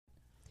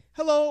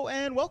Hello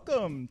and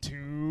welcome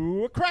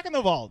to Crack in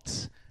the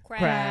Vault.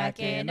 Crack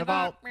in the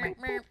vault.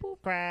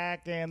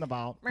 Crack in the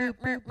vault.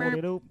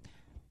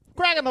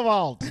 Crack in the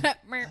Vault.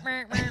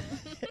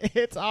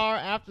 It's our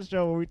after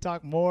show where we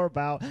talk more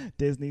about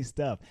Disney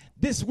stuff.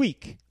 This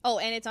week. Oh,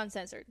 and it's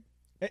uncensored.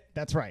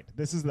 That's right.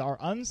 This is our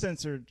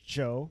uncensored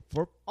show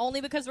for only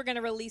because we're going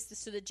to release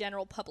this to the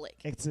general public.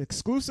 It's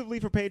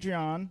exclusively for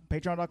Patreon.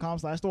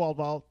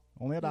 Patreon.com/thewaldvault.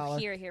 Only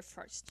 $1. Here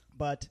first.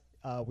 But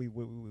we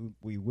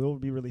will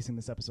be releasing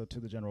this episode to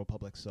the general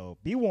public, so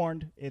be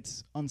warned,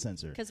 it's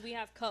uncensored. Because we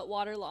have cut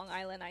water, Long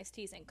Island iced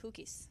teas, and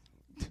cookies.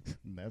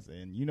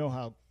 And you know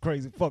how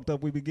crazy fucked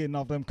up we be getting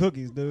off them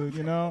cookies, dude,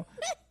 you know?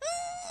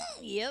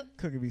 Yep.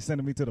 Cookie be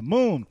sending me to the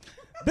moon.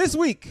 This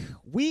week,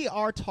 we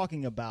are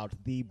talking about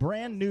the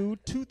brand new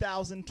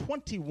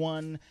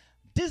 2021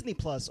 Disney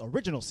Plus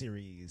original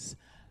series,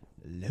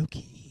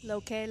 Loki.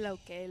 Loki.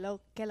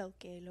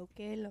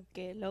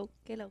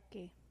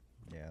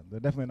 Yeah, they're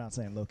definitely not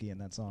saying Loki in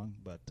that song,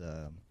 but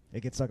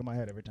it gets stuck in my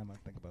head every time I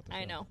think about this.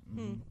 I know.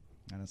 And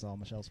it's all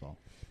Michelle's fault.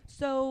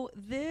 So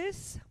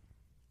this,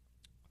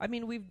 I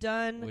mean, we've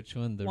done which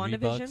one? The WandaVision?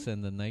 Reeboks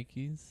and the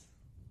Nikes?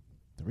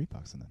 The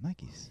Reeboks and the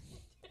Nikes.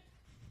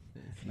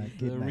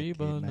 The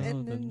Reebok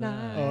and the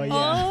Nike. Oh,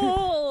 yeah.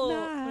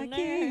 Oh,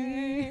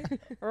 Nike.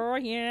 Oh,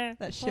 yeah.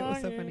 That shit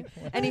was so funny.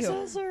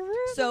 Anywho,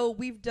 so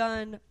we've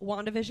done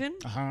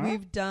WandaVision. Uh-huh.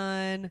 We've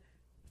done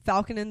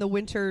Falcon and the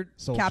Winter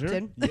Soldier.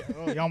 Captain.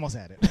 Yeah, you almost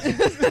had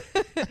it.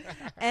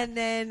 And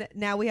then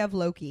now we have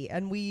Loki.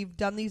 And we've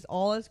done these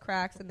all as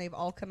cracks, and they've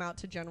all come out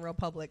to general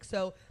public.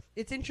 So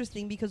it's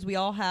interesting because we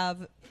all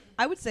have,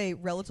 I would say,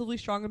 relatively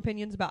strong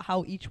opinions about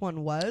how each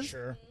one was.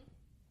 Sure.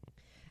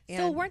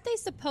 So weren't they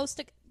supposed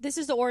to... This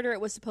is the order it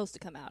was supposed to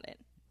come out in.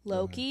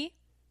 Loki,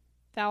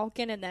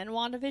 Falcon, and then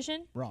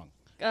WandaVision? Wrong.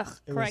 Ugh,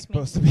 It was correct me.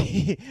 supposed to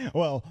be...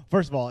 Well,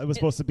 first of all, it was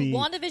supposed to be...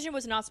 WandaVision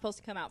was not supposed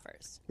to come out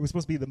first. It was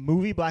supposed to be the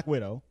movie Black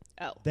Widow,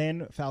 Oh.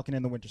 then Falcon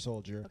and the Winter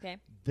Soldier, Okay.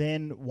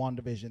 then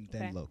WandaVision,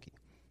 then Okay. Loki.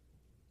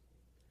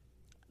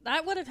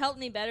 That would have helped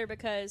me better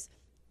because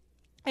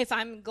if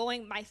I'm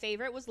going... My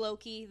favorite was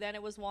Loki, then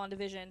it was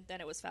WandaVision,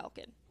 then it was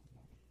Falcon.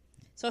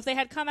 So if they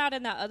had come out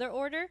in that other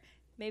order,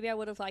 maybe I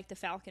would have liked the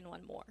Falcon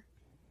one more.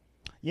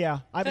 Yeah.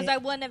 Because I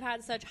wouldn't have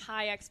had such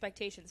high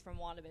expectations from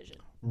WandaVision.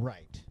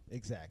 Right.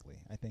 Exactly.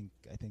 I think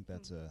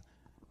that's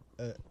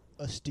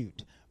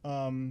astute.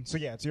 So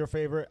yeah, it's your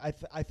favorite.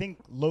 I think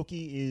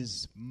Loki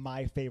is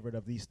my favorite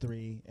of these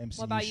three MCU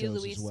What about you, shows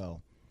Luis? as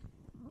well.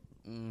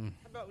 How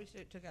about we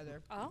sit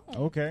together? Oh.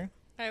 Okay.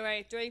 All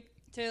right, 3,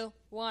 2,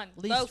 1.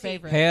 Least Loki.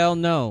 favorite. Hell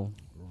no.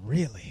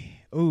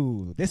 Really?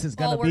 Ooh, this is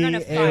gonna we're be gonna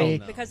a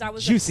fight because I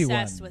was juicy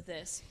obsessed one. with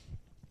this.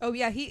 Oh,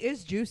 yeah, he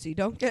is juicy.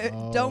 Don't get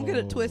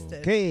it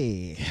twisted.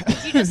 Okay.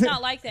 Did you just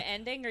not like the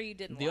ending, or you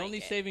didn't The like only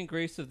it? saving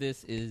grace of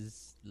this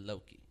is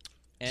Loki.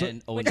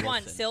 And Owen Which Wilson.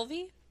 one?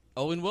 Sylvie?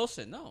 Owen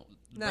Wilson. No.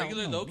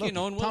 Regular Loki and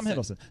Owen Tom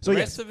Wilson. Hiddleston. So the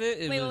yes. rest of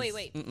it,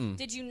 Wait.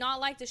 Did you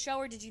not like the show,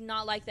 or did you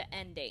not like the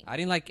ending? I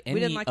didn't like any We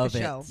didn't like of the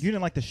it. show. You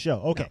didn't like the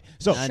show. Okay.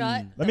 So Shut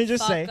let the me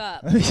just fuck say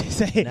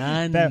up.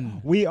 None. that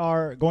we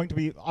are going to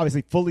be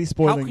obviously fully How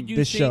spoiling could you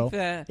this think show.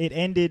 that? It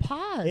ended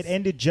Pause. It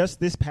ended just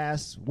this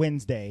past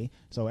Wednesday.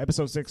 So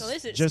episode 6 So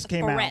this is just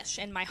came out. fresh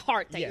in my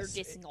heart that Yes,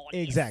 you're dissing on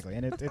exactly,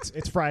 and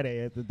it's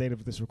Friday at the date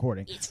of this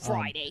recording. It's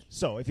Friday.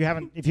 So if you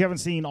haven't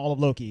seen all of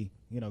Loki,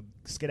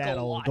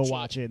 skedaddle, go watch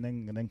watch it,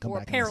 and then come Or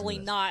back. apparently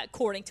and listen not,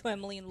 according to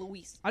Emily and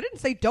Luis. I didn't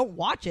say don't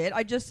watch it.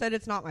 I just said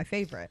it's not my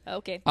favorite.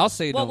 Okay. I'll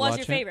say What don't was watch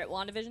your it. favorite?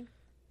 WandaVision?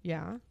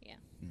 Yeah. Yeah.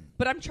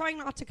 But I'm trying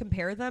not to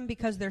compare them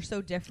because they're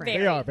so different.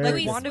 They are very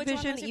Luis, different. which one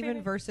was WandaVision your even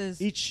favorite? versus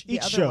to it. Each the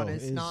other show one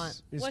is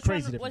not. is Which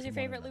crazy one different was your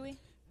from one favorite, another. Louis?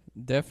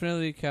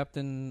 Definitely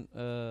Captain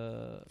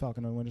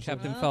Falcon and Winter Soldier.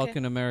 Captain Oh, okay.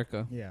 Falcon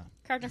America. Yeah.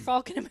 Captain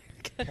Falcon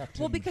America. Captain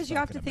Well, because you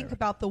have to Falcon think America.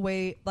 about the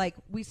way, like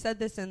we said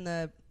this in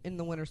the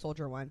Winter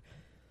Soldier one.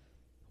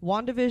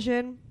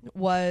 WandaVision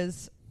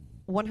was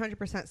 100%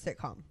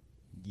 sitcom,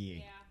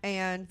 Yeah.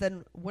 and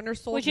then Winter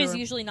Soldier, Which is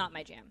usually not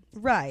my jam.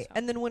 right, So.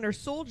 and then Winter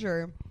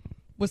Soldier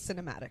was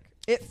cinematic.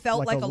 It felt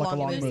Like like, a a long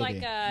long It was movie. movie.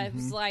 like it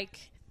was like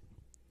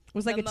It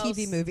was like the a TV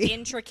most movie.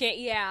 intricate,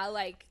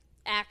 like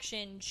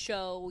action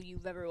show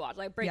you've ever watched,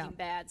 like Breaking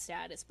Bad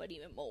status, but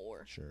even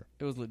more. Sure.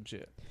 It was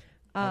legit.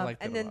 I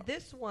liked it And a then lot.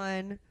 this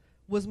one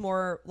was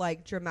more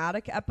like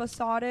dramatic,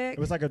 episodic. It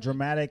was like a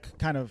dramatic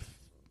kind of,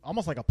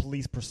 almost like a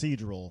police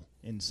procedural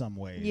in some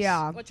ways.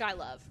 Yeah. Which I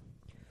love.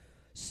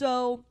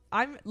 So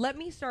let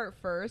me start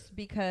first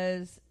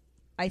because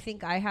I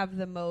think I have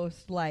the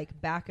most like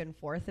back and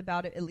forth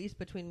about it, at least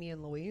between me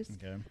and Louise.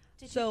 Okay.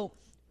 So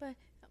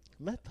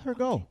Let her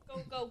go.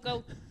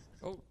 Go.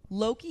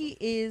 Loki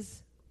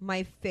is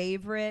my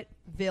favorite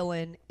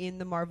villain in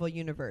the Marvel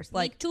universe.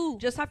 Like, too.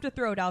 just have to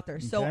throw it out there.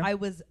 So Okay. I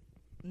was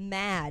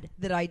mad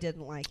that I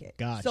didn't like it.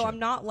 Gotcha. So I'm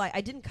not like,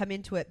 I didn't come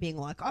into it being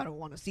like, I don't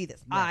want to see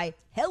this. I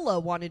hella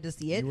wanted to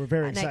see it. You were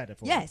very and excited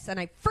for it. Yes, and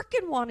I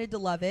freaking wanted to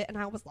love it. And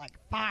I was like,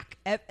 fuck.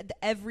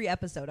 Every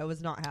episode, I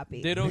was not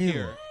happy. Ditto Really?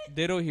 here.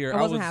 Ditto here.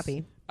 I wasn't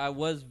happy. I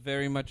was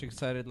very much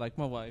excited, like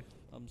my wife.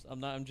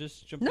 I'm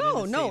just jumping in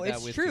No, to no, say that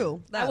it's with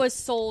true. you. I was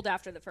sold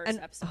after the first And-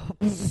 episode.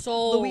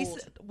 Sold. Luis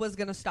was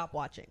gonna stop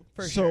watching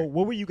for So, sure.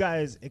 what were you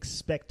guys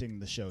expecting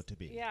the show to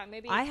be? Yeah,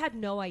 maybe. I had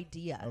no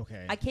idea.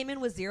 Okay. I came in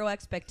with zero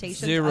expectations.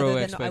 Zero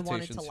other than I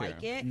wanted to expectations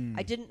like here. it. Mm.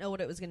 I didn't know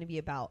what it was going to be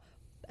about,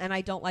 and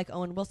I don't like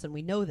Owen Wilson.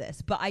 We know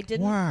this, but I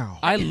didn't. Wow.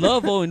 I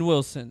love Owen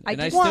Wilson, I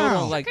and I did- still Wow.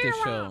 don't like this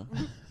show.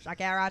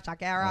 Shakira.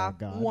 Oh,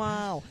 God.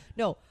 Wow.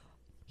 No,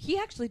 he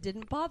actually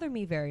didn't bother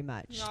me very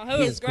much. No,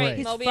 who was great? great.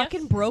 His Mobius.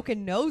 fucking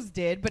broken nose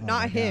did, but Oh,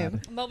 not my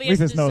him. God. Mobius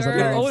Reese's nose up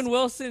deserves there. Owen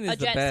Wilson a is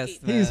the jet best.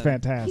 ski. Man. He's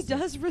fantastic. He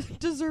does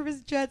deserve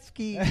his jet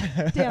ski.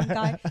 Damn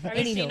guy. Have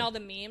you seen Anywho. all the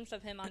memes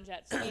of him on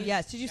jet ski?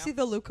 Yes. Did you Yeah. see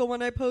the Luca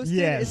one I posted?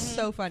 Yes. It's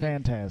so funny.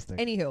 Fantastic.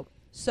 Anywho,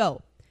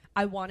 so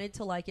I wanted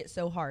to like it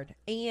so hard,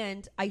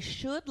 and I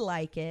should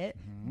like it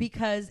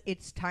because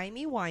it's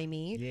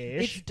timey-wimey.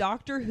 Yes. It's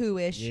Doctor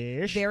Who-ish,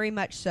 Yes. very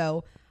much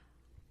so.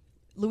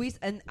 Luis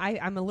and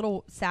I'm a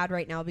little sad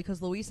right now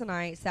because Luis and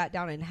I sat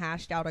down and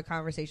hashed out a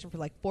conversation for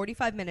like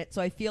 45 minutes,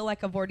 so I feel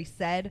like I've already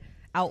said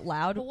out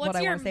loud But what what's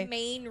I your want to say.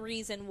 main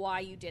reason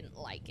why you didn't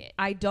like it?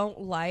 I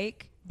don't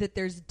like that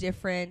there's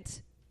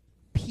different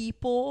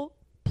people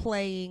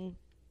playing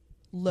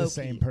Loki. The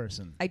same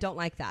person. I don't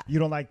like that. You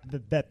don't like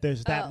that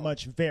there's that Oh.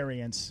 much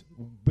variance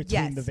between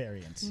Yes. the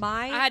variants.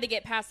 I had to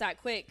get past that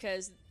quick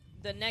because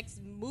the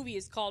next movie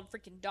is called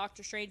freaking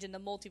Doctor Strange and the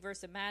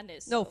Multiverse of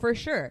Madness. No, so- for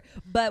sure.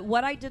 But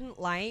what I didn't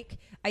like,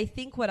 I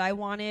think what I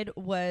wanted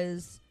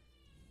was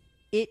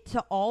it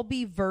to all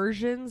be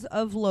versions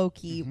of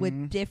Loki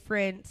with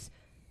different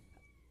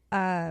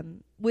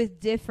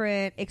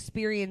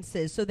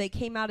experiences. So they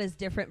came out as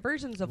different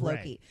versions of Right.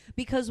 Loki.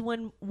 Because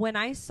when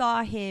I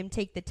saw him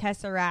take the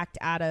Tesseract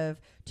out of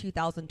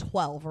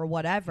 2012 or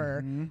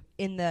whatever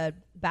in the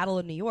Battle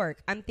of New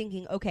York, I'm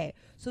thinking, okay,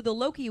 so the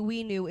Loki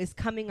we knew is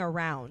coming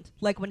around.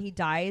 Like when he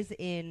dies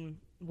in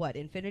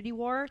Infinity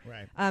War?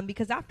 Right.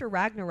 Because after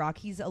Ragnarok,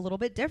 he's a little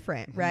bit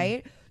different,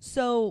 right?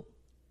 So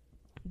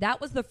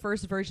that was the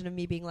first version of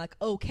me being like,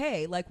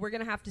 okay, like we're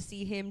going to have to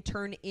see him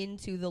turn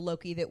into the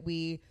Loki that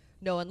we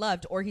know and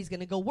loved, or he's going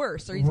to go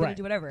worse, or he's going to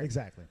do whatever.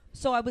 Exactly.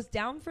 So I was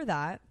down for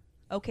that.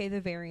 Okay,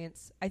 the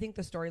variants. I think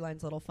the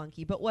storyline's a little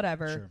funky, but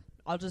whatever. Sure.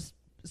 I'll just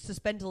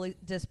suspend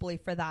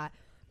disbelief for that.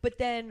 But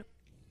then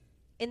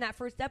in that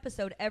first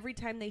episode, every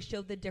time they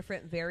showed the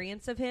different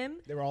variants of him,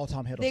 They were all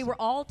Tom Hiddleston. they were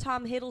all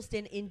Tom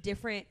Hiddleston in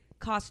different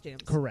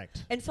costumes.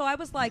 correct. And so I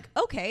was like,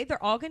 okay,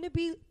 they're all going to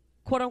be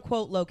quote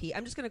unquote Loki.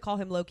 I'm just going to call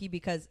him Loki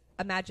because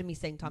imagine me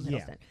saying Tom Yeah.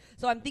 Hiddleston.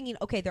 So I'm thinking,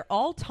 okay, they're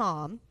all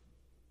Tom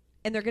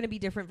and they're going to be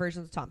different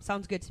versions of Tom.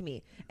 Sounds good to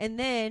me. And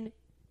then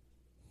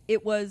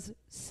it was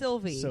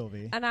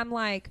Sylvie. And I'm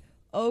like,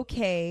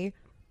 okay,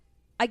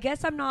 I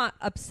guess I'm not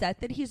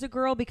upset that he's a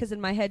girl because in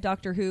my head,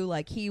 Doctor Who,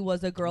 like he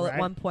was a girl at Right.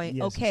 one point.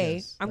 Yes, okay,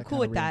 yes. I'm That cool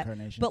kinda with that.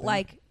 reincarnation But thing.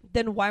 like,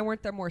 then why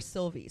weren't there more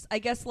Sylvies? I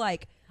guess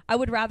like I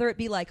would rather it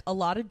be like a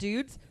lot of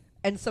dudes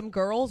and some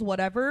girls,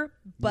 whatever.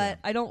 But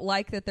I don't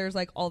like that there's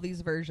like all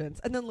these versions.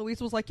 And then Luis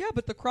was like, yeah,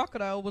 but the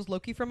crocodile was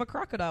Loki from a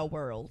crocodile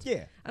world.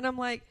 Yeah. And I'm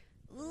like,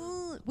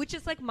 ugh, which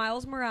is like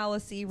Miles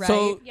Morales-y, right?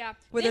 So- Yeah,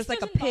 Where this there's like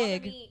a doesn't bother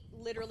pig. me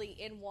literally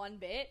in one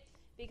bit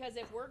because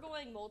if we're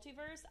going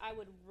multiverse, I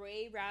would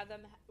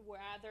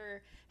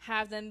rather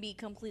have them be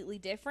completely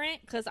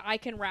different because I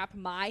can wrap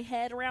my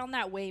head around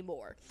that way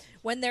more.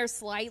 When they're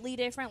slightly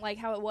different, like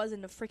how it was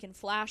in the freaking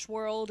Flash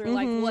world or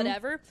like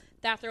whatever,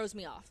 that throws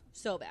me off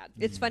so bad.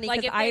 It's funny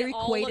Like, because if I they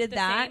all look equated the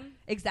that same-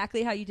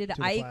 exactly how you did it.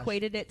 To the I Flash.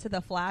 equated it to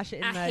the Flash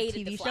in I the hated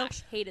TV the show.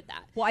 Flash. Hated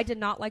that. Well, I did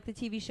not like the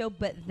TV show,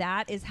 but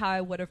that is how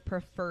I would have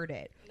preferred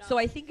it. No. So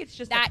I think it's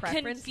just That a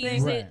preference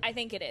confuses. thing. Right. I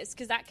think it is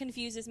because that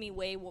confuses me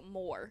way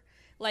more.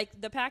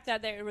 Like the fact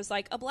that there was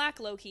like a black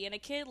Loki and a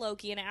kid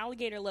Loki and an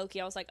alligator Loki,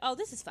 I was like, oh,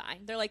 this is fine.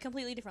 They're like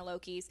completely different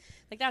Lokis.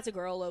 Like that's a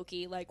girl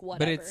Loki. Like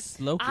whatever. But it's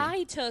Loki.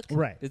 I took.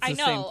 Right. It's I the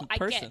know. same I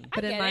person. get.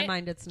 But I in get my it.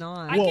 mind, it's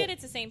not. I Well- get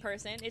it's the same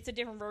person. It's a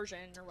different version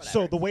or whatever.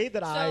 So the way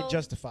that I So-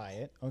 justify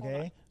it,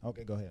 okay?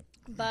 Okay, go ahead.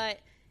 But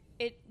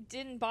it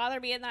didn't bother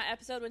me in that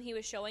episode when he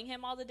was showing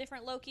him all the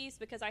different Lokis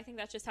because I think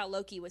that's just how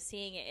Loki was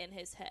seeing it in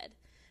his head.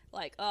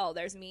 Like, oh,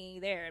 there's me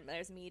there, and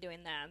there's me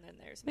doing that, and then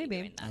there's me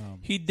Maybe. doing that.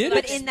 He did.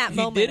 But in that he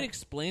moment- did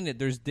explain it.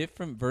 There's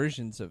different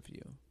versions of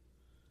you.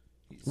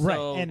 Right,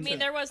 So- and- I mean,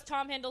 there was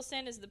Tom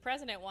Hiddleston as the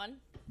president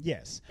one.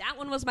 Yes. That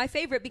one was my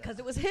favorite because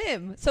it was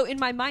him. So in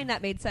my mind,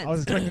 that made sense. I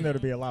was expecting there to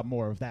be a lot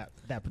more of that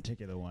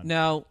particular one.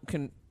 Now,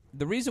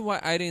 the reason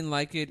why I didn't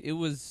like it, it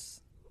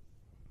was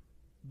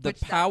the Which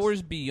stuff?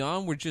 powers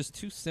beyond were just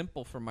too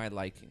simple for my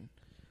liking.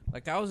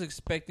 Like I was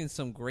expecting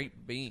some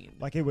great being.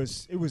 Like it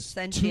was too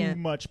Sentient.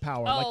 much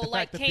power. Oh, like the like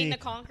fact that Kane the,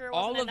 the Conqueror.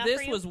 All wasn't of enough this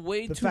for you? was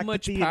way the too fact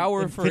much that the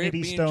power for it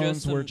Infinity being Stones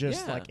just were some-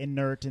 just yeah. like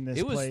inert in this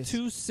It was place.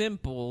 too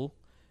simple,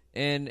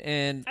 and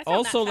I found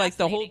also that like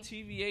the whole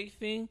fascinating. TVA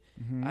thing.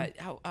 Mm-hmm.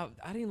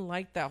 I didn't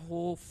like that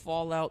whole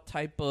Fallout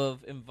type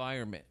of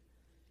environment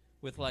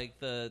with like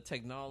the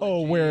technology.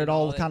 Oh, where it and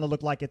all that. kind of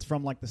looked like it's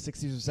from like the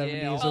 60s or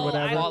 70s Yeah, or Oh,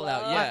 whatever. I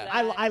Fallout, love yeah.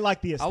 that. I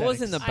like the I aesthetics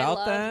wasn't I about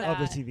love that. of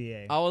the that.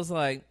 TVA. I was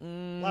like,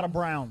 lot of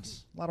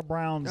browns. A lot of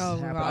browns. Oh,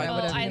 happening. God, I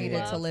would have I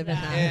hated to love live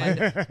that. in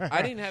that. And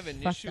I didn't have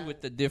an Fuck issue that.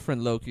 with the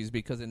different Lokis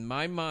because in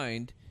my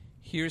mind,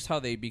 here's how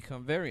they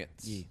become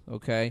variants. Yeah.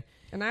 Okay,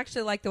 And I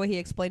actually like the way he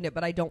explained it,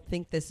 but I don't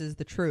think this is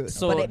the truth.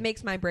 So- but it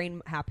makes my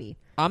brain happy.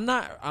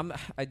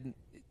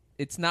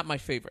 it's not my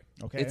favorite.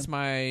 Okay. It's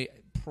my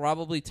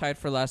probably tied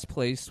for last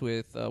place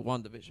with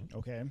WandaVision.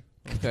 Okay.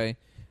 Okay.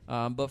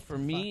 But for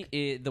me,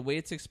 the way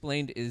it's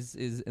explained is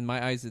in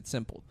my eyes, it's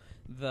simple.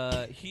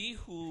 He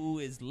who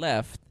is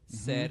left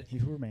said He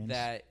who remains.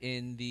 that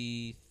in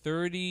the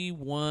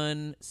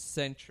 31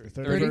 century,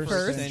 The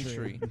 31st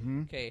century,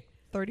 Mhm. okay,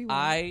 31.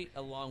 I,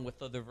 along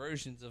with other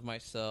versions of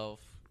myself,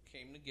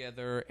 came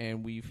together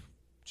and we've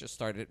just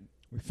started.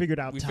 We figured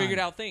out. We time. figured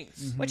out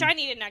things. Which I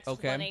need an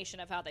explanation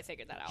of how they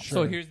figured that out.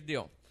 Sure. So here's the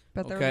deal.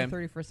 But they're okay. in the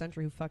 31st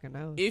century. Who fucking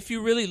knows? If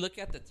you really look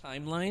at the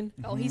timeline,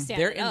 Oh, he's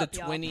standing they're in up, the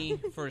y'all.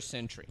 21st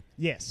century.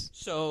 Yes.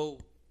 So,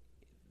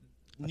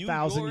 New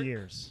 1,000 York,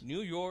 years.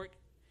 New York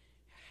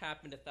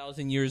happened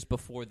 1,000 years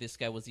before this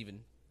guy was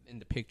even in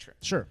the picture.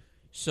 Sure.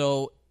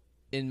 So,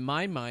 in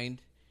my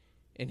mind,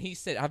 and he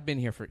said, I've been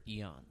here for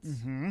eons.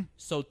 Mm-hmm.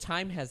 So,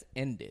 time has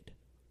ended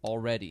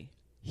already.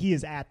 He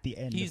is at the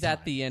end. He's of time.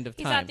 at the end of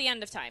time. He's at the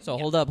end of time. So,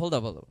 yeah. hold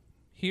up.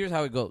 Here's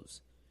how it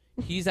goes.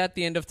 He's at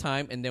the end of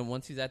time, and then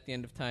once he's at the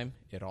end of time,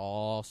 it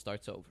all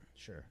starts over.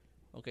 Sure.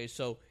 Okay,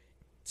 so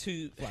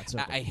Flat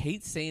circle. I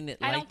hate saying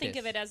it like I don't think this.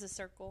 of it as a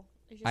circle.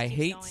 It just I keeps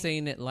hate going.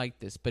 saying it like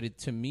this, but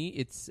to me,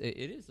 it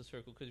is a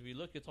circle because if you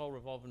look, it's all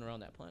revolving around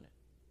that planet.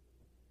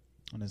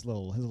 On his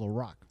little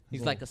rock. His He's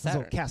little- like a his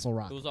little Saturn. castle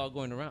rock. It was all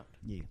going around.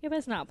 Yeah. Yeah, but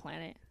it's not a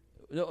planet.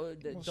 No,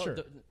 sure.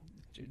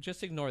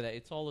 just ignore that.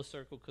 It's all a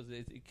circle because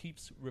it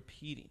keeps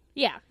repeating.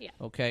 Yeah, yeah.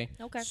 Okay.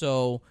 Okay.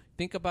 So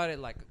think about it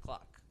like a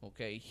clock.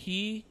 Okay.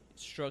 He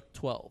struck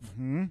 12.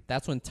 Mm-hmm.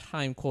 That's when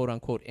time, quote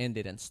unquote,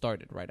 ended and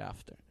started right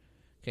after.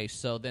 Okay.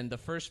 So then the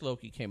first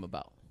Loki came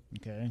about.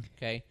 Okay.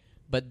 Okay.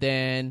 But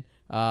then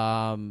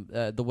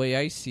the way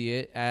I see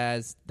it,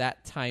 as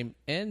that time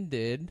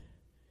ended,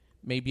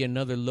 maybe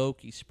another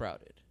Loki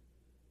sprouted.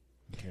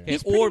 Okay.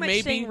 He's pretty or much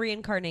maybe saying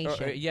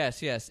reincarnation.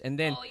 yes, and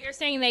then Oh, you're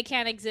saying they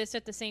can't exist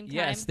at the same time?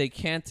 yes, they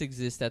can't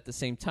exist at the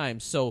same time.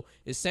 So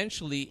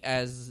essentially,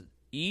 as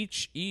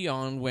each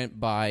eon went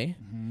by,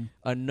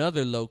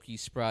 another Loki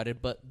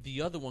sprouted, but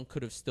the other one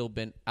could have still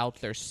been out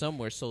there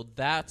somewhere. So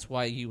that's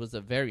why he was a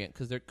variant,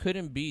 because there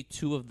couldn't be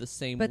two of the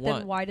same But one.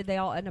 then why did they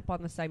all end up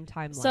on the same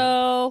timeline?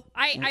 So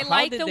I How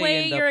like did the they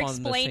way end up you're on the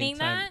same explaining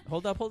time? that,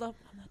 Hold up. I'm not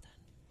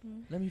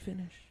done. Let me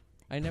finish.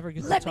 I never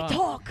get Let to me talk.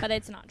 talk. but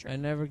it's not true. I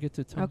never get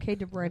to talk. Okay,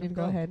 DeBrandon,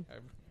 go ahead.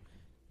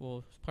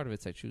 Well, part of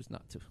it's I choose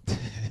not to.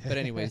 But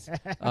anyways,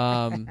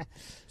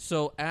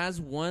 so as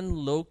one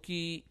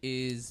Loki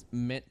is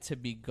meant to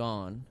be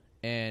gone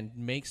and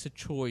makes a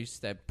choice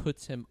that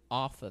puts him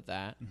off of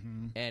that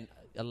and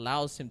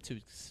allows him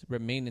to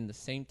remain in the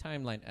same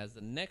timeline as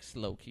the next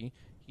Loki,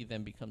 he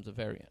then becomes a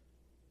variant.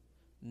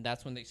 And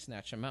that's when they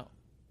snatch him out.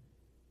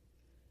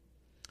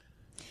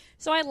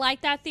 So I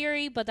like that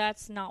theory, but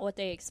that's not what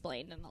they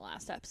explained in the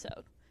last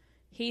episode.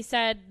 He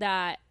said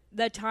that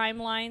the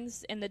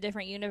timelines in the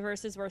different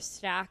universes were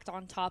stacked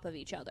on top of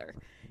each other.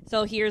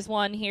 So here's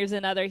one, here's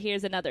another,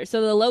 here's another.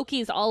 So the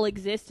Lokis all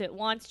exist at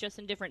once, just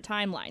in different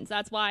timelines.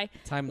 That's why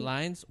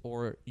Timelines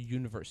or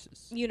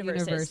universes?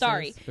 universes.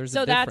 Sorry. There's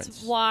So a that's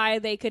difference. why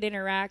they could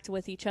interact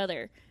with each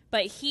other.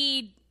 But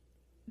he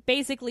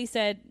basically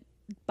said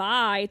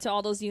bye to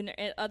all those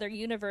other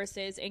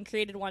universes and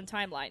created one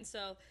timeline.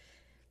 So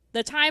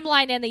the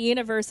timeline and the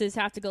universes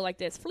have to go like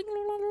this.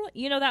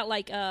 You know that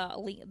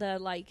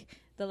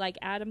the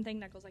Atom thing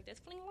that goes like this.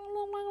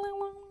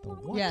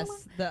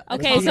 Yes.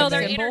 Okay, so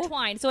they're symbol.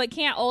 intertwined. So it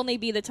can't only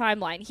be the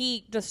timeline.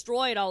 He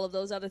destroyed all of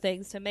those other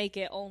things to make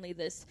it only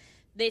this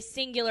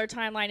singular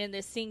timeline in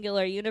this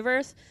singular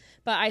universe.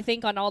 But I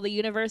think on all the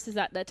universes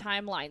that the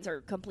timelines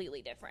are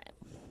completely different.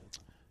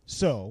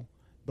 So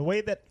the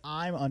way that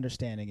I'm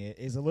understanding it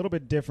is a little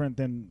bit different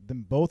than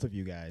both of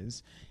you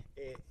guys.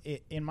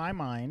 In my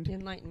mind,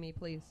 Enlighten me,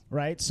 please.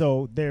 right?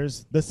 So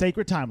there's the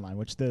sacred timeline,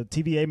 which the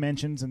TVA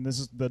mentions, and this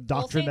is the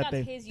doctrine We'll that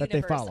say they that's his that they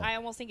universe. follow. I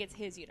almost think it's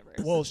his universe.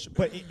 Well,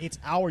 but it's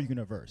our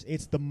universe.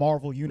 It's the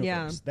Marvel universe.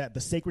 Yeah. That the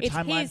sacred It's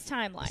timeline. his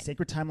timeline. The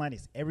sacred timeline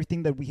is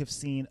everything that we have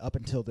seen up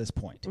until this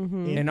point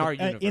In our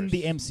in the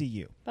universe.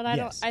 MCU. But I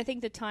Yes. don't. I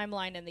think the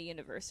timeline and the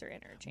universe are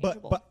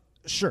interchangeable. But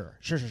sure.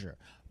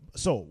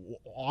 So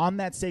on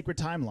that sacred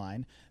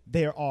timeline,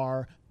 there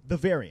are the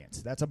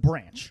variants. That's a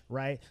branch,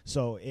 right?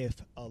 So if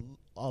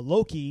a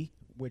Loki,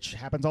 which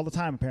happens all the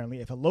time apparently,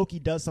 if a Loki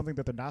does something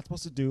that they're not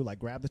supposed to do, like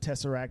grab the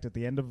Tesseract at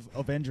the end of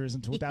Avengers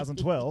in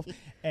 2012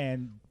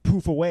 and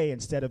poof away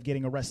instead of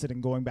getting arrested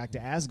and going back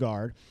to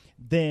Asgard,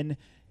 then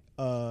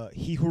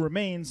He Who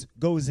Remains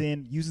goes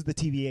in, uses the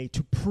TVA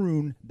to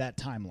prune that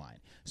timeline.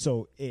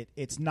 So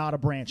it's not a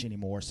branch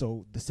anymore.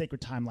 So the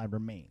sacred timeline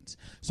remains.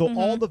 So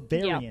all the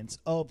variants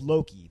of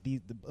Loki,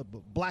 the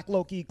Black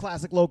Loki,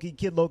 Classic Loki,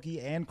 Kid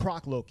Loki, and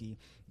Croc Loki,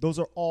 those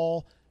are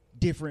all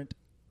different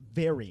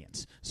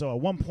variants. So at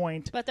one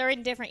point, But they're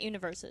in different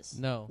universes.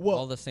 No, Well,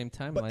 all the same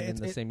but timeline in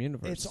the same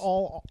universe. it's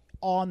all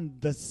on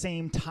the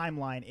same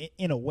timeline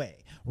in a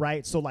way,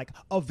 right? So like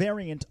a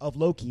variant of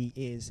Loki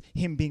is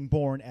him being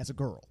born as a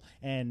girl,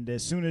 and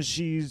as soon as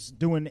she's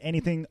doing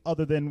anything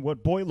other than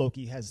what boy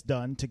Loki has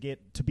done to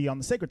get to be on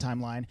the sacred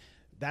timeline,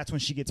 that's when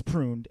she gets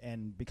pruned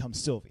and becomes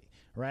Sylvie.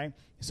 Right,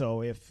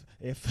 so if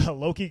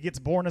Loki gets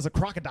born as a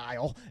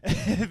crocodile,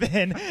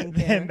 then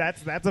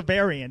that's a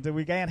variant, and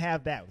we can't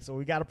have that. So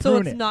we got to So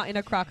prune it's it. not in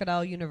a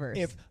crocodile universe.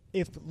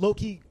 If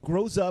Loki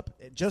grows up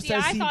just See,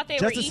 as I he thought they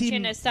just were as each he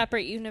in a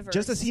separate universe.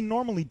 just as he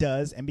normally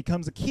does and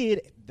becomes a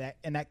kid,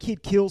 that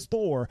kid kills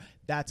Thor,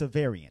 that's a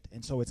variant,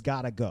 and so it's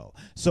gotta go.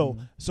 So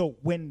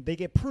when they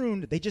get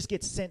pruned, they just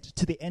get sent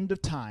to the end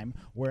of time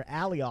where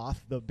Alioth,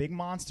 the big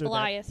monster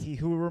Goliath. that he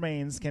who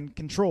remains can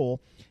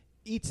control,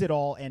 eats it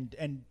all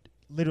and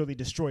literally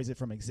destroys it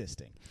from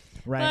existing.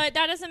 Right? But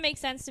that doesn't make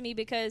sense to me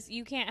because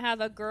you can't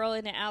have a girl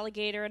and an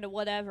alligator and a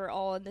whatever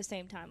all in the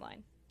same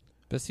timeline.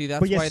 But see, that's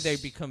But yes, why they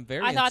become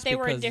variants. I thought they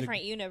were in because they're-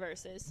 different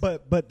universes.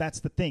 But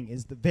that's the thing,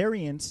 is the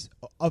variants.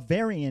 A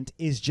variant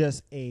is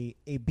just a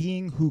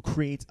being who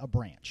creates a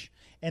branch,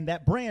 and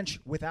that branch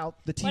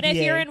without the TVA. But if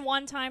you're in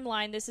one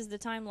timeline, this is the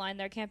timeline.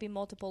 There can't be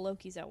multiple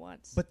Lokis at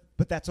once.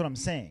 But that's what I'm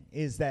saying,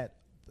 is that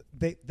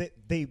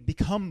they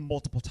become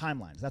multiple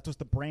timelines. That's what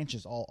the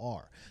branches all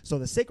are. So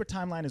the sacred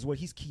timeline is what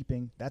he's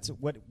keeping. That's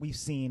what we've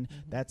seen.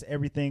 That's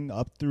everything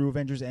up through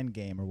Avengers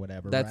Endgame or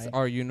whatever. That's right?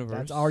 our universe.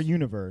 That's our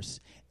universe.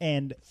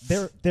 And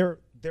there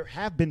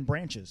have been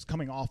branches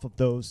coming off of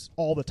those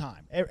all the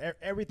time.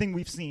 Everything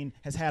we've seen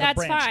has had That's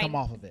a branch fine. come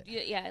off of it.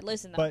 Yeah,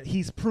 listen though. But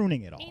he's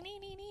pruning it all.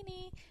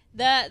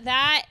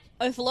 That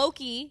if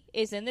Loki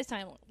is in this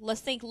time,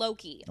 let's think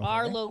Loki, Okay.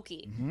 our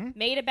Loki,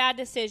 made a bad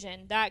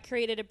decision that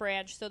created a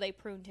branch, so they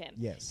pruned him.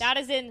 Yes. That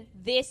is in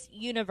this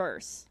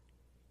universe,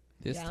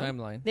 this Yeah.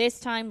 timeline. this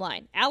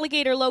timeline.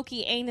 Alligator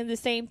Loki ain't in the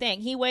same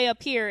thing. He way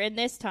up here in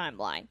this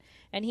timeline,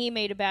 and he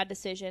made a bad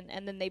decision,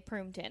 and then they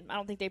pruned him. I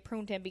don't think they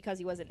pruned him because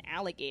he was an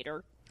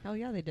alligator. Oh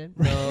yeah, they did.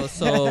 No,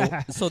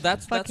 so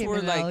that's Fuck him where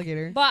and an like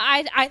alligator. But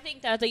I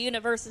think that the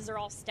universes are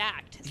all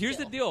stacked. here's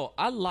the still.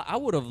 deal. I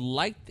would have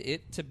liked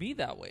it to be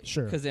that way,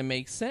 Sure. because it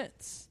makes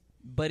sense.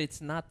 But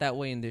it's not that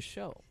way in this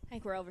show. I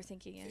think we're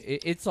overthinking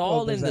it. It's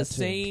all there's in the that too.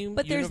 same.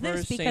 But there's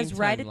universe, this because same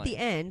right at timeline. the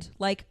end,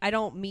 like I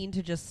don't mean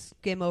to just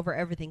skim over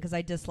everything because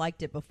I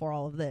disliked it before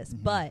all of this,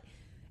 but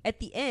at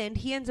the end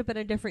he ends up in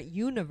a different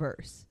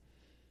universe.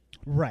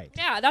 Right.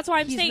 Yeah, that's why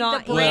I'm He's saying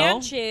not the in-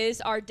 branches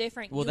are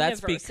different Well,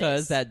 universes. that's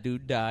because that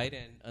dude died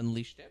and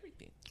unleashed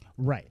everything.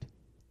 Right.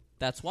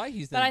 That's why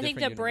he's. But in a I think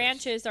the different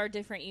universe. branches are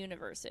different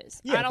universes.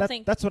 Yeah, I don't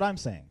think. that's what I'm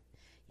saying.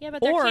 Yeah,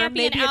 but there Or can't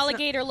be an maybe it's not-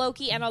 alligator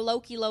Loki and a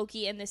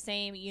Loki in the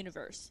same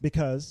universe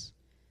Because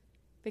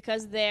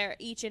because they're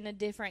each in a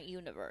different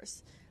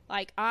universe.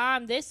 Like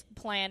I'm this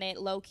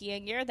planet Loki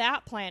and you're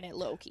that planet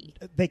Loki.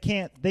 they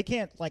can't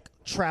like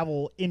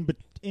travel in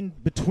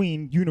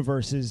between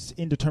universes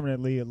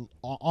indeterminately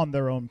on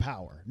their own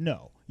power.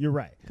 No, you're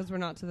right. Because we're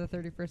not to the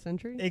 31st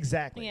century.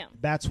 Exactly. Yeah.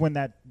 That's when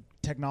that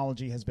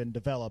technology has been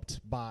developed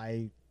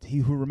by He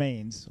Who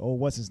Remains. Oh,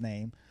 what's his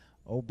name?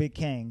 Oh, Big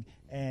Kang,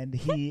 and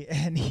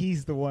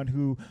he's the one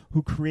who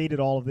created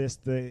all of this,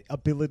 the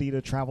ability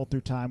to travel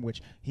through time,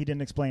 which he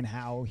didn't explain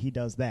how he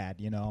does that.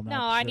 I'm No, not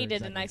I sure needed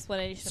exactly. an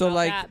explanation So, about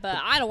like, that, but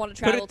I don't want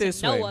to put it travel to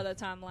this no way. other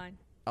timeline.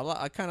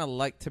 I kind of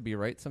like to be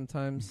right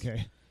sometimes.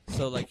 Okay.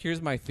 So, like,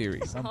 here's my theory.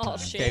 Oh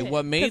Sometimes. shit. Okay,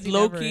 what made 'Cause he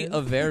never Loki is.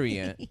 a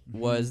variant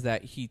was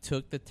that he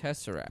took the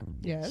Tesseract.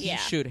 Yes. Yeah. He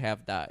should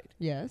have died.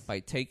 Yes. By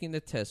taking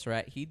the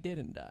Tesseract, he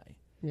didn't die.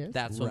 Yes.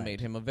 That's what Right.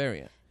 made him a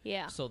variant.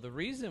 Yeah. So the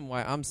reason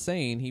why I'm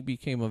saying he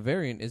became a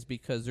variant is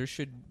because there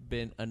should have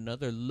been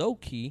another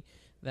Loki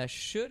that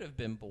should have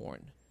been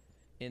born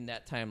in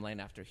that timeline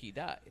after he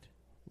died.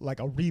 Like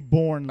a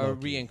reborn A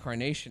Loki.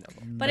 reincarnation of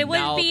him. But it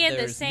now wouldn't be in the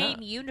there's same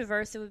not.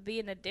 universe. It would be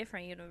in a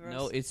different universe.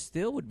 No, it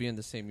still would be in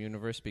the same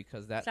universe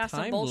because that That's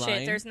some timeline.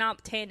 bullshit. There's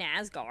not 10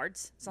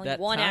 Asgards. It's only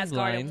That one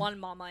Asgard and timeline- one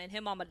mama, and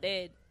him mama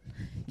dead.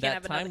 Can't that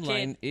have another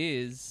timeline kid.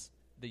 is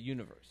the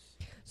universe.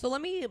 So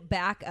let me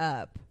back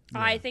up.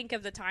 I think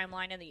of the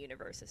timeline and the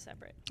universe as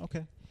separate.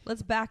 Okay.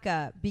 Let's back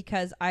up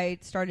because I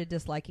started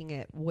disliking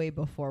it way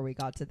before we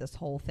got to this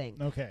whole thing.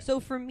 Okay. So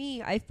for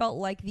me, I felt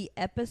like the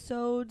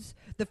episodes,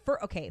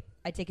 okay,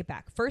 I take it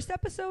back. First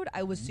episode,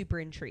 I was super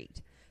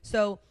intrigued.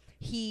 So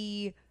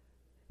he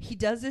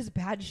does this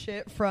bad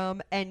shit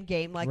from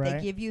Endgame. Like Right.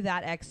 they give you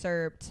that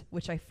excerpt,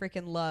 which I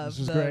freaking love. This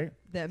is great.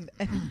 Them.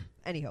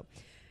 Anyhow,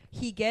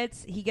 he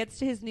gets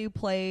to his new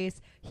place.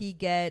 He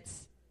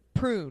gets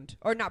pruned,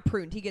 or not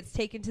pruned. He gets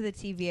taken to the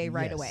TVA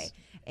right Yes. away,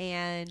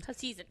 and Because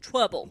he's in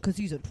trouble. because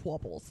he's in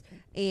troubles.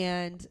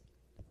 And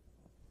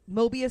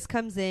Mobius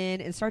comes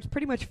in and starts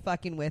pretty much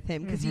fucking with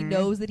him because he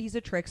knows that he's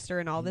a trickster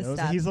and all He this knows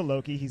that stuff. he's a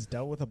Loki. He's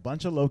dealt with a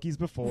bunch of Lokis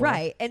before.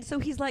 Right. And so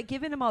he's like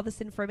giving him all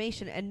this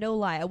information. And no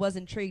lie, I was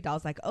intrigued. I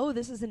was like, oh,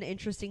 this is an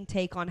interesting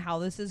take on how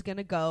this is going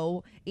to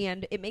go.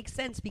 And it makes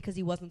sense because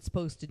he wasn't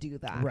supposed to do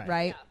that. Right.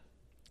 Right.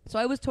 So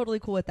I was totally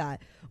cool with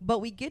that. But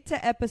we get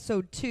to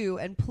episode 2,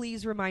 and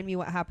please remind me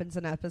what happens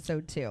in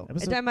episode 2.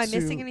 Am I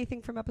missing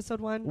anything from episode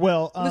 1?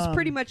 Well, it was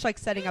pretty much like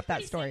setting up that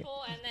Pretty story.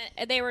 simple, and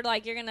then they were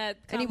like, "You're gonna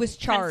come And he was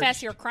charged.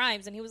 confess your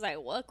crimes," and he was like,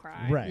 "What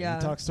crime?" Right. Yeah.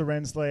 He talks to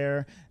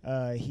Renslayer.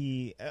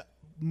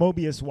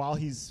 Mobius, while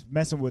he's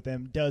messing with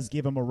him, does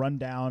give him a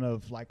rundown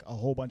of like a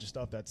whole bunch of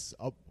stuff that's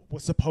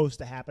was supposed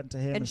to happen to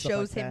him, And stuff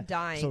shows like him that.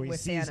 dying So he with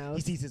sees, Thanos.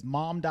 He sees his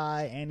mom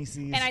die, and he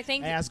sees And I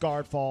think-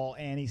 Asgard fall,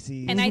 and he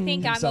sees And I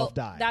think himself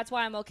die. that's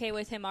why I'm okay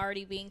with him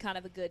already being kind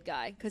of a good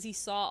guy, because he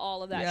saw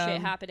all of that Yeah.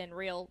 shit happen in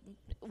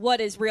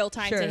what is real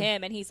time Sure. to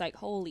him, and he's like,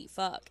 "Holy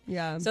fuck!"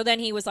 Yeah. So then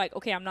he was like,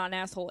 "Okay, I'm not an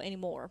asshole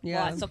anymore." Yeah.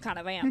 Well, I still kind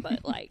of am,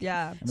 but like,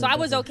 Yeah. So I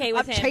was okay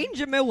with I'm him.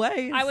 changing my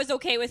ways. I was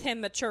okay with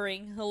him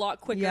maturing a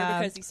lot quicker Yeah.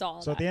 because he saw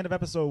all So at that. the end of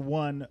episode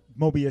 1,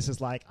 Mobius is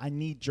like, "I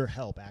need your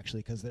help,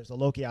 actually, because there's a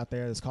Loki out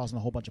there that's causing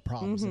a whole bunch of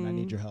problems, and I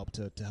need your help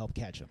to help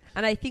catch him."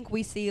 And I think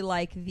we see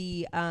like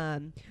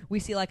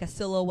a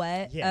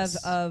silhouette Yes.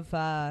 of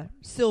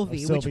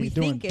Sylvie, which we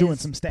doing think doing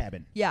is some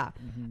stabbing. yeah.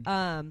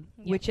 Yeah.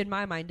 Which in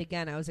my mind,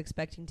 again, I was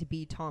expecting to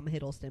be Tom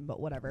Hiddleston, but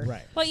whatever.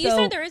 Right. But you So-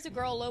 said there is a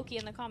girl Loki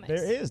in the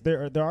comics.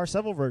 There are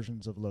several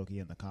versions of Loki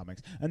in the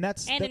comics, and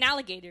and an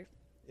alligator.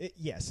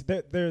 yes,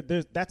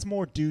 that's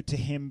more due to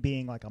him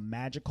being like a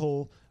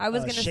magical I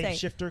was gonna say,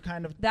 shapeshifter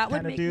kind of That would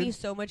kind of make dude. me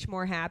so much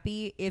more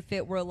happy if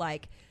it were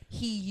like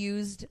he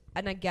used,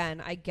 and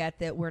again, I get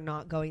that we're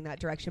not going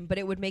that direction, but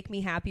it would make me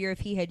happier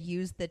if he had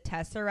used the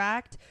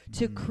Tesseract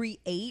to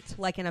create,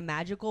 like in a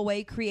magical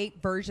way,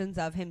 create versions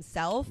of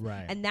himself.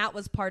 Right. And that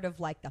was part of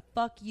like the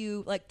fuck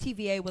you, like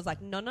TVA was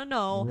like,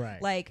 no. Right.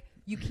 Like,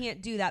 you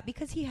can't do that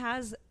because he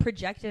has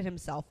projected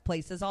himself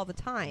places all the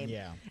time.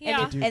 Yeah.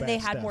 Yeah. And, Do and they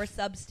bad had stuff. more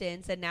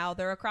substance, and now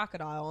they're a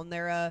crocodile, and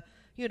they're a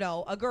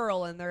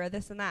girl, and they're a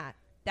this and that.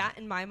 That,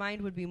 in my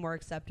mind, would be more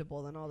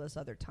acceptable than all this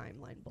other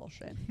timeline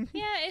bullshit.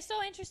 Yeah, it's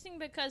so interesting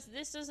because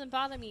this doesn't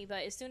bother me,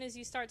 but as soon as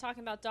you start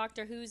talking about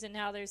Doctor Who's and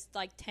how there's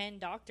like 10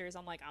 doctors,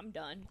 I'm like, I'm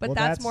done. But Well,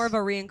 that's more of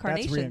a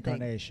reincarnation That's thing.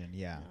 reincarnation,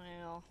 yeah.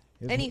 Well,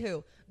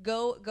 Anywho,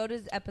 go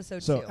to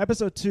episode So 2.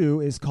 episode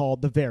 2 is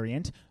called The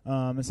Variant.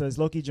 It says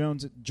Loki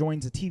joins a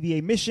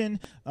TVA mission.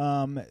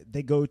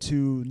 They go to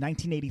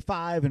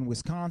 1985 in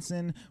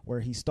Wisconsin, where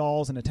he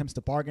stalls and attempts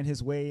to bargain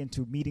his way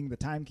into meeting the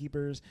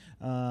Timekeepers.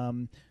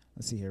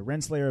 Let's see here.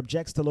 Renslayer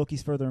objects to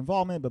Loki's further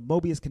involvement, but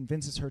Mobius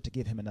convinces her to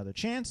give him another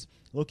chance.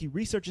 Loki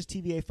researches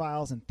TVA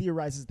files and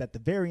theorizes that the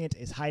variant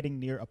is hiding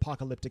near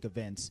apocalyptic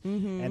events.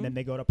 And then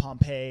they go to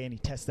Pompeii, and he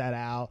tests that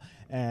out.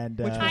 And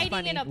Which was hiding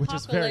funny. in Which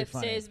is very apocalypse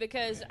funny. is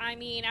because, I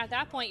mean, at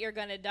that point you're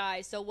going to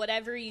die. So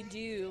whatever you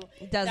do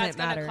Doesn't that's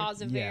going matter. to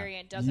cause a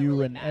variant doesn't you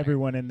really and matter.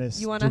 everyone in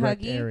this You want a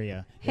direct huggy?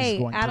 area Hey, is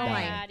going to Adeline,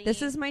 die. Daddy.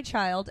 this is my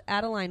child.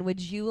 Adeline,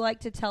 would you like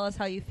to tell us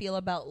how you feel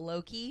about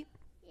Loki?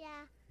 Yeah,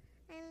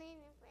 I mean,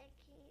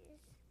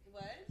 if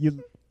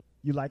What?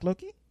 You like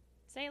Loki?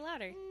 Say it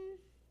louder.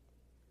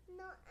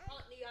 no,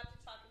 You have to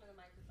talk into the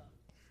microphone.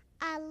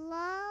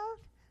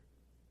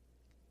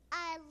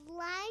 I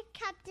like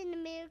Captain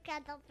America,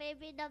 the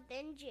favorite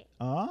Avenger,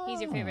 Oh.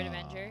 He's your favorite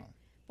Avenger.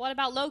 What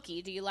about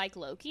Loki? Do you like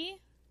Loki?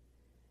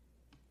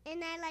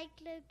 and I like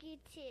Loki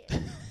too.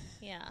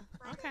 Yeah.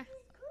 Okay.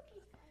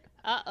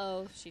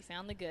 Uh-oh. She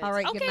found the goods. All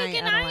right, okay, good night,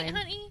 good night, Adeline.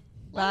 honey.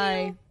 Love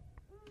Bye. you.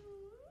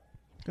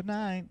 Good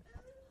night.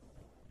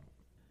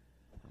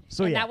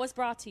 So And yeah. that was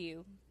brought to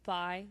you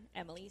by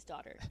Emily's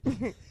daughter.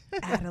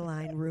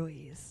 Adeline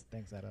Ruiz.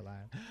 Thanks,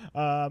 Adeline.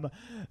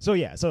 So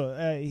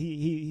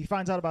he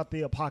finds out about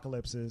the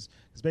apocalypses.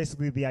 Because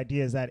basically the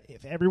idea is that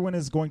if everyone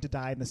is going to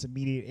die in this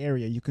immediate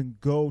area, you can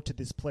go to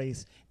this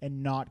place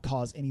and not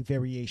cause any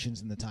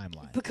variations in the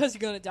timeline. Because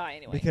you're going to die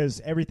anyway. Because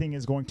everything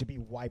is going to be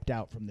wiped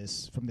out from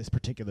this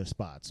particular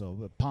spot.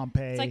 So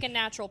Pompeii, It's like a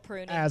natural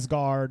pruning.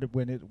 Asgard,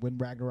 when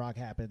Ragnarok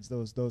happens,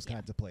 those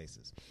kinds of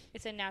places.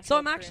 It's a natural So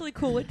I'm prune. actually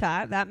cool with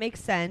that. That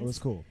makes sense. It was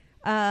cool.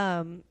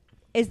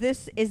 Is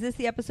this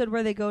the episode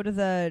where they go to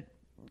the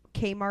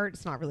Kmart?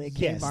 It's not really a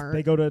Yes, Kmart.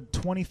 they go to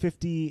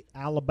 2050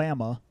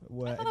 Alabama.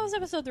 I thought that was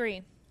episode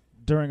 3.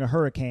 During a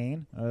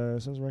hurricane. So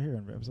it's right here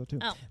in episode 2.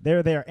 Oh.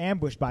 They are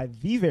ambushed by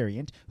the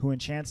variant, who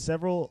enchants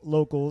several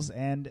locals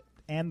and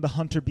the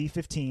Hunter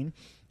B-15.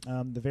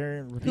 The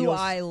variant reveals... who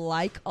I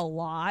like a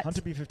lot.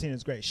 Hunter B-15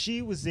 is great.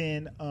 She was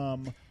in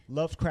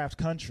Lovecraft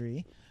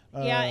Country.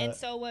 Yeah, and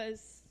so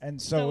was... And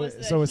so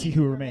so was is He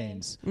Who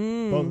Remains.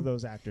 Both of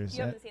those actors.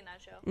 You haven't seen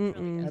that show. It's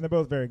really And good. they're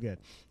both very good.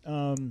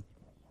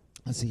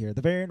 Let's see here.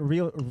 The variant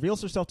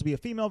reveals herself to be a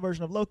female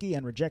version of Loki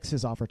and rejects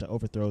his offer to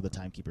overthrow the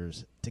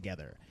Timekeepers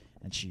together.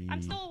 And she... I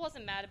still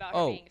wasn't mad about her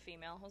Oh, being a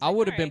female. I like,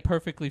 would have been alright.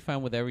 perfectly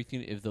fine with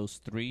everything if those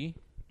 3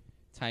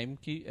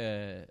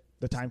 the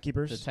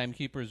Timekeepers?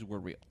 timekeepers were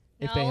real.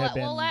 If No, they had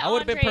we'll been... let I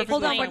would've been Andre perfectly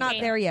Hold on, fine we're with not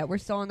explain there yet. We're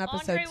still in Andre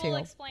episode will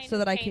 2, explain so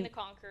that I Kane can. the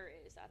Conqueror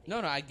is at the No,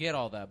 end. I get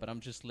all that, but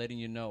I'm just letting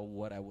you know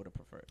what I would have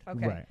preferred.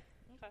 Okay. Right.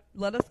 Okay.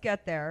 Let us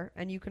get there,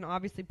 and you can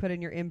obviously put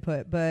in your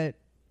input, but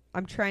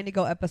I'm trying to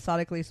go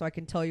episodically so I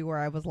can tell you where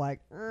I was like,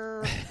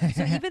 "Ugh."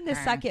 So even the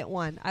second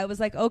one, I was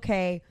like,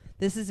 okay,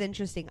 this is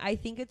interesting. I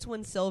think it's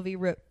when Sylvie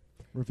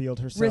Revealed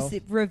herself.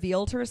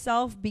 revealed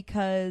herself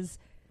because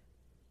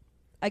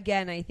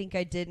again, I think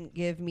I didn't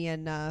give me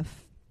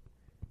enough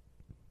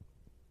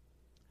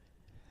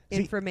See,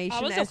 information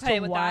I was as okay to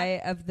with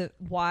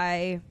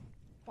why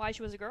Why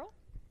she was a girl?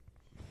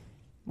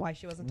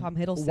 she wasn't Tom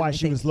Hiddleston. Why I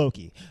she think. was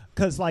Loki.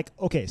 Because, like,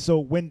 okay, so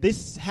when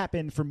this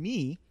happened for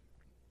me,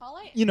 All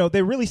right. you know,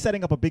 they're really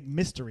setting up a big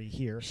mystery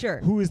here. Sure.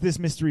 Who is this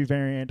mystery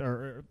variant?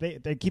 Or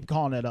they keep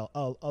calling it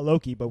a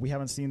Loki, but we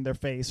haven't seen their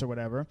face or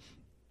whatever.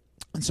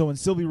 And so when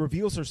Sylvie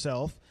reveals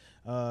herself,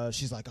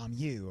 she's like, I'm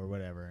you, or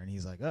whatever. And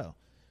he's like, oh,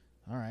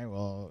 all right,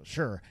 well,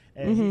 sure.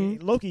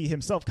 And Loki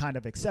himself kind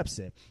of accepts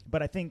it.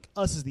 But I think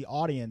us as the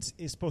audience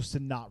is supposed to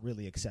not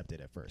really accept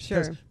it at first.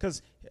 Sure.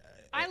 Because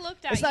I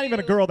looked at it's not even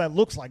a girl that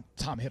looks like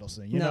Tom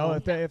Hiddleston. You No. know,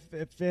 if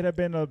it had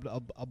been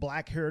a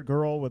black-haired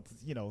girl with,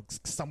 you know,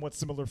 somewhat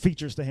similar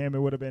features to him, it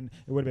would have been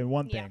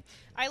one Yeah. thing.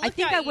 I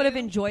think I would have you.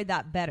 enjoyed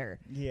that better.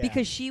 Yeah.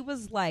 Because she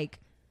was like,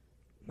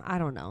 I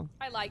don't know.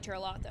 I liked her a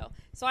lot, though.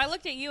 So I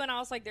looked at you and I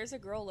was like, there's a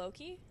girl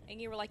Loki?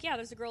 And you were like, yeah,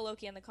 there's a girl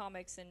Loki in the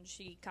comics, and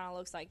she kind of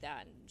looks like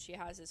that, and she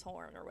has his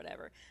horn or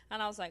whatever.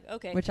 And I was like,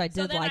 okay. Which I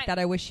So did then like that.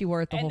 I wish she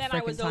wore it the whole And then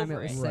I freaking was time over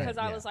it was it sick. because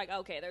I yeah. was like,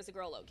 okay, there's a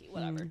girl Loki,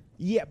 whatever.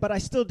 Yeah, but I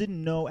still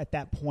didn't know at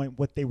that point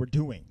what they were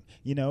doing,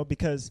 you know,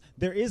 because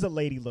there is a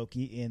lady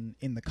Loki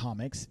in the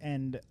comics,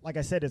 and like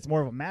I said, it's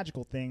more of a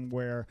magical thing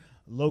where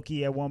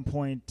Loki at one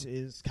point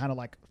is kind of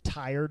like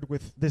tired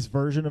with this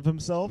version of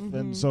himself,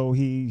 and so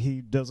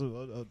he does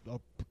a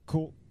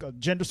cool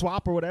gender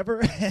swap or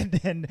whatever,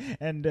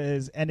 and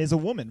is a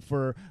woman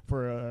for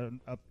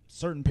a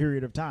certain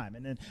period of time,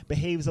 and then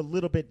behaves a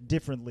little bit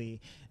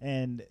differently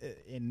and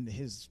in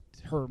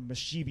her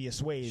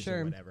mischievous ways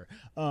Sure. or whatever.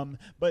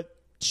 But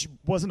she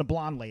wasn't a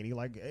blonde lady.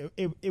 Like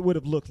it would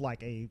have looked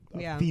like a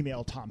Yeah.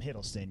 female Tom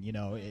Hiddleston, you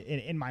know,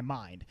 in my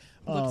mind.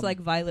 Looks like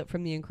Violet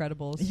from The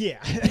Incredibles. Yeah,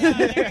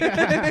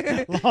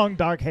 long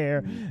dark hair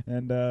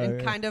and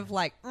kind of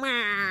like,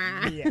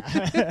 yeah.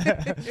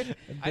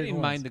 I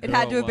didn't mind the it girl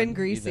had to have been one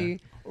greasy. either.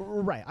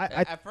 Right.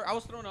 At first, I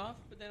was thrown off,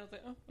 but then I was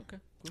like, oh, okay,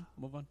 cool,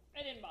 move on.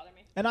 It didn't bother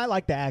me. And I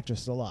like the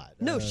actress a lot.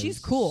 No, she's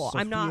cool.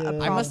 I'm not Sophia-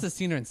 a I must have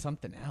seen her in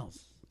something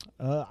else.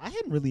 I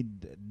hadn't really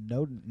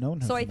known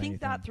her. So I from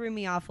think that anything. threw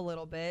me off a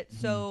little bit.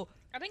 So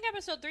I think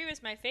episode 3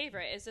 was my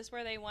favorite. Is this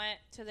where they went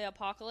to the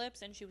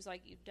apocalypse and she was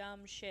like, you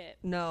dumb shit?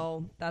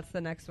 no, that's the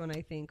next one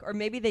I think, or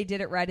maybe they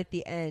did it right at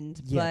the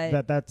end.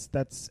 Yeah, but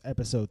that's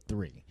episode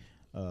 3.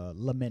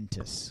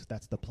 Lamentus.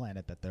 That's the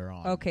planet that they're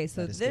on. okay,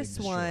 so that is getting this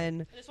destroyed.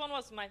 one This one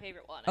was my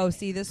favorite one. oh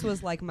see, this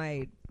was like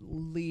my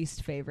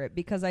least favorite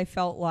because I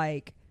felt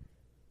like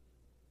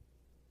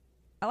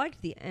I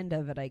liked the end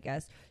of it, I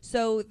guess.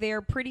 So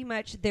they're pretty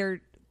much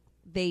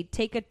they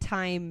take a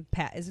time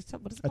pad. Is it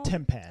what is it A called?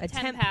 temp pad. A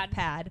Temp temp pad.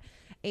 pad,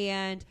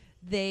 and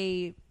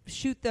they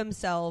shoot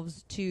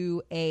themselves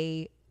to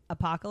a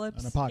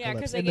apocalypse. An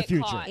apocalypse they in the get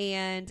future. caught.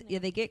 And yeah,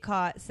 they get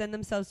caught, send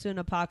themselves to an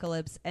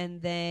apocalypse,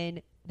 and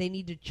then they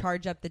need to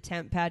charge up the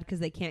temp pad because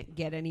they can't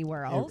get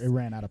anywhere else. It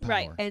ran out of power.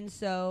 Right. And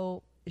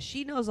so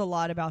she knows a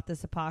lot about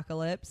this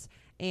apocalypse,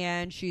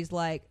 and she's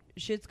like,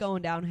 shit's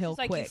going downhill She's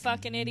like, quick. you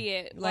fucking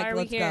idiot. Why Like, are we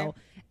let's here? go.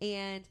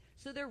 And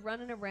so they're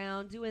running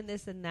around doing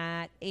this and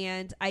that.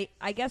 And I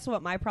guess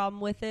what my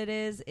problem with it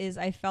is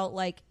I felt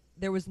like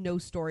there was no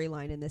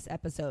storyline in this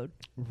episode.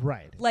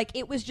 Right. Like,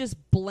 it was just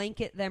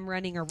blanket them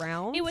running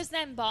around. It was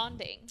them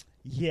bonding.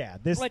 Yeah.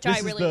 This Which this I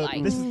is really the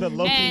liked. this is the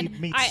Loki And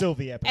meets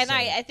Sylvie episode. And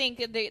I think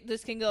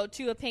this can go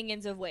two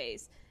opinions of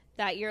ways.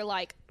 That you're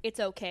like, it's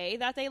okay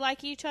that they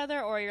like each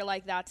other, or you're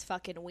like, that's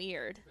fucking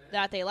weird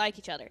that they like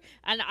each other.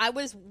 And I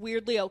was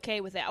weirdly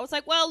okay with it. I was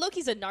like, well,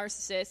 Loki's a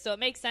narcissist, so it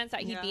makes sense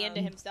that he'd be Yeah.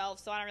 into himself,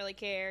 so I don't really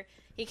care.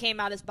 He came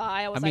out as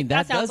bi. I was I mean, like,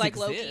 that sounds does like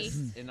exist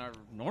Loki. in our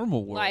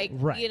normal world. Like,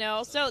 Right. you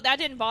know, so that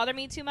didn't bother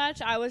me too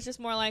much. I was just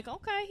more like,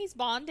 okay, he's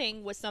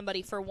bonding with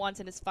somebody for once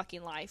in his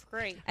fucking life.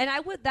 Great. And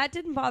that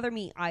didn't bother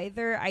me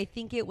either. I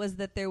think it was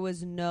that there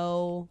was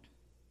no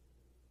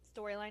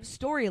Storyline.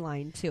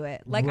 storyline to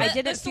it. Like, Right. I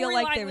didn't the feel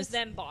like storyline there was was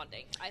them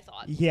bonding, I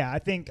thought. Yeah, I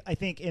think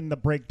in the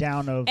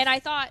breakdown of And I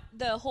thought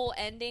the whole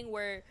ending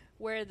where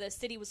the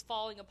city was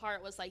falling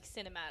apart was like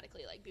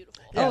cinematically like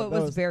beautiful. Yeah. Oh, it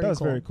that was very that was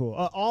cool. very cool.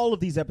 All of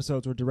these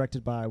episodes were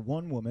directed by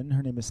one woman.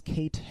 Her name is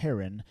Kate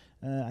Herron.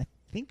 I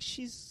think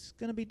she's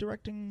going to be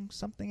directing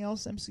something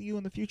else MCU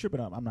in the future, but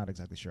I'm not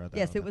exactly sure.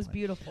 yes, it was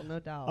beautiful, no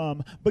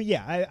doubt. But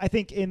yeah, I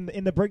think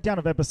in the breakdown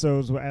of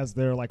episodes as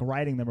they're like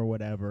writing them or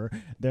whatever,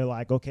 they're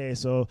like, okay,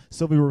 so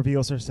Sylvie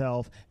reveals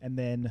herself, and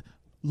then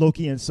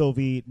Loki and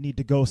Sylvie need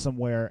to go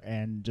somewhere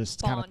and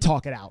just kind of Bond.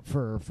 talk it out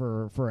for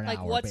an Like,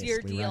 hour. what's your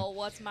basically, deal? right?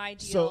 What's my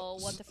deal?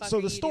 What the fuck So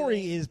are the you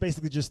story doing? is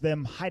basically just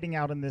them hiding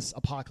out in this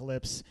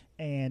apocalypse,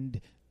 and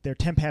their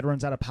temp pad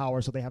runs out of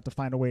power, so they have to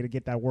find a way to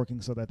get that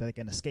working so that they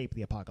can escape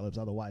the apocalypse.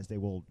 Otherwise, they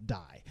will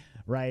die.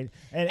 Right?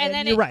 And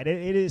then you're right.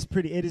 It is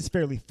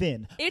fairly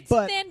thin. It's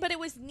but thin, but it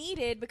was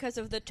needed because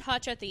of the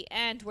touch at the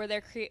end where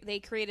they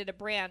created a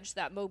branch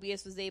that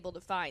Mobius was able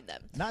to find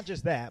them. Not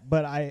just that,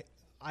 but I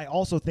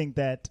also think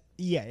that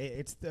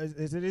it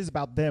is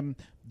about them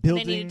And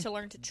they needed to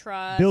learn to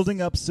trust.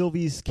 building up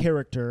Sylvie's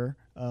character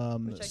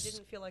Which I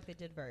didn't feel like they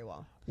did very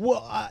well.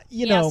 Well,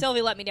 you yeah, know,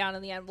 Sylvie let me down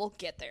in the end. We'll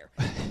get there.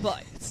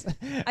 But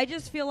I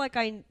just feel like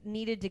I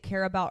needed to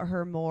care about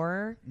her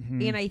more,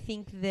 and I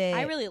think that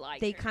I really like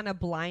they her. kind of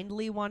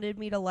blindly wanted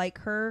me to like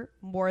her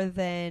more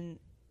than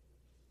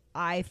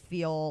I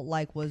feel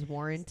like was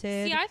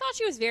warranted. See, I thought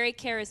she was very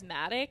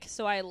charismatic,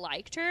 so I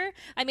liked her.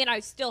 I mean, I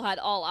still had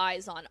all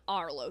eyes on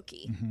our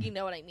Loki. You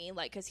know what I mean?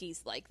 Like, because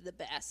he's, like, the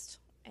best,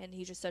 and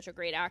he's just such a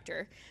great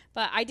actor.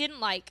 But I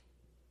didn't, like...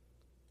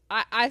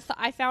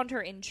 I found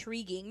her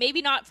intriguing.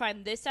 Maybe not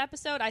from this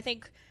episode. I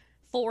think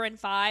 4 and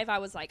 5, I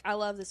was like, I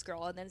love this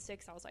girl. And then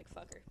 6, I was like,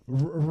 fuck her.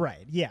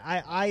 Right.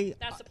 Yeah.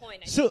 That's the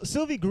point.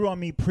 Sylvie grew on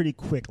me pretty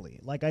quickly.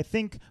 Like, I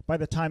think by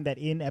the time that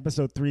in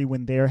episode 3,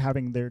 when they're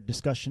having their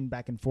discussion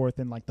back and forth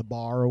in like the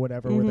bar or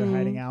whatever where they're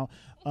hiding out,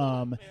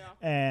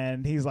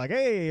 and he's like,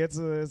 "Hey, it's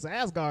an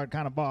Asgard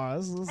kind of bar.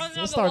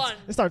 Let's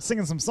start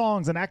singing some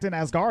songs and acting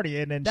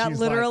Asgardian." And that she's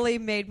literally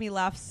made me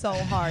laugh so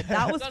hard.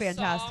 That was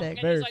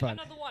fantastic. Very like, fun.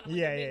 another one.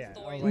 Yeah.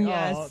 Thor. I was like,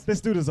 Yes. oh,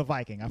 this dude is a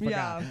Viking. I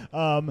forgot.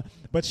 Yeah.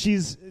 But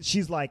she's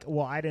like,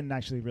 well, I didn't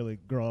actually really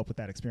grow up with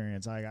that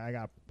experience. I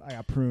got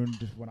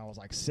pruned when I was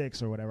like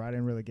 6 or whatever. I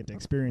didn't really get to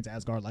experience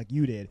Asgard like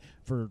you did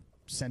for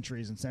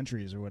centuries and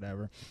centuries or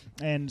whatever.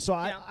 And so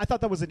I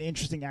thought that was an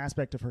interesting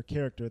aspect of her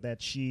character,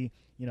 that she,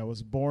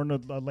 was born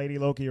a Lady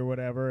Loki or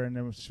whatever, and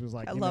then she was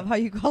like, I love how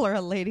you call her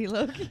a Lady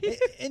Loki.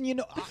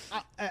 and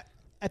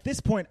at this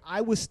point, I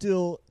was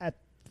still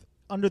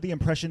under the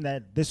impression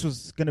that this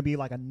was going to be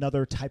like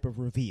another type of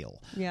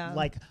reveal. Yeah.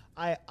 Like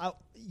I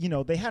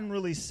they hadn't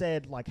really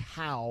said like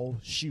how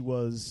she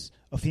was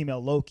a female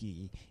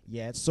Loki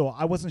yet, so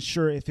I wasn't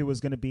sure if it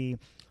was going to be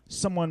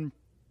someone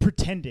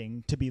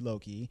pretending to be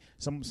Loki,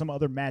 some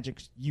other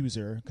magic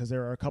user, because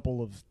there are a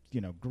couple of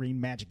green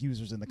magic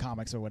users in the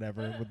comics or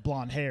whatever with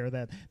blonde hair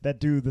that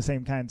do the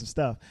same kinds of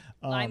stuff.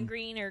 Lime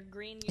green or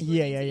green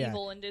usually means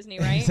evil in Disney,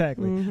 right?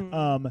 Exactly.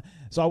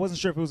 So I wasn't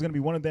sure if it was going to be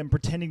one of them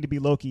pretending to be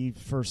Loki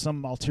for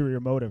some ulterior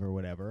motive or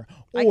whatever.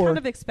 I kind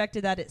of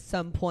expected that at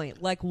some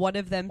point, like one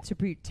of them to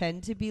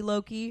pretend to be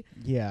Loki.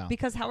 Yeah.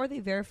 Because how are they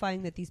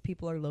verifying that these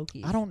people are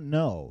Loki? I don't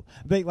know.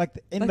 They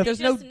there's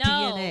no Just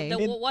know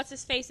DNA. what's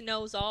his face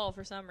knows all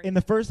for some reason. in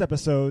the first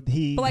episode,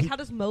 But how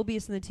does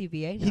Mobius in the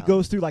TVA know? he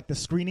goes through like the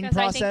screening Because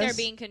I process. think they're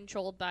being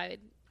controlled by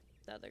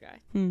the other guy.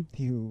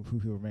 He who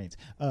remains.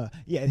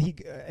 He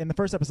in the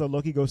first episode,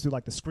 Loki goes through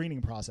like the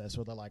screening process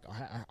where they're like,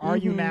 "Are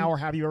you now, or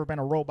have you ever been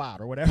a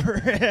robot, or whatever?"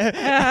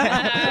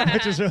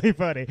 Which is really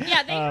funny.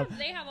 Yeah,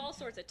 they have all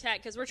sorts of tech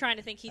because we're trying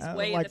to think he's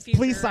way in the future.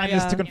 Please sign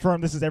this to Yeah.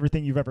 confirm this is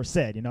everything you've ever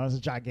said. It's a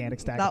gigantic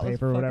stack That of was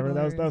paper or whatever.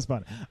 fucking That was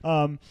fun.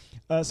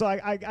 So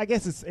I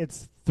guess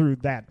it's through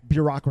that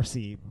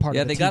bureaucracy part.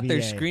 Yeah, of the they got their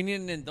TVA.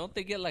 screening, and don't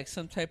they get like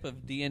some type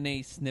of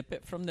DNA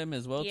snippet from them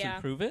as well Yeah.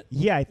 to prove it?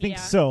 Yeah, I think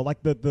Yeah. so.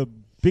 Like the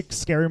big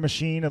scary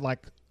machine that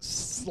like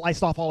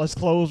sliced off all his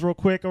clothes real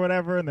quick or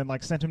whatever, and then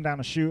like sent him down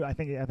a chute. I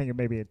think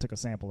maybe it took a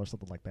sample or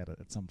something like that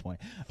at some point.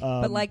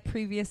 But like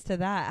previous to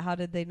that, how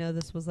did they know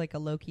this was like a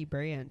Loki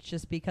branch?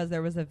 Just because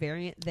there was a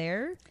variant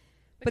there?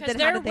 Because but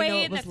then how they're did they know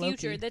way it in the was Loki?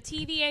 future. The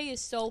TVA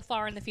is so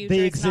far in the future,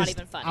 they it's exist not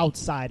even funny.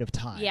 outside of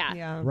time.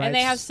 Yeah. Right? And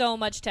they have so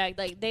much tech.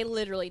 Like, they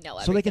literally know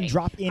everything. So they can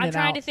drop in I'm and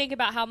trying out. to think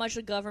about how much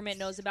the government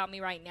knows about me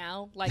right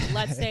now. Like,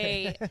 let's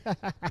say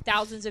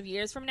thousands of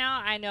years from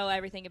now, I know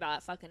everything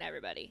about fucking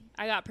everybody.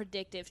 I got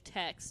predictive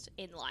text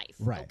in life.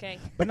 Right. Okay?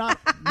 But not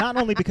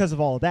only because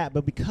of all of that,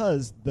 but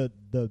because the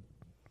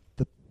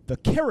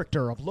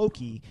character of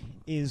Loki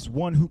is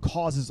one who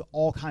causes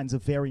all kinds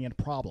of variant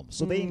problems.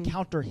 So they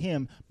encounter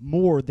him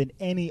more than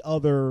any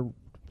other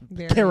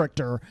Variant.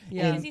 character.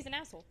 Yeah. Because he's an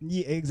asshole.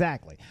 Yeah,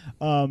 exactly.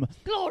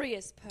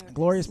 Glorious purpose.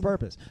 Glorious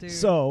purpose. Dude.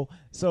 So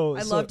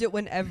I loved it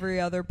when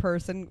every other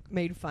person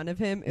made fun of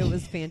him. It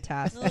was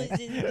fantastic.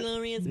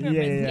 Glorious Yeah, purpose.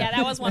 yeah, yeah. Yeah,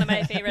 that was one of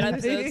my favorite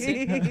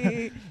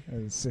episodes.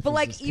 But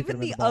like even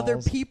the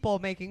other people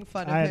making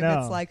fun of I him, know.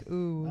 it's like,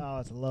 ooh. Oh,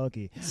 it's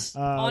Loki.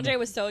 Andre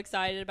was so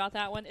excited about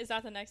that one. Is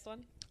that the next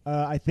one?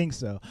 I think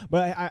so.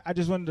 But I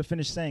just wanted to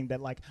finish saying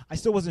that, like, I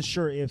still wasn't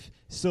sure if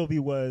Sylvie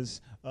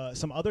was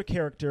some other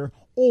character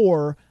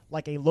or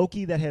like a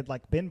Loki that had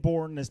like been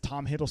born as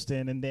Tom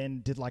Hiddleston and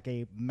then did like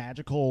a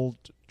magical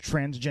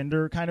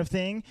transgender kind of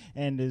thing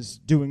and is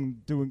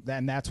doing that,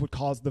 and that's what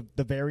caused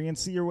the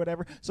variancy or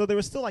whatever. So there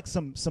was still like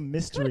some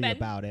mystery been.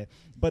 about it.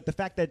 But the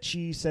fact that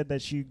she said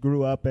that she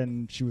grew up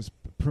and she was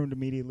pruned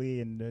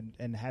immediately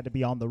and had to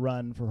be on the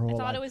run for her I whole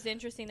thought life. it was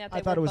interesting that I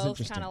they thought were it was both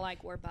interesting. kind of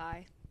like, we're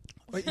bi.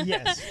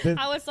 Yes.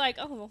 I was like,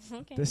 oh,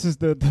 okay. This is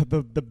the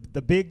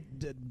big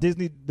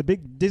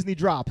Disney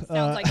drop.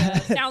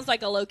 Sounds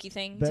like a Loki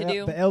thing to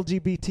do. The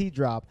LGBT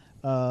drop.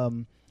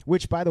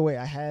 Which, by the way,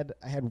 I had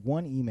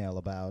one email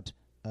about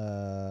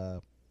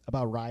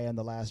Raya and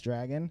the Last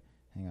Dragon.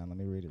 Hang on, let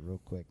me read it real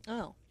quick.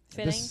 Oh,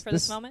 fitting for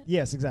this moment?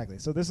 Yes, exactly.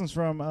 So this one's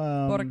from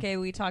Porque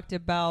we talked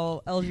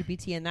about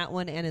LGBT in that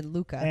one and in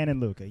Luca. and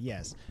in Luca.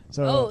 Yes.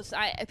 So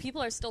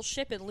People are still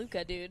shipping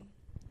Luca, dude.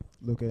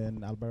 Luca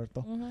and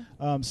Alberto.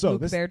 Mm-hmm. So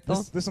Luke this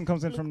Berto. one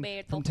comes in Luke from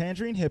Berto.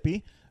 Tangerine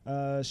Hippie.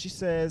 She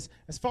says,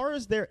 as far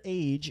as their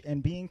age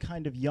and being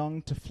kind of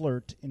young to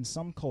flirt in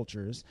some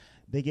cultures,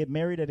 they get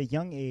married at a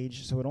young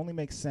age, so it only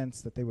makes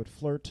sense that they would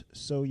flirt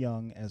so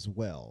young as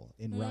well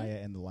in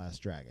Raya and the Last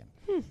Dragon.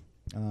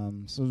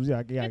 So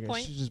yeah,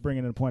 point. she's just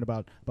bringing in a point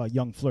about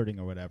young flirting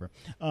or whatever.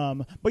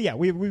 But yeah,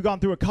 we've gone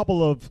through a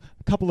couple of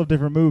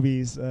different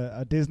movies,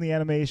 a Disney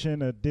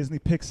animation, a Disney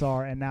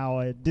Pixar, and now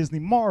a Disney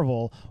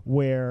Marvel.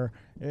 Where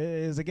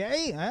is it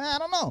gay? I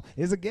don't know.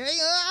 Is it gay?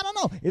 I don't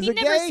know. Is He it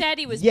never gay? said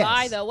he was Yes.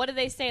 bi, though. What did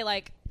they say?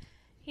 Like,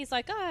 he's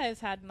like, I've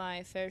had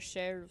my fair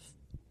share of.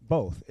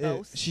 Both.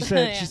 Both. She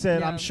said. Yeah. She said.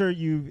 Yeah. I'm sure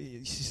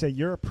you. She said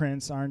you're a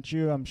prince, aren't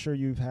you? I'm sure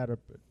you've had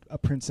a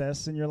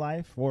princess in your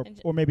life, or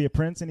maybe a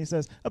prince. And he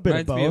says a bit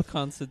Reminds of me of both.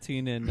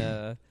 Constantine in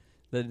the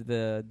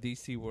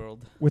DC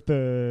world. With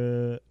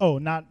the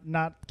not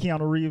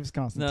Keanu Reeves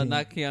No, Constantine.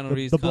 not Keanu The-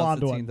 Reeves. the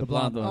blonde Constantine, one, The the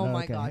blonde blonde Oh one.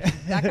 my okay. gosh,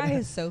 that guy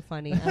is so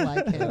funny. I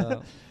like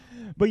him.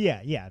 But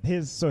yeah.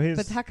 His.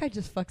 But that guy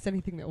just fucks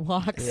anything that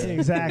walks. Yeah.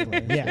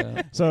 Exactly. Yeah.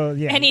 Yeah. So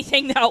yeah.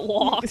 Anything that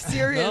walks.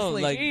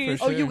 Seriously. No, like,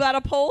 for Oh, you sure. got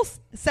a pulse?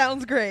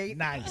 Sounds great.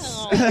 Nice.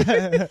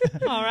 Oh.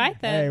 All right,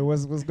 then. Hey,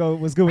 was good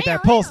with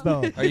that pulse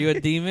though. Are you a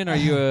demon? Are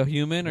you a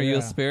human? Are you Yeah.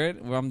 a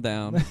spirit? Well, I'm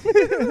down.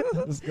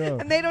 Let's go.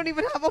 And they don't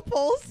even have a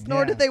pulse,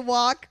 nor Yeah. do they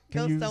walk.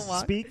 Can Ghosts you don't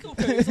walk. speak?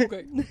 It's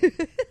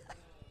okay.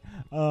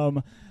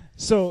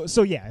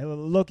 So yeah,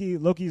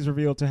 Loki's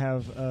revealed to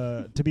have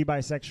to be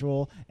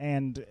bisexual,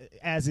 and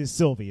as is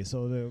Sylvie.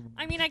 So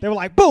I mean, they were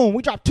like, boom,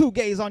 we dropped 2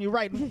 gays on you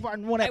right in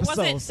one I episode,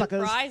 wasn't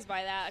suckers. surprised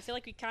by that. I feel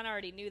like we kind of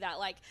already knew that.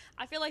 Like,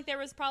 I feel like there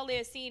was probably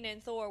a scene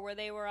in Thor where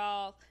they were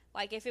all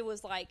like, if it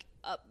was like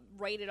a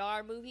rated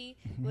R movie,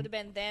 it would have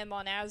been them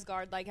on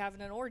Asgard, like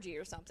having an orgy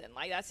or something.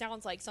 Like that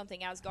sounds like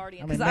something Asgardian. I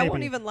mean, Because I won't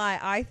maybe. even lie,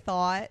 I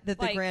thought that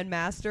the Like- Grand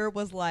Master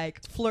was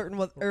like flirting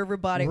with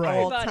everybody Right.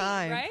 all Everybody,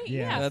 time. right? Yeah.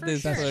 Yeah, That for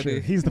is sure. That's funny. true.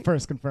 He's the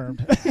first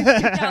confirmed.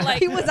 Yeah, like,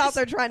 He was out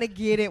there trying to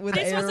get it with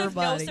This was of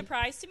no everybody.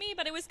 surprise to me,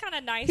 but it was kind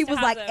of nice. He to was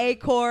have like, them. "Hey,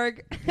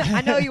 Korg,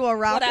 I know you were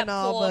What rocking up,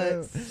 all,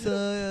 Korg?"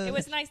 but It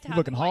was nice to He's have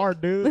looking them,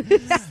 hard, dude.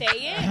 like, say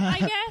it, I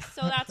guess.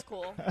 So that's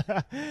cool.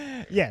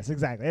 Yes,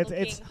 exactly. Looking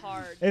It's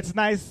hard. it's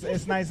nice.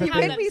 It's nice he that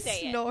Have made them me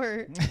say it.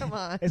 snort. Come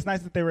on. it's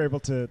nice that they were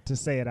able to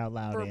say it out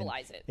loud.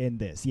 Verbalize it. in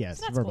this. Yes,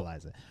 So that's cool.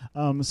 verbalize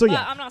it. So But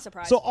yeah, I'm not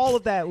surprised. so all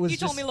of that was you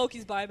just told me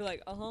Loki's bi, I'd be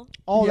like, all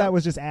Yeah. that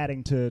was just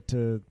adding to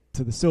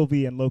the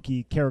Sylvie and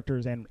Loki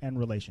characters and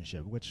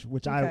relationship, which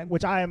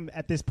Okay. I am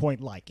at this point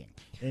liking.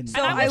 In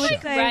So and in I I the was would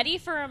like show. say- ready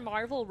for a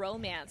Marvel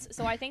romance,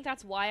 so I think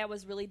that's why I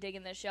was really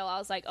digging this show. I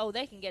was like, oh,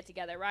 they can get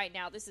together right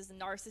now. This is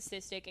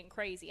narcissistic and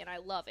crazy, and I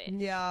love it.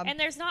 Yeah. And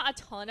there's not a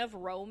ton of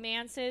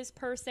romances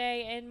per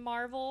se in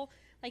Marvel.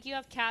 Like you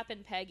have Cap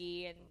and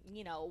Peggy, and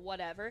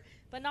whatever,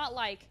 but not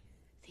like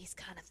these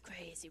kind of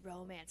crazy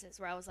romances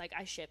where I was like,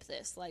 I ship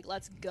this. Like,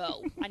 let's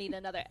go. I need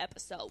another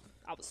episode.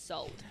 I was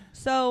sold.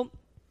 So,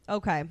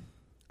 okay.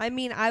 I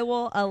mean, I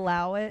will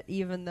allow it,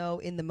 even though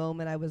in the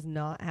moment I was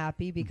not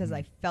happy because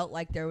I felt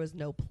like there was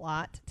no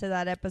plot to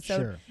that episode.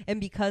 Sure. And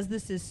because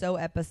this is so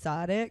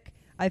episodic,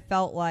 I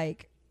felt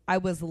like I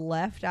was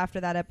left after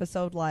that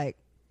episode like,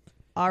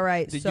 all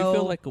right, Did so you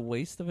feel like a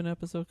waste of an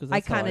episode? Because I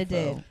kind of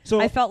did. So-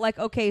 I felt like,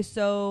 okay,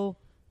 so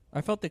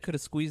I felt they could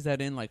have squeezed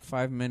that in like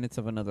 5 minutes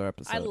of another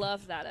episode. I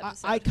love that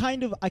episode. I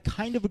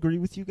kind of agree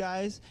with you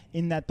guys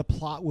in that the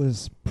plot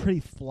was pretty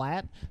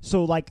flat.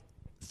 So like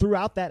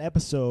throughout that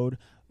episode,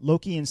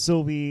 Loki and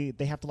Sylvie,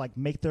 they have to like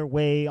make their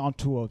way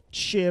onto a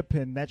ship,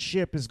 and that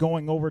ship is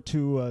going over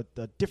to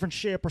a different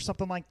ship or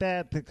something like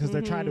that because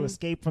they're trying to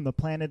escape from the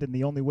planet in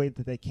the only way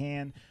that they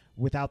can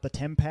without the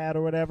tempad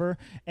or whatever.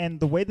 And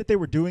the way that they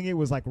were doing it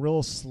was like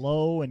real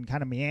slow and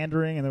kind of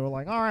meandering, and they were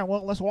like, all right,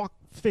 well, let's walk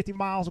 50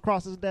 miles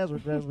across this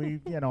desert as we,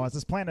 as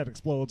this planet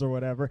explodes or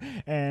whatever.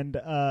 And,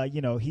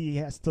 he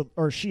has to,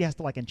 or she has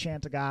to like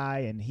enchant a guy,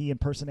 and he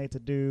impersonates a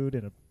dude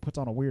and puts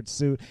on a weird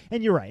suit.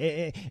 And you're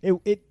right.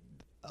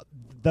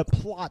 The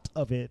plot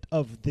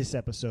of this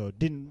episode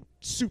didn't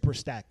super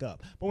stack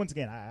up, but once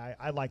again,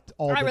 I liked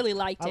all. I really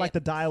liked I it. liked the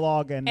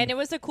dialogue and it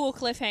was a cool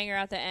cliffhanger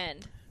at the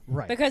end.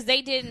 right Because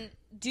they didn't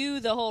do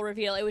the whole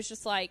reveal. It was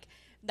just like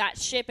that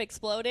ship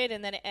exploded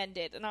and then it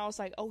ended. And I was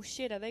like, oh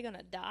shit, are they going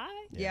to die?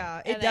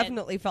 yeah, And it then-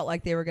 definitely felt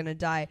like they were going to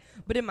die.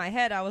 But in my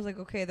head, I was like,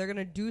 okay, they're going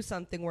to do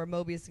something where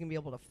Mobius is going to be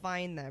able to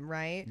find them,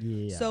 right?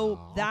 Yeah. So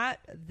that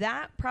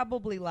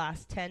probably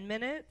lasts 10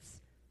 minutes.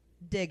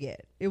 Dig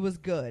it. It was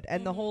good.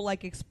 And the whole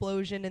like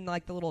explosion in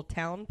like the little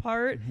town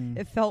part,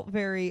 it felt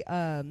very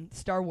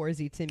Star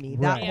Warsy to me.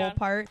 That Right. Yeah. whole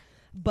part.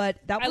 But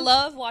that I was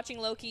love watching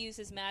Loki use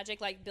his magic,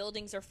 like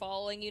buildings are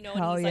falling, and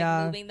Hell he's yeah.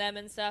 like moving them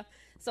and stuff.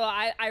 So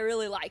I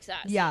really liked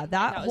that. yeah, scene.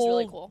 that was whole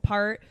really cool.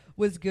 part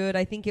was good.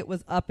 I think it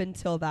was up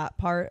until that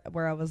part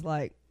where I was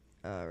like,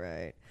 all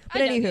right.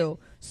 But I dug anywho,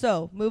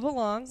 so move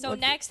along. So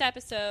What's- next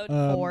episode,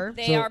 4.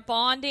 they so- are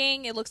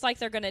bonding. It looks like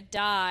they're gonna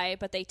die,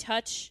 but they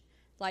touch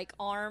like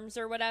arms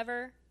or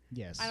whatever.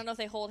 yes, I don't know if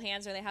they hold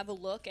hands or they have a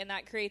look, and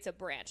that creates a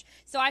branch.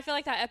 So I feel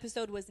like that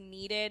episode was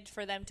needed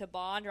for them to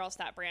bond, or else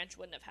that branch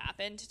wouldn't have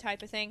happened,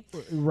 type of thing.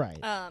 right.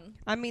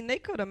 I mean, they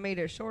could have made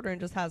it shorter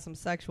and just had some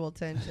sexual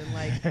tension,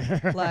 like they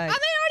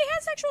already had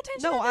sexual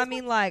tension. No, in I this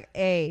mean like,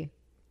 I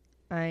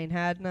ain't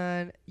had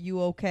none.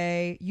 You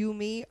okay? You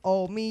me?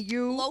 Oh me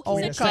you?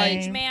 Loki's a okay.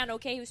 changed man.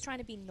 Okay, he was trying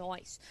to be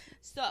nice.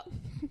 So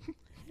You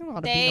don't know how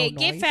to they be no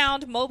get noise.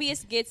 found.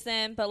 Mobius gets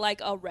them, but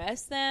like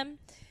arrests them,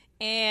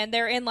 and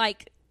they're in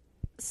like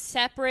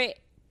separate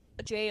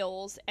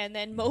jails. And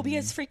then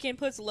Mobius freaking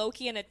puts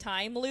Loki in a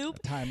time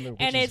loop. Time loop.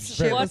 And which it's is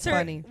very what's her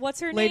funny. what's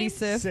her Lady name?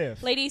 Sif.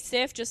 Sif. Lady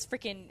Sif just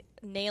freaking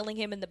nailing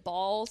him in the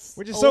balls,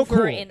 Which is so over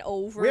cool. and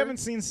over. We haven't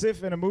seen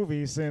Sif in a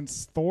movie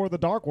since Thor: The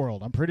Dark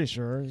World. I'm pretty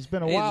sure it's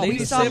been a Hey, while. Lady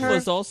We saw Sif her-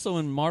 was also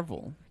in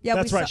Marvel. Yeah,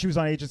 That's we right. saw- She was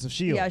on Agents of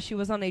Shield. Yeah, she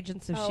was on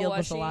Agents of Oh, Shield. was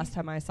Was the she? last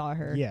time I saw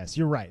her. Yes,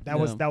 you're right. That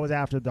Yeah. was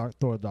after Thor: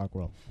 The Dark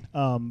World.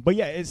 But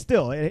yeah, it's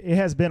still it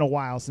has been a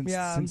while since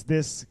Yeah.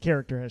 this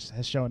character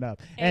has shown up,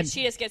 and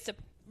she just gets to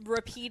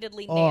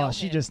repeatedly nail oh, him.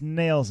 she just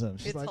nails him.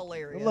 She's It's like,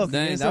 hilarious. Look,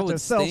 Dang, you're that such would a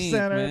stink,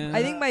 self-centered. man.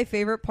 I think my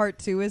favorite part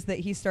too is that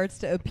he starts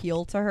to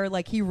appeal to her.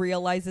 Like he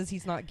realizes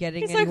he's not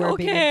getting He's like, anywhere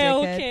being a okay,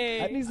 dickhead, okay.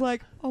 and he's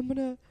like, I'm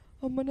gonna,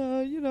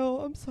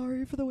 I'm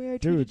sorry for the way I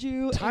Dude, treated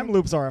you. time and-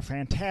 loops are a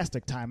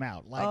fantastic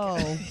timeout. Like,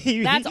 Oh.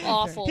 That's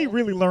awful. He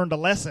really learned a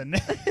lesson.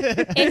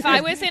 If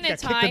I was in a Got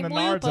kicked in the time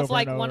nards loop over of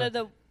like and one over. of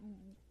the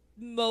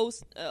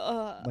most,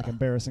 like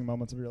embarrassing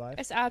moments of your life.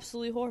 it's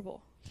absolutely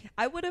horrible.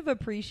 I would have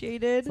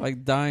appreciated. It's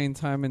like dying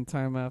time and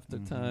time after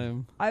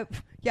time.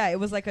 It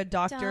was like a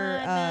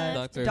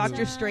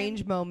Doctor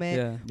Strange moment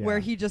Yeah. where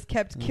Yeah. he just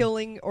kept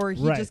killing, or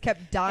he Right. just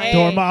kept dying.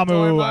 Hey,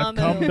 Dormammu, I've Dormammu.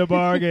 come to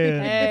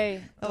bargain.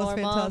 Hey, That was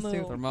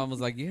fantastic. Her mom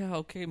was like, "Yeah,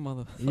 okay,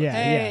 mother." Yeah,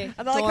 Hey,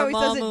 And I like how he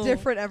says it Dormammu.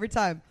 different every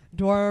time.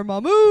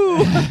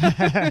 Dormammu.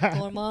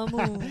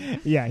 Dormammu.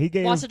 yeah. He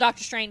gave. Watch the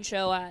Doctor Strange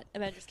show at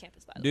Avengers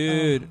Campus, by the way.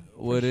 Dude,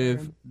 Oh, what for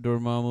if sure.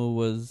 Dormammu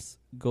was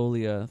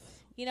Goliath?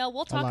 You know,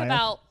 we'll talk Goliath.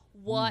 about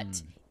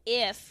what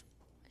if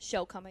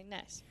show coming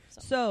next.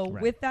 So. So,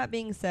 Right. with that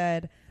being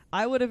said,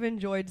 I would have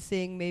enjoyed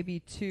seeing maybe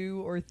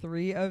 2 or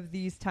 3 of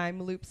these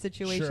time loop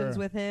situations Sure.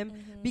 with him,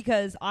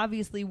 because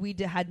obviously we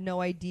had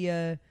no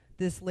idea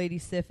this Lady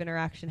Sif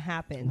interaction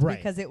happened, Right.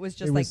 because it was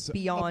just it like was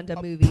beyond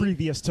a movie.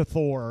 previous to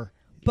Thor.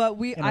 But I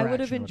would have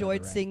interaction or enjoyed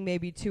whatever, right. seeing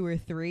maybe 2 or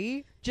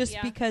 3, just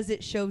Yeah. because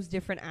it shows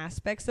different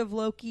aspects of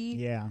Loki.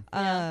 Yeah.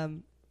 Yeah.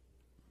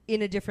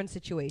 In a different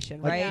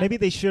situation, Like, right? maybe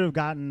they should have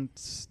gotten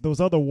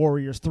those other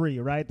Warriors 3,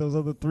 right? Those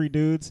other 3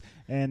 dudes,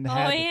 and Oh,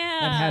 had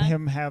yeah. and had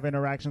him have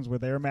interactions where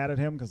they're mad at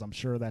him, because I'm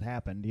sure that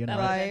happened. You know,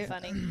 That would Right.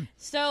 have been funny.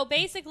 So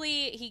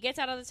basically, he gets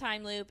out of the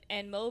time loop,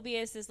 and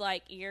Mobius is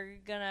like, "You're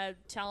gonna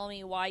tell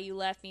me why you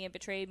left me and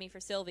betrayed me for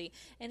Sylvie."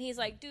 And he's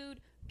like,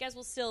 "Dude, guess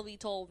what Sylvie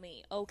told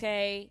me?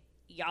 Okay,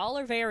 y'all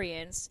are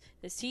variants.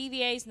 This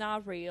TVA's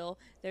not real.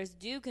 There's a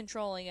dude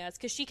controlling us,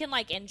 because she can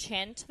like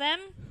enchant them."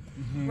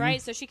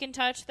 Right, so she can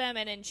touch them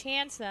and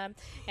enchant them,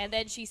 and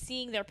then she's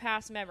seeing their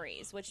past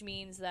memories, which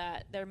means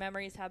that their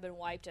memories have been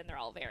wiped and they're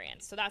all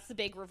variants. So that's the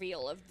big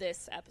reveal of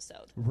this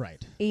episode.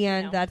 right?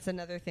 And No. that's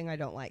another thing I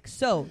don't like.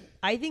 So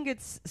I think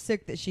it's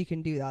sick that she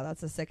can do that.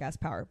 That's a sick ass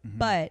power.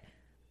 But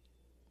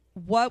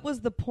what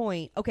was the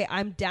point? Okay,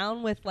 I'm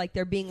down with like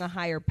there being a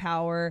higher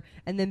power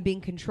and then being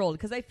controlled,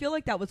 because I feel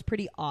like that was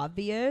pretty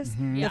obvious.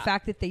 Yeah. The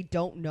fact that they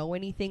don't know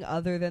anything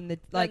other than the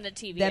like the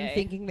TVA. them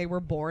thinking they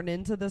were born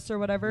into this or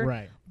whatever.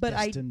 Right. But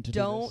Destined to I do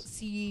don't this.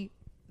 see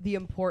the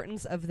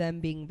importance of them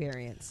being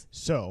variants.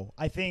 So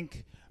I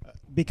think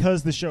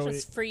because the show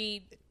Just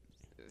free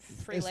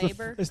it's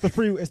labor. it's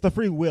the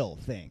free will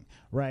thing,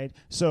 right?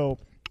 So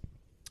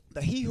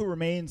the He Who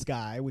Remains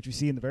guy, which you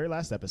see in the very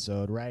last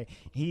episode, right?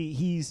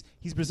 He's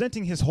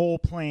presenting his whole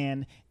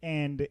plan,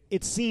 and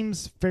it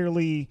seems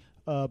fairly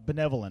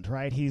benevolent,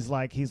 right? He's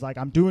like,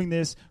 I'm doing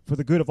this for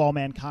the good of all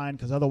mankind,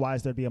 because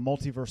otherwise there'd be a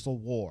multiversal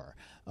war.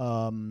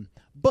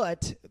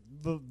 But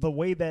the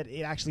way that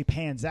it actually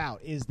pans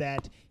out is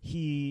that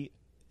he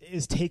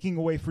is taking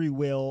away free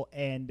will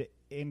and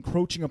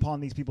encroaching upon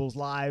these people's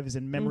lives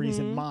and memories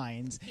and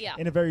minds Yeah.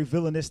 in a very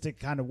villainistic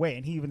kind of way.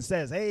 And he even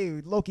says,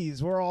 "Hey,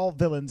 Lokis, we're all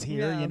villains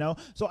here," Yeah. you know?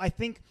 So I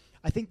think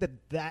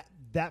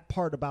that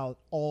part about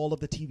all of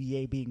the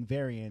TVA being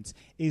variants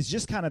is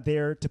just kind of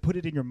there to put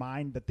it in your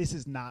mind that this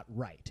is not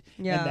right.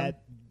 Yeah. And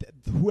that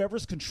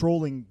whoever's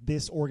controlling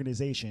this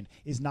organization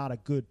is not a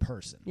good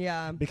person.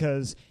 Yeah.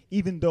 Because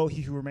even though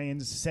He Who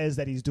Remains says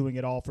that he's doing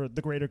it all for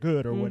the greater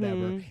good or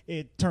whatever,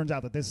 it turns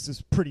out that this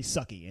is pretty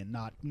sucky and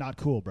not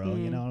cool, bro.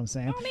 You know what I'm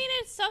saying? I mean,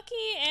 it's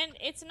sucky and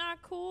it's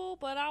not cool,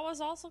 but I was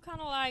also kind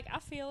of like, I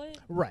feel it.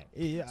 Right.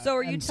 Yeah. So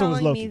are you And so was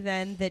telling me Loki.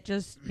 then that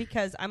just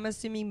because I'm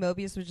assuming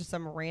Mobius was just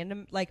some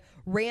random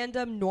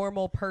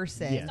normal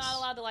person? Yes. Not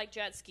allowed to like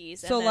jet skis.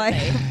 So and like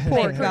then poor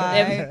they prove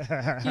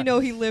guy, you know,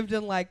 he lived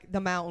in like the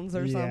mountains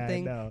or Yeah, I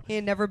something. know. He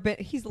ain't never been.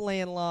 He's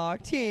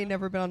landlocked. He ain't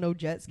never been on no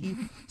jet ski.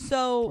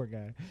 So Poor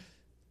guy.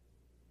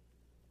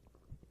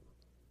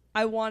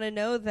 I want to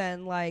know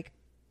then, like,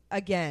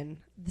 again,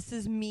 this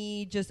is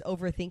me just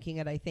overthinking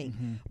it, I think.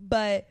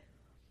 But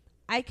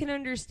I can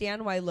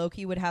understand why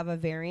Loki would have a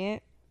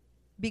variant,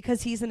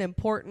 because he's an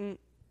important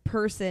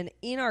person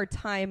in our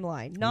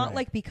timeline. Not Right.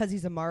 like because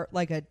he's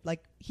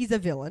he's a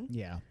villain.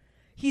 Yeah.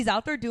 He's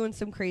out there doing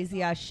some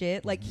crazy ass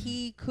shit. Like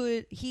he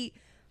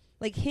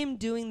like him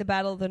doing the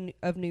Battle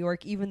of New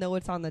York, even though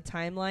it's on the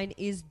timeline,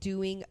 is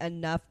doing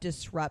enough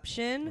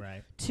disruption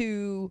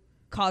to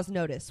cause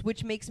notice,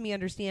 which makes me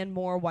understand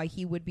more why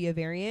he would be a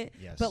variant.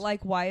 Yes. But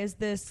like, why is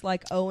this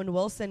like Owen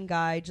Wilson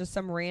guy just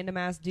some random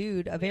ass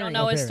dude a variant?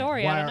 don't know his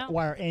story. I don't know.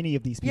 Why are any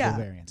of these people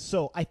variants?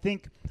 So I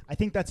think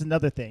that's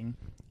another thing,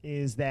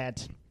 is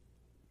that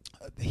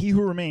He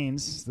Who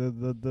Remains, the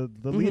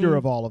leader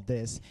of all of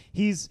this,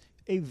 he's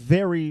a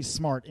very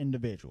smart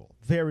individual,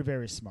 very,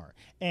 very smart.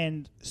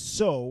 And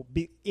so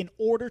in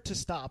order to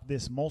stop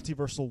this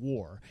multiversal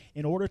war,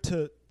 in order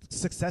to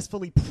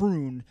successfully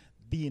prune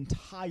the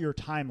entire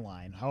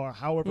timeline,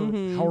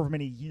 however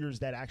many years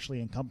that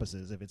actually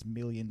encompasses, if it's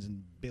millions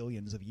and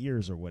billions of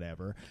years or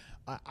whatever,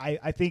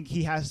 I think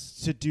he has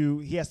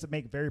to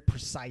make very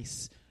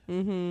precise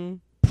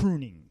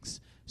prunings.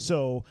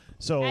 So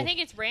I think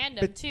it's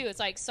random too. It's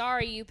like,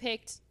 sorry, you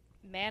picked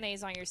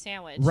mayonnaise on your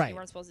sandwich. Right. You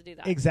weren't supposed to do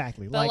that.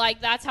 Exactly. But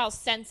like that's how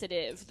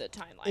sensitive the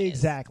timeline is.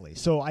 Exactly.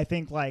 So I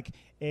think like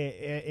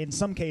in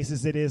some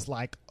cases it is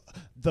like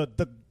the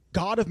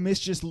God of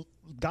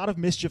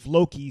Mischief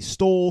Loki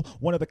stole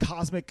one of the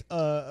cosmic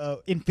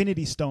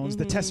Infinity Stones,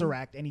 the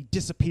Tesseract, and he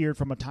disappeared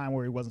from a time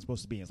where he wasn't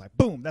supposed to be. It's like,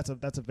 boom, that's a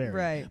variant.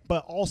 Right.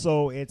 But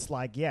also, it's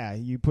like, yeah,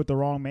 you put the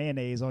wrong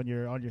mayonnaise on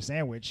your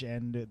sandwich,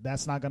 and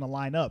that's not going to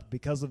line up.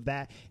 Because of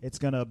that, it's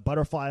going to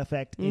butterfly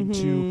effect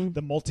into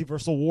the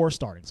multiversal war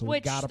starting. So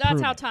which that's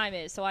how time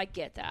is. So I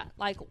get that.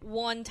 Like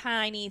one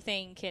tiny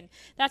thing can.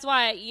 That's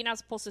why you're not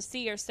supposed to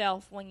see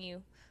yourself when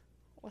you.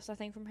 What's that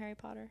thing from Harry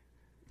Potter?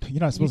 You're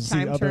not supposed to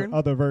see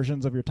other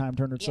versions of your time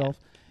turner self.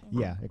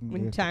 Yeah, it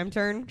can time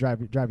turn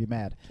drive you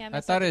mad. I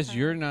thought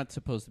you're not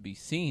supposed to be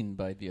seen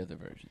by the other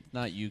versions.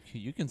 Not you.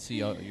 You can see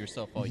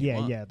yourself all you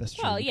want. Yeah, that's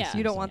true. Well, yeah.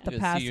 You don't want the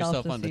past see self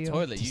yourself to on see the you.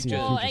 toilet. You see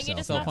just Well, and you're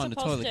just yourself not on the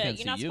supposed toilet. to. Can't You're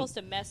see not you. supposed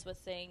to mess with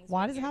things.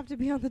 Why does it have to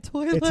be on the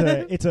toilet?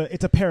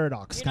 It's a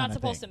paradox. You're kind not of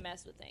supposed thing. to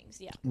mess with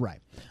things. Yeah. Right.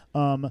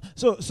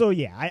 So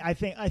yeah, I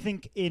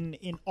think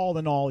in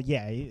all,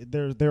 yeah,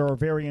 there are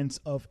variants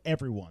of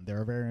everyone. There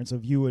are variants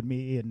of you and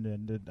me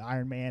and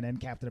Iron Man and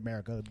Captain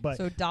America. But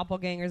so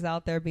doppelgangers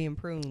out there being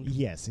pruned.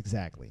 yes,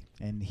 exactly.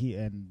 And he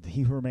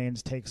Who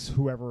Remains takes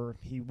whoever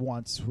he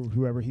wants,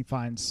 whoever he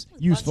finds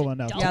useful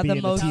enough to Yeah, be the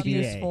in most the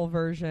TVA. useful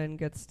version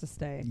gets to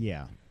stay.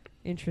 Yeah.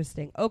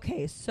 Interesting.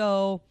 Okay,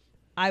 so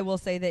I will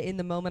say that in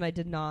the moment I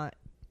did not.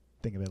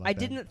 Think of it like I that.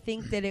 didn't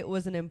think that it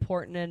was an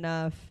important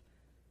enough.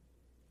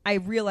 I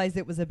realized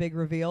it was a big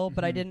reveal,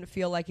 but I didn't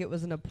feel like it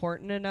was an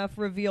important enough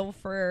reveal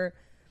for,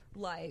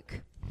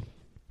 like.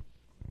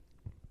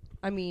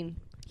 I mean,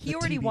 he The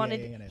already TVA wanted.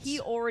 and its- He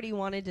already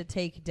wanted to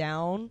take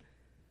down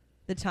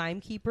the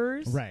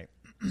timekeepers, Right.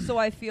 So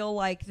I feel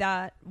like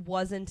that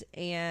wasn't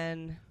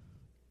an.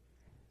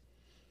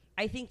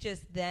 I think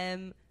just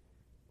them.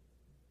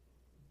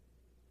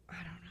 I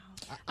don't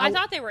know. I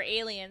thought they were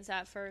aliens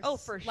at first. Oh,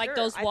 for like sure.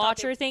 those I thought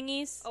Watcher they-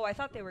 thingies. Oh, I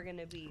thought they were going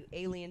to be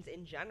aliens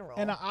in general.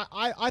 And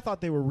I thought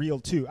they were real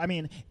too. I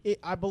mean,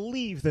 I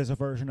believe there's a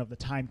version of the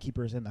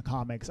Timekeepers in the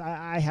comics.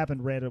 I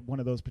haven't read one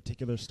of those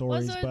particular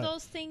stories. Those are but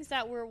those things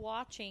that we're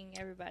watching,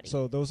 everybody.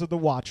 so those are the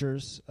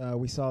Watchers.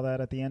 We saw that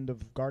at the end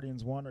of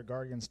Guardians 1 or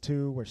Guardians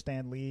 2, where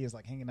Stan Lee is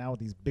like hanging out with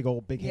these big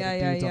headed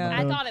Yeah, dudes yeah. on the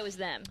I moon. thought it was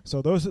them.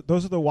 So those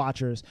are the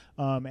Watchers.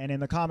 And in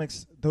the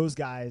comics, those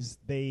guys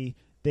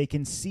they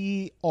can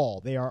see all.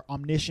 They are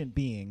omniscient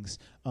beings,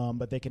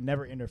 but they can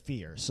never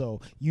interfere.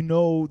 So you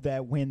know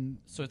that when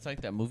So it's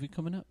like that movie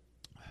coming up.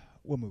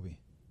 what movie?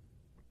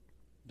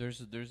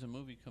 There's a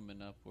movie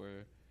coming up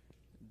where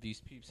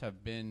these peeps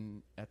have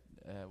been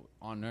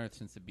on Earth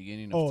since the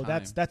beginning of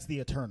time. that's the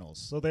Eternals.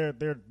 So they're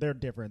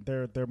different.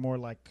 They're more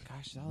like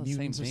Gosh, that was the same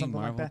mutants or thing,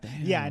 something Marvel. like that.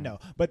 Damn. Yeah, I know.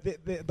 But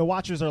the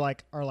Watchers are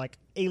like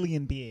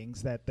alien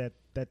beings that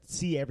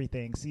see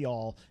everything, see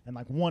all, and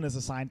like one is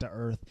assigned to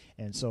Earth.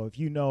 And so if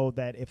you know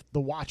that if the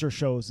Watcher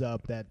shows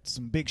up, that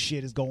some big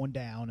shit is going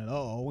down,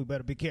 and we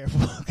better be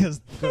careful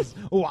because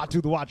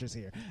the Watcher's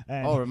here.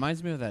 And Oh, it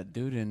reminds me of that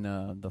dude in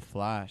The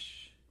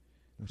Flash,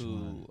 Which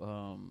who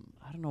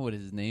I don't know what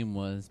his name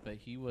was, but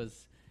he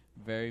was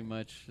very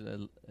much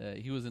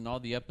he was in all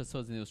the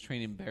episodes, and he was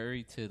training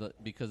Barry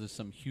because of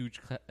some huge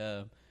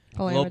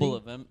global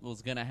event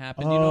was gonna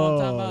happen. You know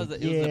what I'm talking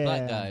about? It was the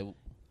black guy.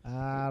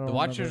 I don't The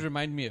Watchers remember.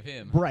 remind me of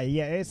him. Right,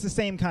 yeah, it's the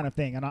same kind of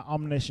thing, an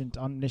omniscient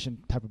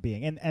type of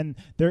being, and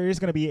there is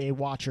going to be a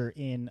Watcher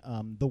in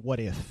the What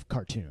If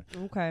cartoon.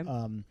 okay. Voiced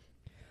by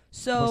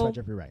So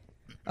Jeffrey Wright.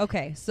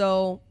 okay,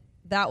 so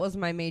that was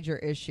my major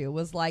issue.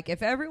 Was like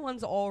if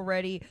everyone's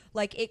already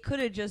like it could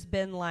have just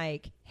been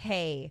like,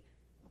 hey,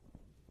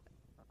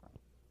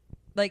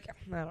 like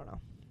I don't know.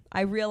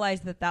 I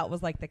realized that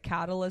was like the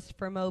catalyst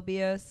for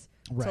Mobius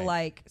to Right.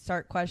 like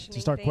start questioning.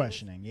 To start things,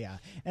 questioning, yeah,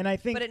 and I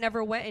think but it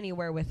never went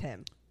anywhere with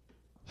him.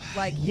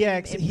 Like yeah,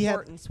 in he had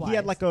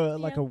importance-wise. like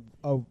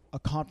a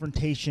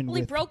confrontation Well,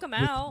 he with broke him with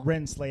out.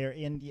 Renslayer,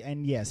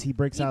 and yes, he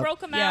breaks He out. broke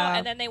them Yeah. out,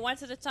 and then they went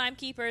to the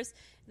Timekeepers.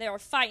 They were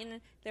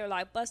fighting. They were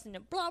like busting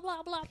and blah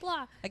blah blah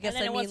blah. I guess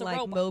and then I it was mean a like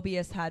robot.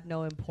 Mobius had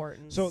no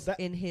importance So that-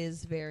 in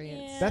his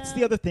variants. Yeah. That's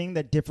the other thing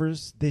that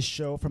differs this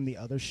show from the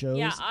other shows.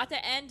 Yeah, at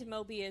the end,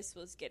 Mobius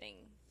was getting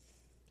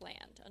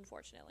bland,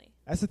 unfortunately.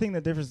 That's the thing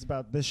that differs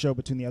about this show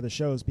between the other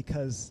shows,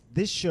 because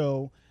this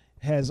show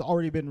has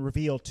already been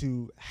revealed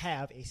to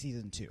have a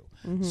season 2.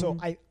 So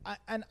I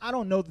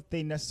don't know that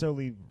they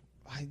necessarily.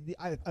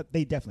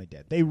 They definitely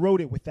did. They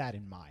wrote it with that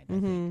in mind. I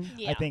think.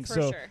 Yeah, I think for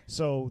so. sure.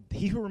 So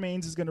He Who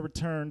Remains is going to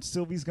return.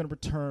 Sylvie's going to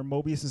return.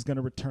 Mobius is going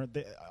to return.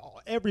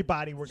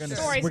 Everybody we're going to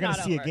Story's not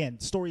see over. again.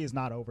 Story is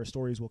not over.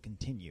 Stories will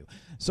continue.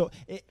 So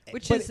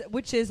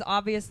which is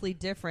obviously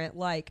different.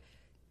 Like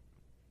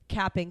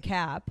Cap and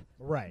Cap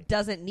right.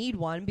 doesn't need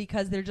one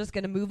because they're just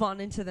going to move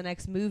on into the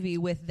next movie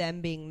with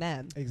them being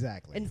them.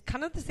 Exactly. And it's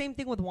kind of the same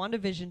thing with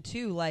WandaVision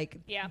too. Like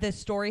the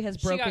story has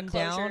She got broken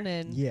closure. down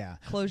and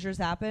closures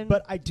happen.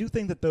 But I do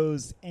think that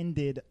those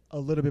ended a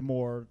little bit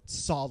more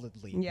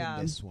solidly than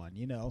this one.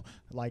 You know,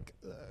 like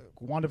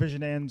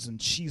WandaVision ends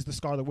and she's the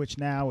Scarlet Witch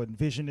now, and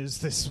Vision is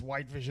this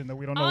white Vision that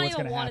we don't know what's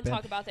going to happen. I don't even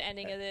want to talk about the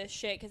ending of this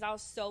shit because I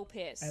was so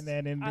pissed. And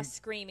then I was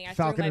screaming. I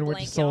Falcon threw and my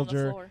Winter blanket on the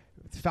Soldier, floor.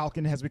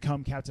 Falcon has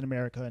become Captain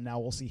America, and now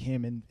we'll see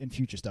him in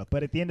future stuff.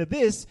 But at the end of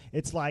this,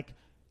 it's like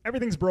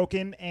everything's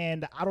broken,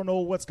 and I don't know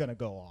what's going to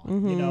go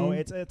on. You know,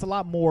 it's a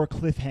lot more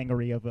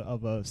cliffhangery of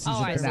a season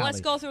All right, finale. so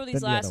let's go through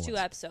these than the other last 2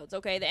 ones. episodes.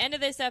 Okay, the end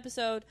of this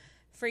episode,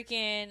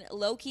 freaking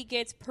Loki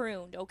gets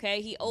pruned.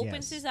 Okay, he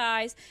opens his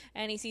eyes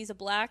and he sees a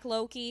black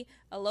Loki,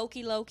 a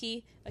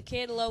Loki, a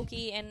kid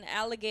Loki, and an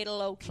alligator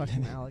Loki.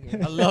 fucking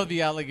alligator. I love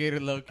the alligator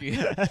Loki.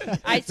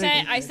 I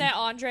sent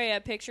Andre a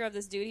picture of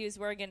this dude. He was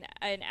wearing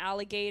an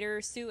alligator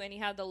suit and he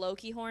had the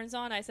Loki horns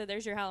on. I said,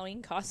 "There's your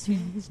Halloween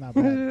costume." It's not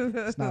bad.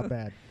 It's not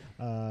bad.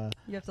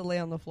 You have to lay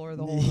on the floor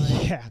the whole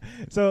night. Yeah.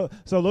 So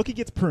Loki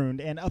gets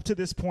pruned, and up to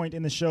this point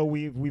in the show,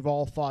 we've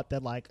all thought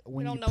that like when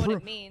We don't you know what prune,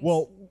 it means.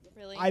 well,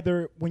 really.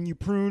 either when you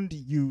pruned,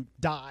 you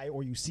die,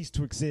 or you cease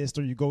to exist,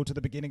 or you go to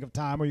the beginning of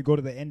time, or you go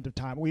to the end of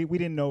time. We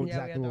didn't know Yeah, we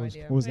exactly had no what was,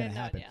 idea. what was We going to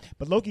had no happen. idea.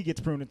 But Loki gets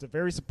pruned. It's a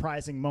very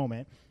surprising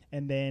moment,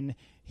 and then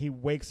he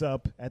wakes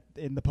up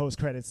in the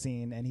post-credit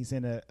scene, and he's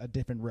in a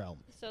different realm.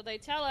 So they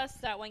tell us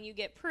that when you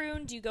get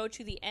pruned, you go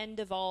to the end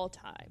of all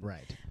time.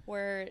 Right.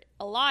 Where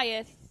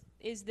Eliath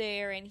is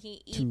there and he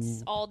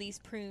eats all these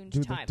pruned Do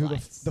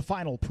timelines. the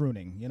final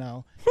pruning, you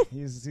know.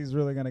 he's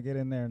really going to get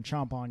in there and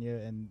chomp on you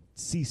and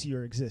cease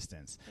your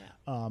existence.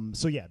 Yeah.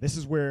 So this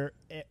is where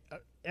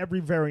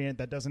every variant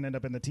that doesn't end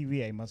up in the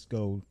TVA must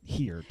go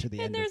here to the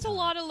end. And there's of a time.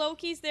 lot of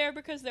Lokis there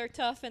because they're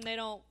tough and they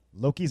don't.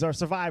 Lokis are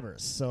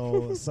survivors,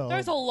 so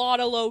There's a lot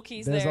of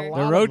Lokis there's there. a lot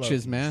They're of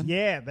roaches, Lokis. man.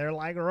 Yeah, they're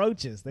like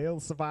roaches. They'll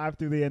survive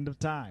through the end of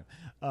time,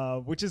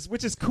 which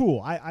is cool.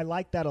 I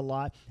like that a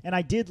lot, and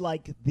I did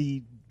like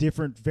the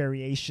different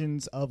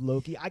variations of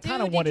Loki. I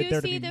kind of wanted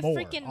there to be more. Did you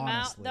see the freaking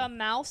honestly.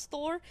 mouse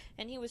Thor?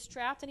 And he was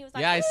trapped and he was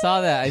like, Yeah, I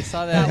saw that. I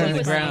saw that He on the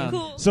was so ground.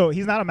 cool. So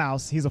he's not a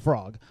mouse. He's a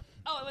frog.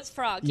 Oh, it was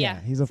Frog.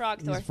 Yeah, he's a Frog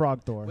Thor. He's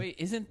Frog Thor. Wait,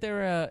 isn't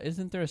there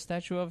a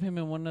statue of him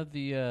in one of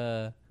the?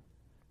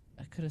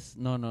 I could have.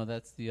 No,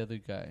 that's the other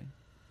guy.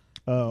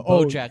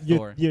 BoJack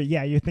Thor.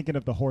 You're thinking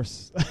of the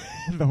horse,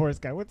 the horse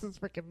guy. What's his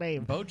freaking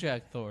name?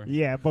 BoJack Thor.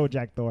 Yeah,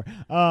 BoJack Thor.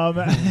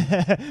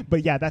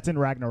 But yeah, that's in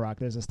Ragnarok.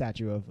 There's a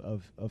statue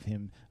of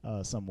him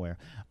somewhere.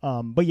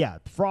 But yeah,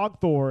 Frog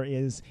Thor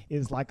is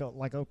like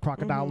a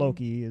crocodile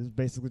Loki. Is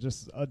basically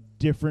just a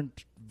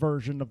different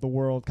version of the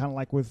world, kind of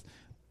like with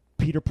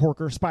Peter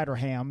Porker, Spider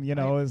Ham. You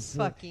know, is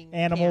fucking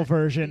animal can't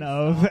version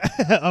of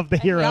stop. of the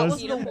That heroes.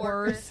 was the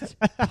worst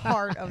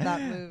part of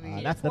that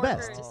movie. That's the Porker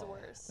best. is the worst.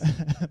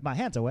 My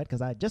hands are wet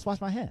because I just washed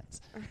my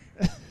hands.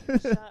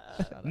 Shut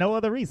up. No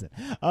other reason.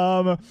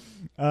 The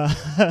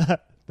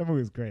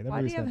movie's great. That Why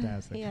do movie's you have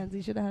fantastic. hands?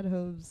 You should have had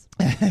hooves.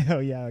 Oh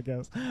yeah, I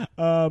guess.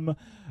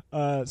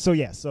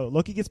 So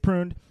Loki gets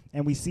pruned,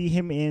 and we see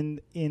him in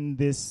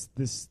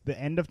the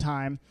end of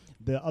time.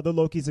 The other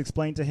Lokis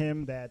explain to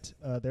him that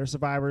they're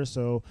survivors.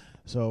 So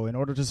in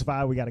order to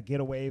survive, we got to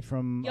get away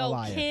from Yo,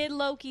 Elias. kid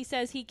Loki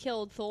says he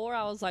killed Thor.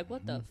 I was like,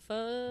 what the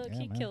fuck? Yeah,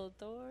 He man. killed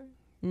Thor.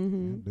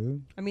 Mm-hmm.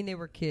 Dude. I mean, they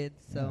were kids,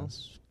 so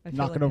Yes. I feel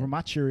Knocking like over it-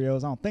 my Cheerios.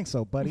 I don't think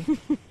so, buddy.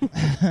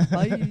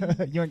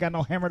 You ain't got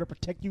no hammer to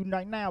protect you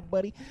right now,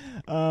 buddy.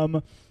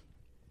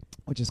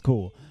 Which is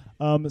cool.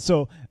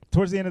 So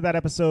towards the end of that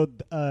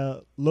episode,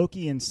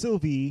 Loki and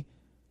Sylvie.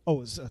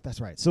 Oh,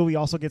 that's right. Sylvie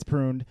also gets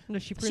pruned. No,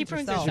 she She prunes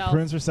prunes herself. She herself.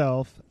 prunes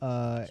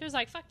herself. She was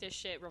like, fuck this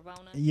shit,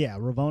 Ravonna. Yeah,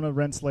 Ravonna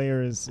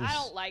Renslayer is I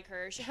don't like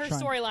her. Her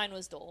trying- storyline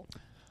was dull.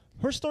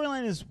 her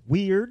storyline is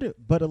weird,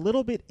 but a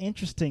little bit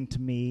interesting to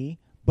me.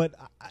 But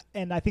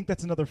and I think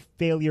that's another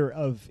failure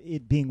of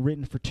it being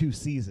written for 2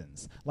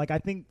 seasons. Like I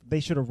think they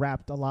should have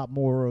wrapped a lot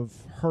more of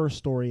her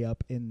story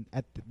up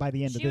by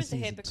the end of She this was a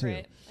season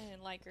hypocrite. too. I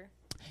didn't like her.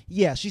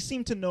 Yeah, she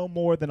seemed to know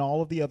more than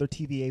all of the other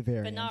TVA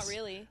variants. But not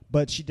really.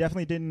 But she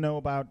definitely didn't know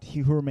about He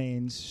Who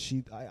Remains.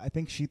 I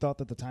think she thought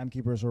that the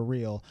Timekeepers were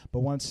real. But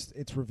once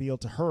it's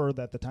revealed to her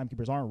that the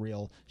Timekeepers aren't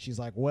real, she's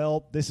like,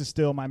 "Well, this is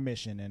still my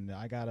mission, and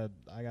I gotta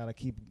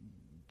keep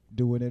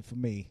doing it for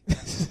me."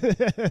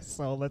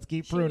 So let's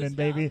keep She was pruning,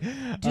 baby.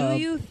 Do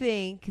you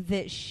think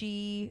that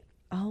she...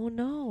 Oh,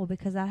 no,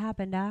 because that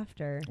happened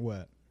after.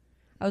 What?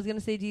 I was going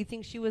to say, do you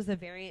think she was a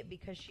variant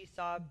because she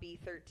saw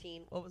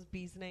B13? What was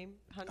B's name?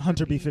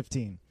 Hunter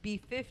B-15.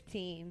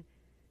 B15.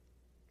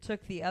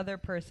 took the other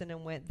person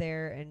and went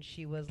there and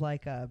she was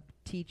like a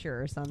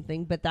teacher or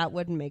something, but that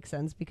wouldn't make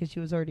sense because she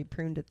was already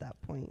pruned at that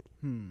point.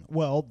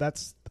 Well,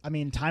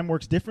 time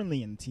works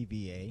differently in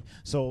TVA,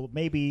 so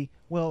maybe,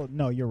 well,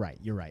 no, you're right.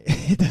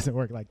 It doesn't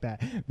work like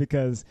that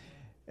because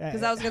I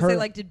was going to say,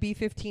 like, did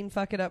B-15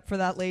 fuck it up for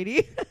that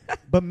lady?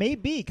 But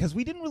maybe, because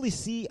we didn't really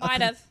see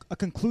a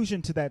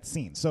conclusion to that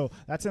scene. So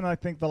that's in, I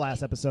think, the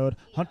last episode.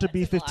 Hunter it's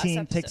in the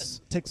B-15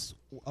 last takes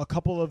a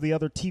couple of the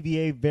other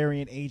TVA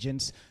variant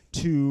agents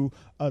to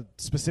a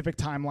specific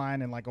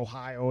timeline in, like,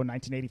 Ohio in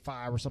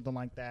 1985 or something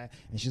like that.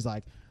 And she's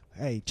like,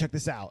 hey, check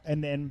this out.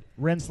 And then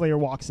Renslayer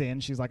walks in.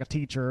 She's like a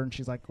teacher, and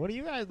she's like, what are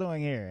you guys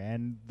doing here?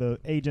 And the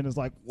agent is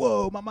like,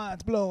 whoa, my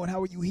mind's blown.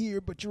 How are you here?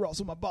 But you're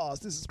also my boss.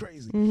 This is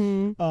crazy.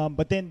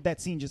 But then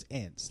that scene just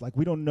ends. Like,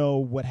 we don't know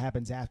what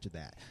happens after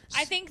that.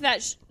 I think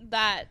that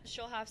that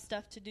she'll have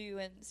stuff to do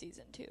in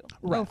season 2.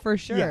 Right. Oh, for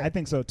sure. Yeah, I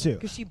think so, too.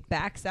 Because she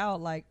backs out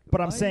like...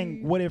 But I'm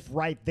saying, what if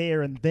right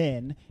there and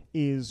then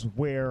is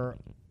where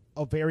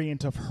a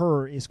variant of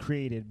her is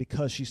created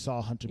because she saw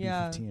Hunter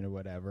B-15 or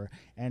whatever,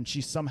 and she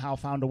somehow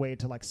found a way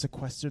to like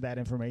sequester that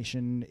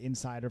information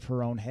inside of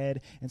her own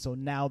head, and so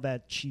now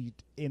that she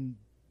in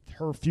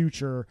her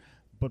future,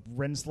 but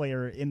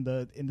Renslayer in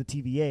the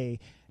TVA,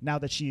 now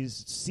that she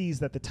sees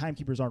that the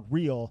timekeepers aren't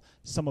real,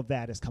 some of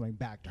that is coming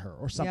back to her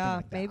or something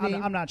like that. Maybe.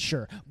 I'm not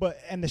sure,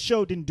 and the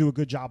show didn't do a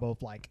good job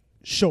of like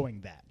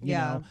showing that.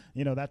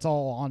 You know, that's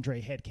all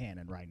Andre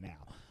headcanon right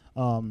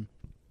now.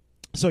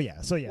 So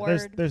yeah.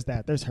 There's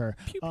that. There's her.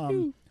 Pew,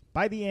 pew.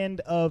 By the end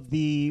of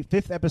the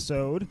 5th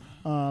episode,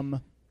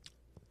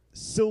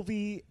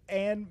 Sylvie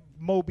and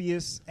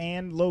Mobius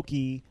and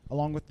Loki,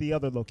 along with the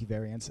other Loki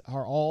variants,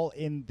 are all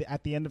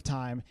at the end of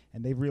time,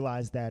 and they've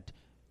realized that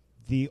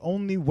the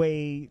only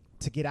way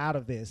to get out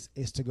of this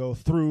is to go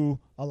through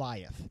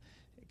Alioth,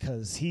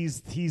 because he's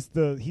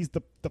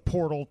the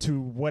portal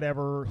to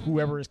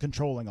whoever is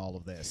controlling all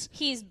of this.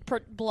 He's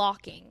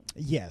blocking.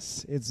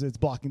 Yes, it's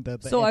blocking the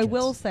So entrance. I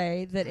will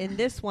say that in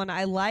this one,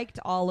 I liked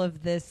all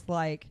of this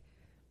like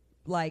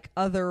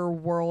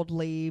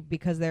otherworldly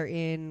because they're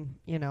in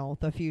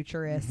the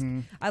futurist.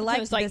 I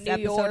liked It's like this New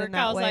episode York. in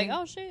that I was way. like,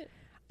 oh shit.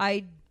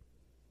 I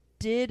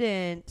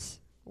didn't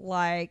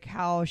like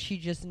how she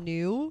just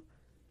knew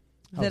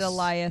that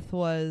Alioth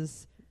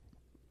was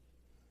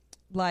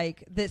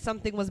like that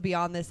something was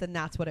beyond this, and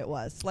that's what it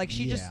was. Like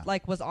she just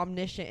like was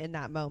omniscient in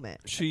that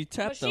moment. She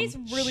tapped But she's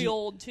them. really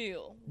old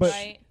too, But-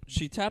 right?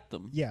 She tapped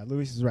them. Yeah,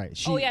 Luis is right.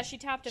 She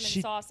tapped him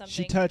and saw something.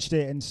 She touched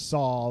it and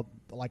saw,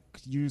 like,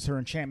 use her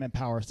enchantment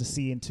powers to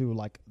see into,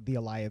 like, the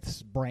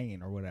Alioth's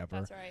brain or whatever.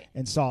 That's right.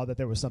 And saw that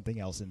there was something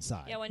else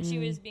inside. Yeah, when she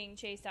was being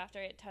chased after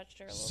it touched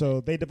her a little So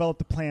bit. they developed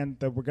a plan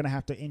that we're going to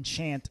have to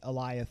enchant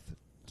Alioth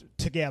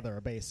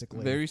together,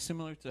 basically. Very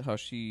similar to how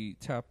she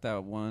tapped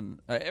that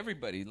one.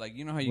 Everybody, like,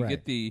 you know how you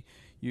get the...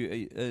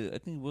 I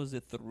think, was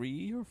it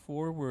 3 or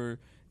 4 where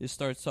it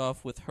starts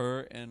off with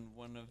her and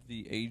one of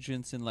the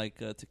agents in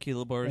like a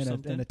tequila bar or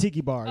something? In a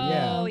tiki bar,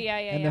 Oh, yeah.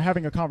 yeah. And they're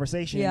having a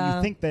conversation. Yeah. And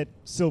you think that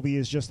Sylvie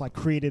has just like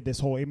created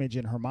this whole image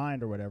in her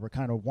mind or whatever,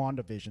 kind of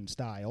WandaVision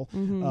style.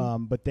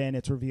 But then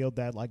it's revealed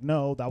that like,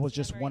 no, that was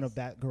just one of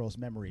that girl's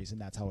memories, and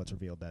that's how it's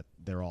revealed that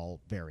they're all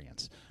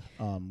variants.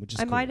 Which is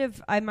I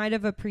cool. might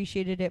have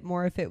appreciated it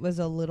more if it was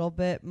a little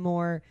bit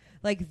more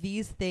like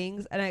these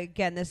things. And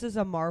again, this is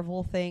a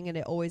Marvel thing, and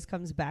it always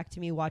comes back to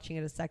me watching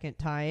it a second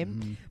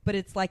time. But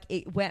it's like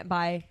it went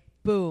by,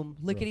 boom,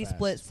 lickety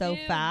split so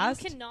Dude,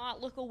 fast. You cannot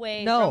look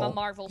away No, from a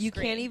Marvel screen. you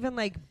can't even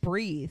like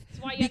breathe.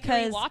 That's why you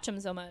have to watch them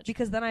so much.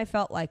 Because then I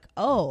felt like,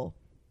 oh,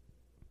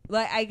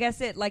 like I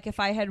guess it like if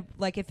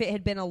it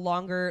had been a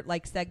longer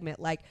like segment,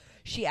 like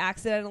she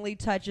accidentally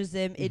touches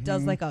him, it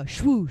does like a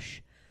swoosh.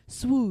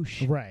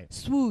 Swoosh, Right.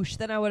 swoosh.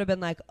 Then I would have been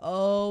like,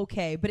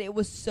 okay, but it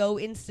was so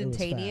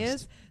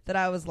instantaneous that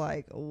I was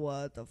like,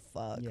 what the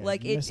fuck? Yeah,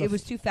 like you miss it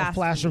was too fast. A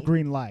flash for of me.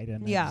 green light,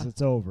 and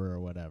it's over or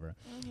whatever.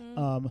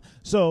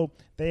 So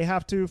they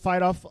have to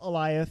fight off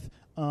Alioth.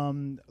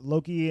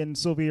 Loki and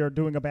Sylvie are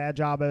doing a bad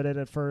job at it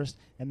at first,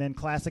 and then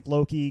classic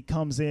Loki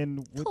comes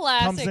in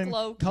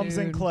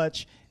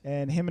clutch,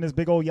 and him and his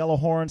big old yellow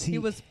horns. He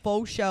was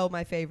faux show,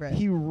 my favorite.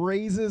 He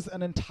raises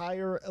an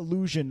entire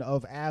illusion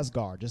of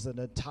Asgard, just an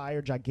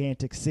entire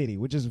gigantic city,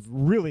 which is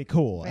really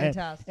cool.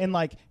 Fantastic.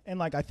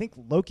 And I think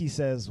Loki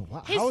says,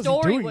 wow, His how is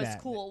story he doing was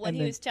that? cool when And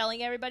he then- was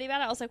telling everybody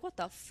about it. I was like, what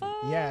the fuck?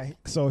 Yeah,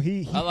 so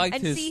he I liked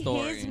and his see,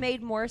 story. his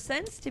made more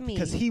sense to me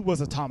because he was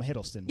a Tom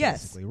Hiddleston,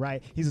 Yes. basically,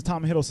 right? He's a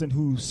Tom Hiddleston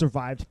who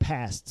survived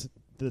past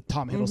the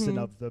Tom Hiddleston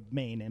of the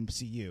main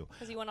MCU.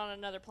 Because he went on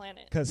another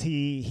planet. Because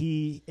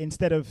he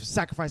instead of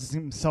sacrificing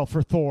himself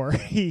for Thor,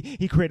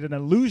 he created an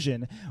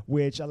illusion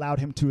which allowed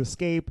him to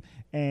escape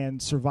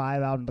and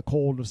survive out in the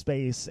cold of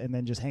space, and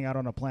then just hang out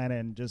on a planet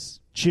and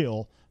just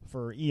chill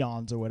for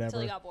eons or whatever.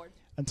 Until he got bored.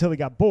 until he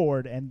got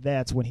bored, and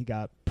that's when he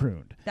got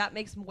pruned. That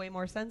makes way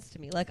more sense to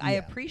me. Like, I Yeah.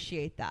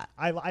 appreciate that.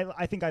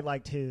 I think I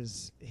liked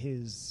his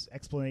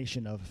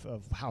explanation of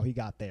how he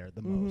got there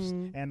the most,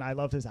 and I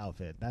love his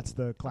outfit. That's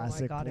the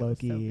classic God, it was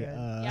so Loki. good.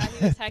 Yeah,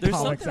 he was There's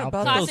Comics something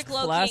about outfit. those Classic Loki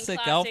and classic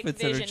classic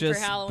outfits that are Vision for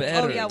just Halloween.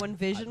 better. Oh yeah, when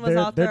Vision was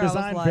out they're there, I was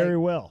designed like, very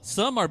well.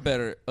 Some are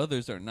better,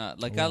 others are not.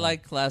 Like I Yeah.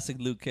 like classic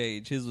Luke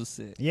Cage. His was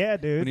sick. Yeah,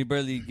 When he dude.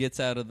 barely gets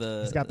out of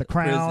the He's got the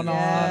crown prison. on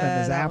Yeah, and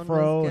his that one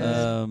afro was and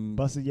his Um,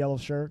 busted yellow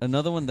shirt.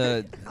 Another one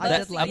that, I that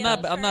did like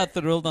I'm not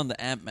thrilled on the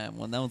Ant-Man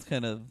one. That one's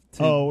kind of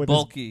too Oh, with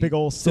bulky, his big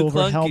old too silver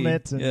clunky.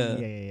 helmet. And yeah.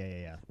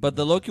 yeah. But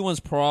the Loki one's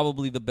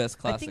probably the best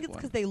I classic think it's one.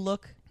 because they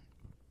look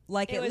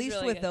like, It at was least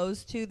really with good.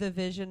 those two, the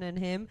Vision and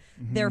him,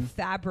 Mhm. they're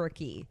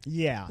fabric-y.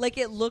 Yeah. Like,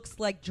 it looks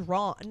like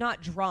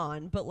not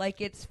drawn, but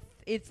like it's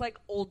like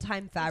old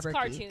time It's fabric.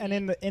 cartoony.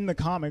 And in the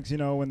comics, you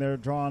know, when they're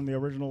drawing the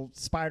original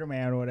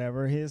Spider-Man or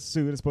whatever, his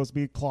suit is supposed to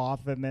be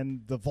cloth, and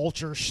then the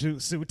Vulture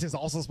suit is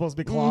also supposed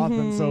to be cloth.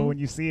 And so when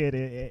you see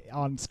it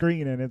on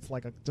screen, and it's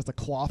like just a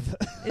cloth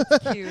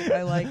It's cute.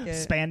 I like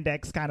it.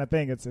 spandex kind of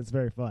thing, it's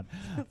very fun.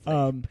 It's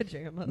like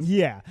pajamas.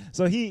 Yeah.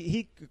 So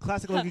he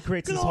classic Loki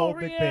creates this whole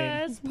big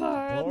thing.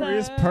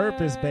 Glorious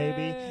purpose,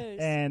 baby.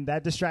 And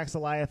that distracts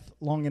Goliath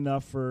long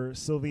enough for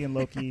Sylvie and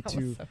Loki That to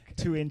was so good.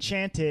 to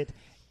enchant it.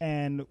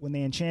 And when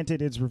they enchant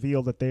it, it's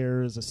revealed that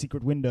there's a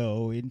secret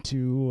window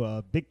into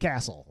a big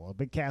castle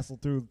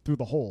through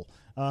the hole.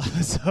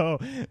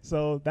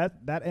 So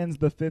that ends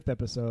the 5th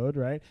episode,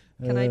 right?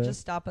 Can I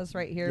just stop us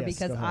right here? yes,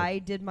 Because go ahead. I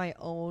did my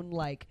own,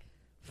 like,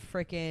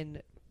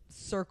 freaking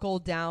circle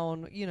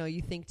down. You know,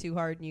 you think too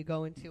hard and you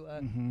go into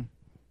a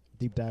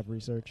deep dive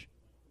research?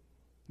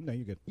 No,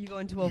 you're good. you go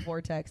into a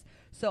vortex.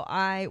 So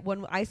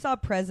when I saw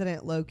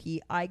President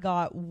Loki, I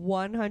got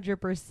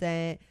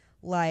 100%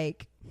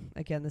 like,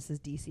 again, this is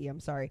DC, I'm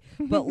sorry,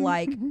 but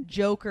like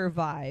Joker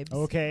vibes.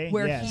 Okay,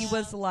 Where yes. he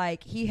was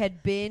like, he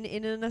had been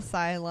in an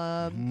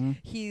asylum. Mhm.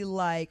 He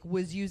like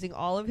was using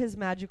all of his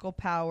magical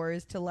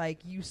powers to like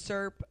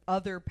usurp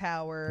other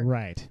power.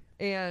 Right.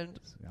 And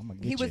I'm gonna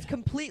he get was you.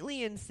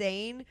 completely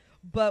insane,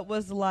 but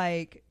was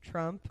like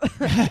Trump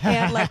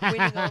and like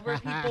winning over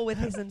people with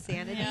his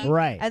insanity. Yeah.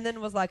 Right. And then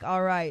was like,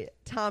 all right,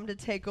 time to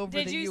take over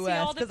Did the you see U.S.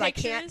 all the because I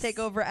can't pictures? take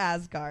over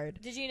Asgard.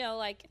 Did you know,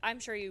 like, I'm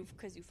sure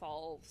because you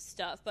follow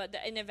stuff, but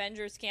in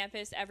Avengers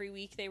Campus, every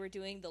week they were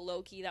doing the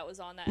Loki that was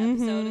on that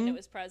episode, and it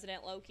was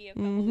President Loki a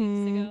couple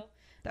weeks ago.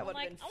 That I'm would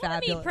have like, been I want to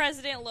fabulous. meet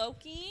President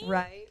Loki.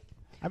 Right.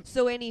 I'm-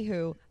 So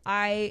anywho,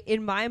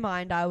 in my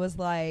mind, I was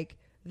like,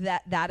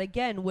 that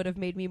again would have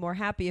made me more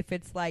happy if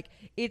it's like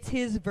it's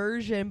his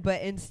version,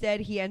 but instead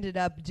he ended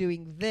up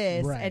doing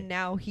this, Right. and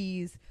now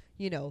he's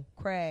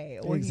cray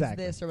or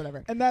Exactly. he's this or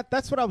whatever. And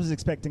that's what I was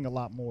expecting a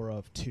lot more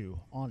of too,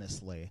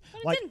 honestly.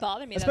 But it didn't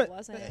bother me that it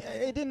wasn't.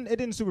 It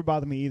didn't super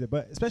bother me either.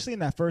 But especially in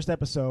that first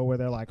episode where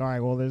they're like, all right,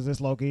 well, there's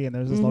this Loki and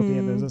there's this Loki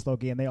and there's this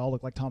Loki, and they all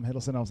look like Tom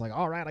Hiddleston. I was like,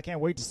 all right, I can't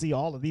wait to see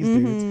all of these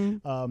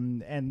dudes.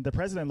 And the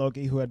President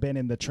Loki, who had been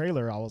in the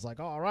trailer, I was like,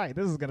 all right,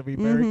 this is going to be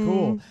very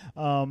cool.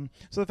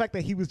 So the fact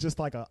that he was just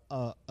like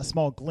a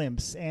small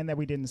glimpse, and that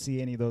we didn't see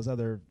any of those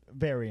other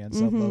variants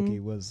of Loki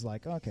was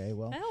like, okay,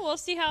 well. Oh, we'll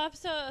see how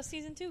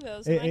season 2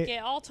 goes. It- Might it-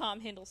 get all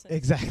Tom Hiddleston.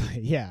 Exactly.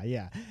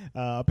 Yeah.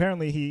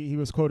 Apparently, he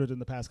was quoted in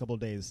the past couple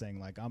of days saying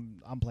like,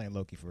 "I'm playing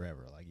Loki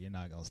forever. Like, you're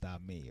not gonna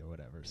stop me or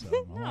whatever." So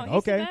I'm No, like, he's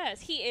okay, the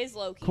best. He is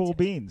Loki. cool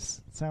to me.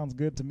 beans. Sounds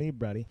good to me,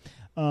 buddy.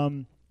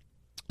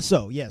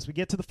 So yes, we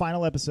get to the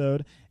final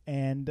episode,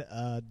 and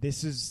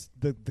this is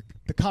the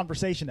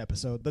conversation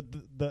episode.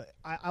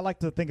 I like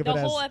to think of The it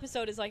as whole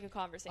episode is like a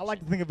conversation. I like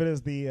to think of it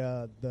as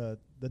the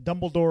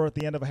Dumbledore at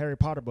the end of a Harry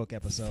Potter book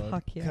episode.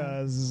 Fuck yeah.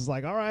 Because it's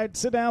like, all right,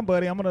 sit down,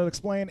 buddy. I'm going to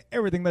explain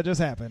everything that just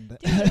happened.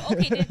 Dude,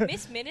 okay, did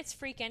Miss Minutes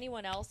freak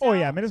anyone else Oh out?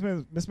 yeah, Miss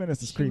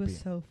Minutes is She creepy. was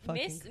so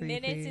fucking Miss creepy.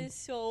 Minutes is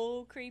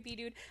so creepy,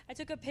 dude. I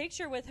took a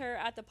picture with her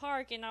at the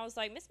park, and I was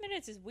like, Miss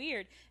Minutes is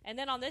weird. And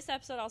then on this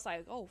episode, I was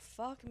like, oh,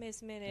 fuck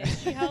Miss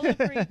Minutes. She hella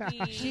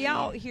creepy. She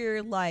out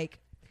here like,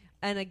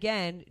 and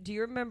again, do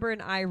you remember in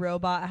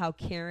iRobot how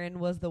Karen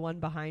was the one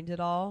behind it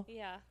all?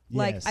 Yeah.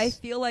 Like, Yes. I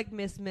feel like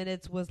Miss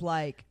Minutes was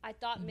like, I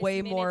thought Miss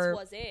Way Minutes more-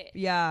 was it.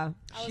 yeah,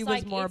 I she was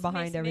was like, more it's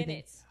behind Miss everything.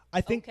 Minutes.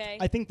 I think Okay.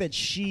 I think that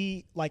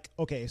she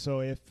so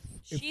if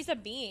She's a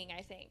being,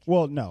 I think.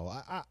 well no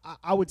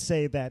I would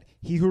say that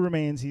he who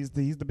remains he's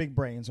the big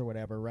brains or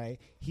whatever, right?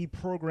 He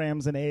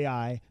programs an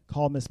AI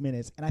called Miss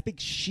Minutes, and I think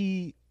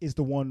she is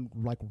the one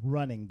like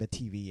running the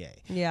TVA.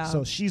 Yeah.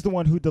 So she's the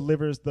one who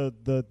delivers the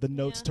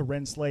notes Yeah. to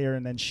Renslayer,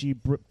 and then she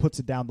puts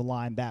it down the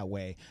line that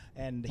way.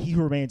 And he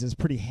who remains is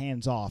pretty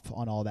hands off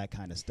on all that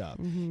kind of stuff.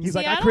 He's See,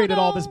 like, I I don't created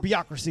all know. this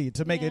bureaucracy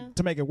to make Yeah.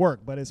 it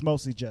work, but it's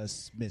mostly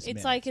just Miss Minutes.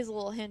 It's like his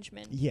little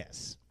henchman.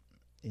 Yes,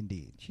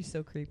 indeed. She's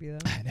so creepy though.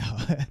 I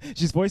know.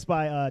 She's voiced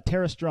by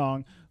Tara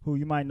Strong, who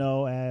you might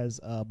know as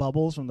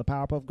Bubbles from the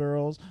Powerpuff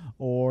Girls,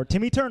 or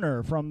Timmy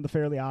Turner from the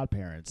Fairly Odd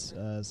Parents.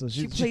 So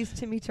She she's plays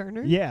Timmy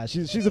Turner. yeah,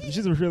 she's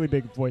a really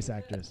big voice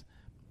actress.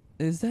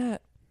 Is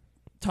that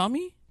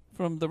Tommy?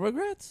 from the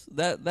Rugrats?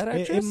 That It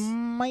actress?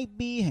 might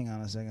be. Hang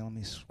on a second. Let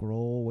me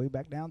scroll way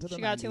back down to the.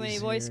 She got too 90s many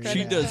voice here.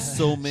 credits. She does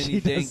so many She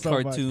dang does so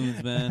much.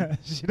 cartoons, man.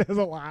 She does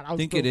a lot. I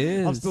think it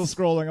is. I'm still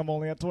scrolling. I'm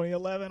only at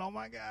 2011. Oh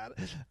my god.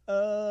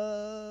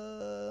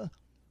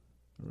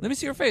 Let me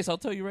see her face. I'll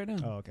tell you right now.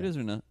 Oh, okay. It is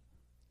or not.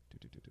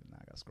 Now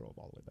I gotta scroll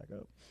all the way back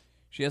up.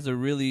 She has a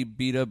really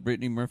beat up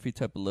Brittany Murphy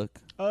type of look.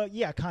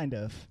 Yeah, kind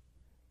of.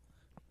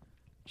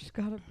 She's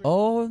got a.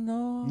 Oh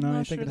no, I'm No, you're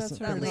not sure thinking of that's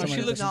some- her. thinking No, of she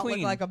somebody looks not clean.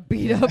 look like a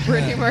beat up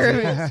Brittany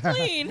Murphy.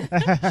 Clean.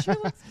 She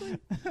looks clean.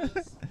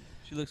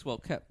 She looks well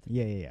kept.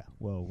 Yeah.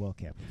 Well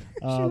kept.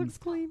 She looks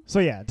clean. So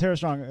yeah, Tara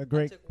Strong, a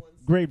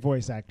great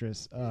voice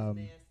actress.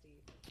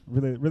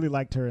 Really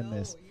liked her in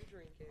this.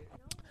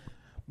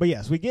 But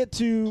yes, we get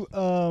to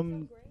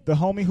the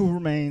homie who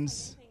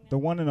remains, the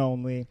one and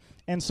only.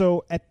 And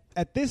so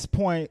at this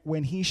point,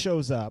 when he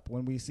shows up,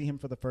 when we see him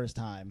for the first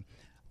time,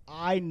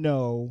 I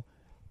know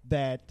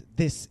that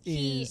this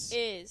He is.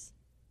 is.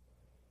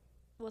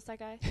 What's that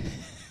guy?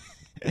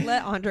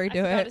 Let Andre do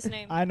I forgot it. his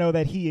name. I know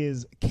that he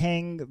is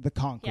Kang the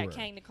Conqueror. Yeah,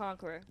 Kang the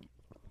Conqueror.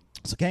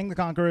 So Kang the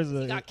Conqueror is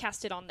He got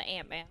casted on the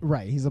Ant-Man.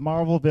 right. He's a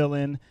Marvel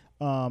villain,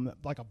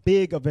 like a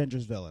big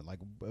Avengers villain, like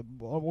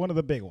one of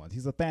the big ones.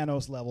 He's a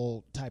Thanos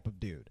level type of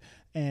dude.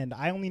 And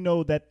I only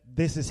know that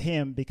this is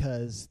him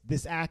because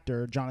this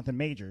actor, Jonathan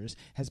Majors,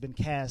 has been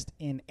cast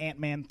in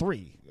Ant-Man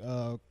 3,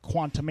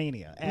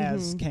 Quantumania,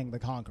 as Kang the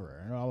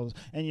Conqueror.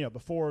 And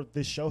before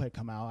this show had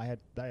come out, I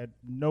had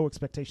no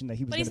expectation that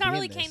he was But going he's to be not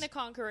in really this. Kang the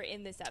Conqueror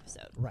in this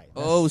episode. Right.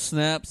 Oh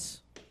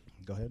snaps!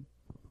 Go ahead.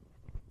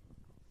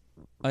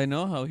 I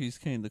know how he's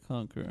Kang the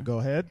Conqueror. Go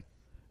ahead.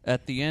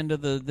 At the end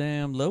of the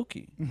damn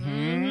Loki,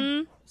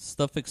 Mm-hmm.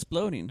 stuff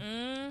exploding.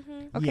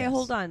 Mm-hmm. Okay, Yes.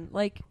 hold on.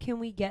 Like, can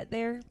we get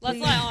there? Let's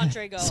please? let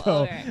Andre go. So,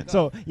 Okay,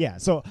 go.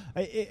 So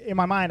in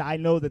my mind, I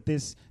know that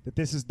this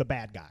is the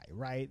bad guy,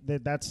 right?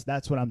 That's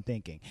what I'm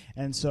thinking.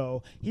 And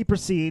so he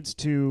proceeds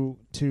to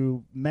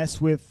mess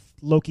with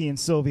Loki and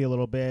Sylvie a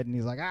little bit, and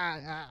he's like,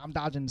 I'm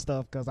dodging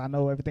stuff because I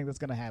know everything that's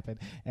going to happen.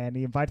 And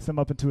he invites them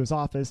up into his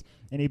office,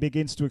 and he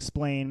begins to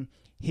explain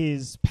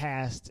his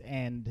past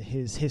and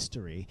his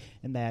history,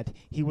 and that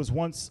he was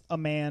once a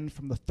man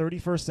from the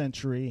 31st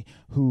century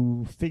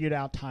who figured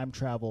out time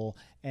travel,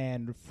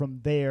 and from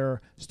there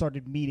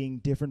started meeting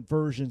different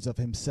versions of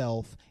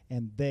himself,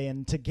 and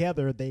then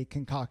together they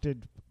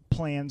concocted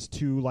plans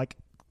to like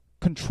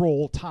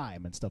control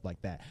time and stuff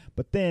like that.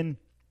 But then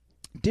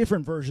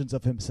different versions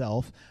of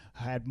himself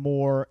had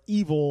more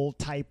evil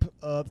type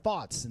of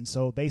thoughts, and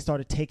so they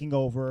started taking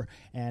over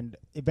and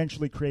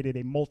eventually created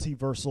a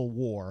multiversal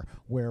war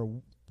where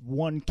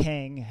one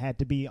Kang had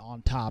to be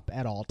on top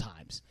at all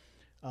times.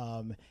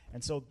 And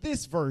so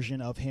this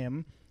version of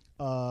him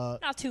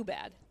Not too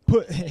bad.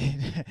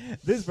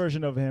 this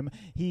version of him,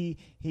 he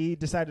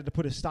decided to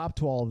put a stop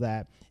to all of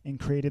that and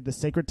created the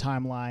Sacred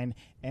Timeline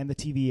and the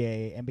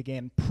TVA and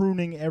began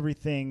pruning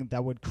everything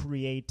that would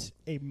create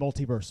a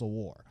multiversal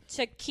war.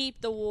 To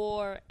keep the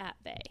war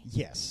at bay.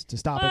 Yes, to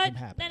stop it But from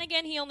happening. then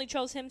again, he only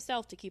chose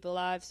himself to keep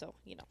alive, so,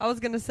 you know. I was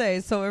gonna say,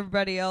 so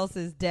everybody else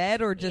is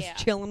dead or just Yeah.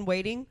 chilling,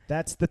 waiting.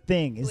 That's the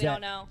thing. Is We that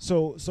don't know.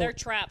 So They're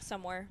trapped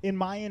somewhere. in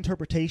my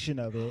interpretation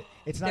of it,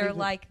 it's not They're even,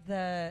 like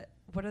the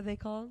what are they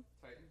called?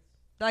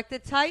 Like the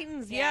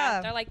Titans, yeah.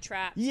 They're like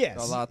trapped. yes.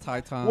 A lot of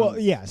Titans. Well,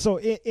 yeah. So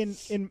in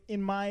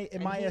my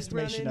And my he's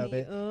estimation running of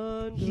it,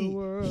 the he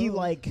underworld.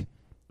 like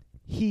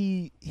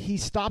he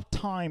stopped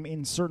time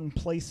in certain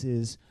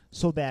places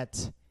so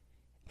that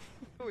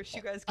I wish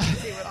you guys could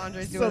see what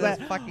Andre's So doing with that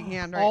his fucking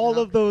hand right all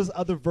now. of those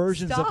other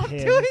versions Stop of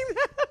him doing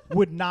that.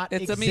 would not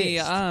it's a exist. me,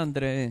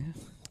 Andre.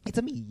 It's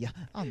a me, Better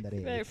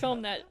Andre.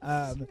 film that.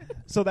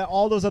 So that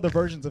all those other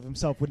versions of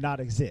himself would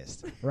not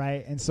exist,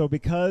 right? And so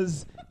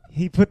because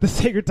he put the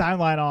Sacred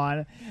Timeline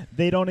on,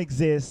 they don't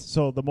exist,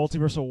 so the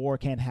multiversal war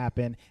can't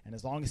happen. And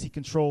as long as he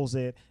controls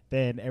it,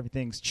 then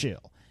everything's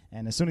chill.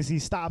 And as soon as he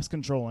stops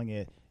controlling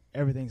it,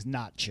 everything's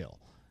not chill.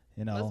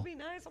 You know. Must be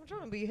nice. I'm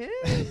trying to be him.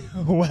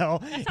 Well,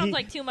 That sounds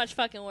like too much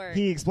fucking work.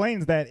 he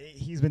explains that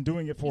he's been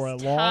doing it for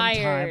He's a long time,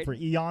 tired. for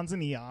eons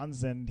and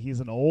eons, and he's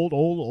an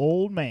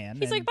old man.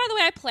 He's and like, by the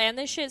way, I planned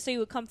this shit so you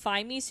would come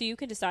find me so you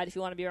can decide if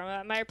you want to be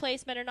my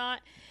replacement or not.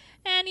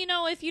 And, you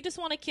know, if you just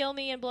want to kill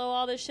me and blow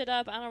all this shit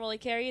up, I don't really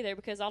care either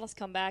because I'll just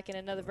come back in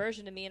another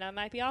version of me and I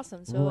might be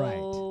awesome.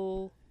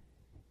 So,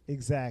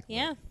 exactly.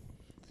 yeah.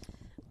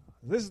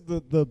 This is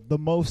the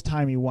most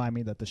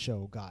timey-wimey that the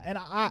show got. And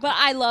But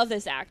I love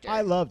this actor. I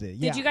loved it.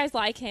 Yeah. Did you guys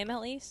like him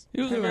at least? He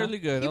was Yeah. really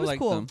good. He I was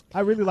liked cool. him. I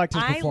really liked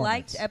his I performance.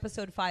 liked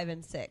episode 5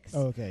 and 6.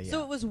 Okay, yeah.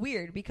 So it was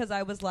weird because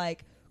I was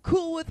like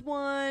cool with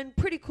 1,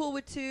 pretty cool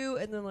with 2,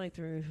 and then like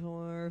 3,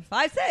 4,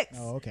 5, 6.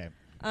 Oh, okay.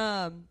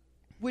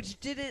 which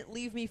didn't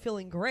leave me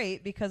feeling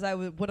great because I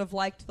would have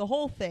liked the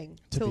whole thing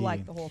to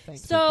like the whole thing.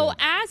 So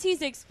as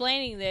he's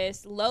explaining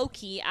this,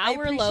 Loki, I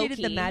our appreciated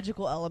Loki, the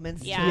magical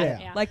elements yeah, to it.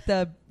 yeah. Like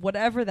the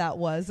whatever that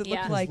was. It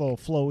Yeah. looked like His little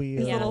flowy.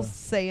 his little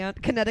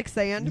sand, kinetic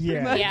sand. Pretty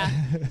Yeah. much.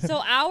 Yeah.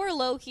 So our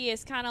Loki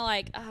is kind of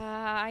like,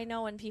 I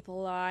know when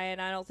people lie,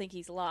 and I don't think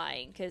he's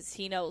lying because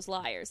he knows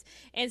liars.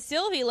 And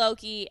Sylvie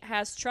Loki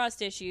has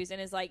trust issues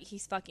and is like,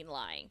 he's fucking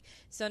lying.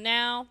 So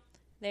now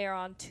they are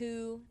on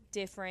two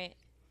different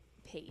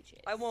pages.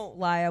 I won't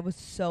lie, I was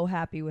so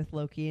happy with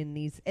Loki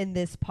in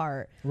this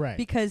part. Right.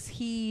 Because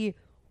he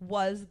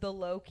was the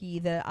Loki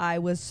that I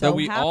was so that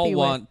we happy all with.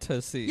 want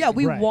to see. Yeah,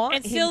 we Right. want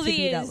And him to Sylvie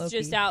be that is Loki.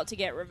 just out to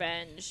get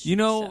revenge. You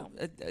know,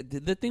 so.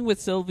 the thing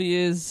with Sylvie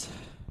is,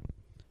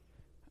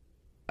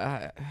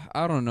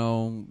 I don't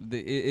know.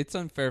 It's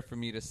unfair for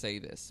me to say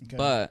this, Okay.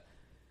 but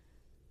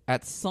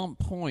at some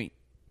point,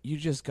 you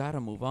just got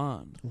to move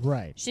on.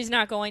 Right. She's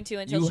not going to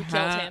until she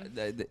kills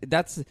him.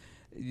 That's,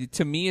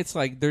 to me, it's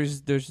like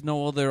there's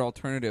no other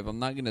alternative. I'm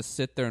not going to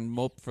sit there and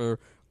mope for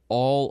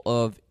all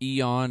of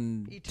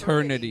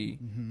eternity.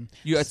 Mm-hmm.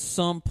 You at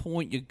some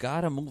point, you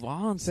got to move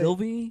on,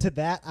 Sylvie. To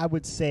that, I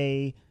would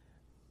say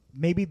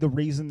maybe the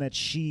reason that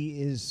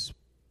she is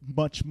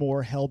much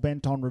more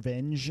hell-bent on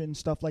revenge and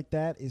stuff like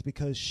that is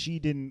because she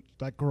didn't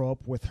like grow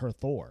up with her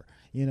Thor.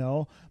 You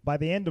know, by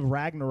the end of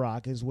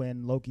Ragnarok is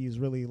when Loki is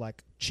really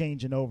like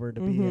changing over to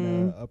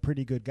being a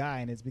pretty good guy,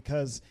 and it's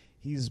because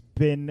he's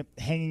been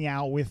hanging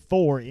out with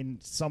Thor in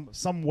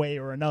some way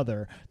or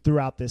another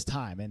throughout this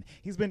time, and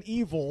he's been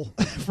evil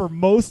for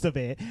most of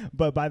it.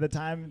 But by the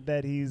time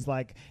that he's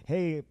like,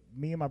 "Hey,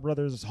 me and my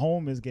brother's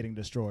home is getting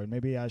destroyed.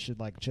 Maybe I should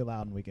like chill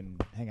out and we can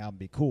hang out and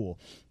be cool."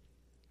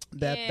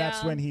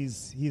 That's when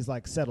he's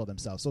like settled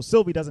himself. So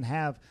Sylvie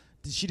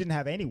she didn't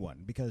have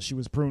anyone because she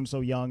was pruned so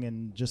young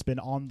and just been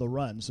on the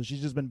run. So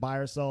she's just been by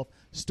herself,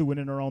 stewing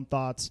in her own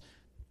thoughts,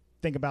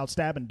 think about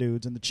stabbing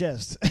dudes in the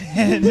chest,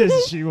 and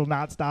she will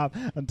not stop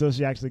until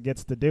she actually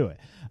gets to do it.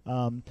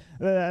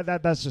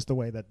 That's just the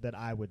way that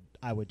I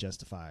would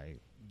justify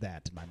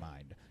that to my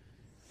mind.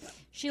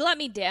 She let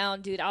me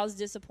down, dude. I was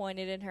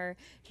disappointed in her.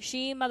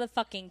 She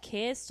motherfucking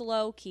kissed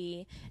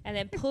Loki and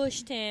then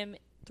pushed him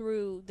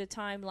through the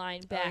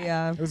timeline back. Oh,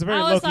 yeah. It was a very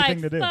I was Loki like,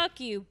 thing to do. fuck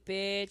you,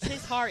 bitch.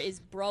 His heart is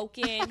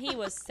broken. He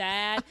was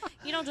sad.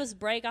 You don't just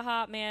break a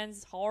hot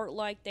man's heart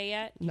like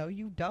that. No,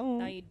 you don't.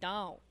 No, you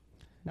don't.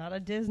 Not a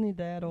Disney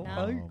dad. No.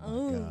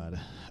 Oh my God.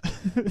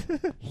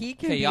 He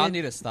can Okay, be y'all a-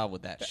 need to stop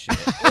with that shit.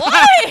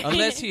 What?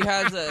 Unless he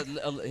has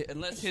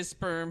unless his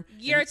sperm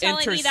You're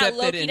telling me that intercepted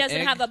Loki an doesn't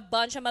egg. have a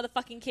bunch of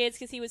motherfucking kids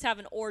because he was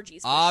having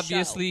orgies. For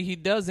Obviously, he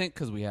doesn't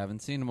because we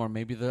haven't seen him, or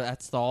maybe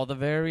that's all the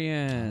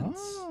variants.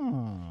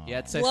 Oh. He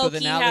had sex Loki with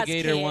an has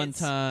alligator one kids.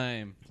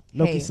 time.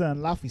 Loki Hey. son,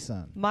 Laufey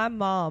son. My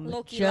mom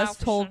Loki just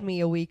Laufey told son.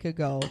 me a week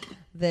ago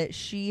that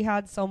she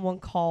had someone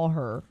call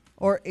her,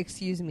 or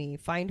excuse me,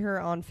 find her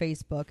on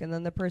Facebook, and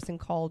then the person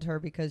called her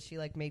because she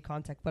like made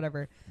contact,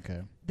 whatever.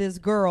 Okay. This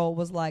girl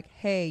was like,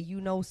 "Hey, you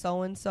know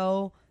so and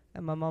so?"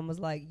 And my mom was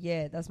like,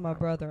 "Yeah, that's my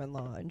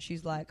brother-in-law." And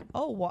she's like,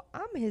 "Oh, well,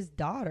 I'm his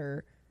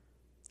daughter."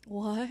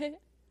 What?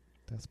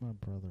 That's my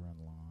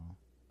brother-in-law.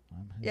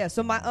 I'm his Yeah,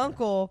 so my daughter.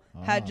 uncle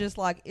had Ah. just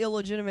like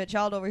illegitimate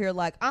child over here,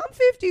 like, I'm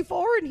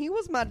 54 and he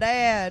was my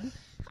dad.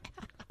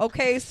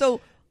 Okay,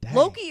 so Dang.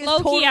 Loki is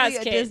Loki totally has a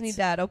kids. Disney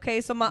dad.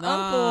 Okay, so my uncle.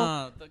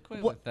 Nah,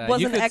 quit with that. was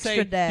You an could extra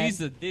say dad.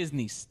 he's a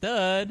Disney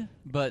stud,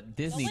 but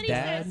Disney Nobody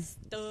dad, says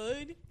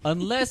stud.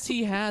 unless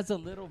he has a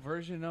little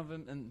version of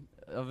him and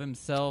of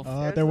himself.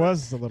 There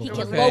was a little. He bit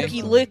can of Okay.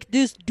 Loki that. lick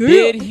this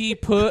Did dick. he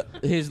put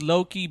his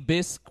Loki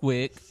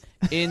Bisquick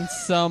in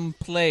some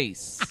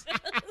place?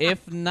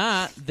 If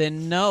not,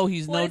 then no,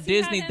 he's What no if he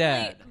had Disney him,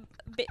 dad.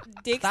 like,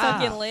 dick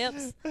Stop. sucking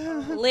lips,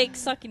 leg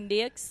sucking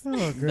dicks. Oh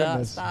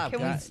goodness. Stop, Can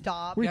we guys.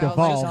 stop? We Guys,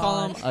 devolved. just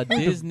call him a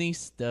Disney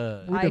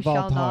stud. We I shall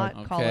devolved not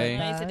hard. call Okay.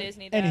 it He's a that.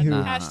 Disney dad. Anywho.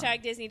 Nah.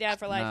 Hashtag Disney dad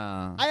for life.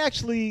 Nah. I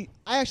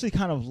actually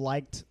kind of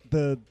liked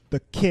the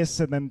kiss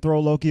and then throw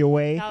Loki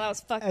away No, that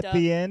was fucked at up.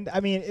 the end. I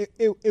mean,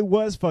 it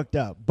was fucked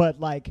up, but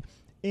like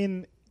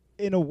in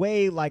a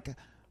way, like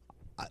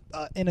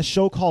in a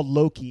show called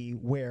Loki,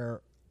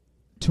 where,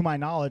 to my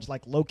knowledge,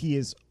 like Loki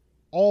is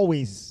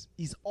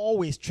he's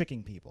always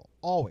tricking people,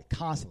 always,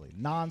 constantly,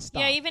 nonstop.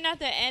 Yeah, even at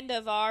the end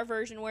of our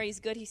version where he's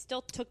good, he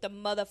still took the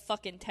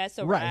motherfucking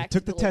Tesseract. Right, he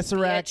took the little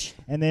Tesseract, bitch.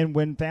 and then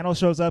when Thanos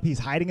shows up, he's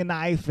hiding a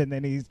knife, and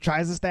then he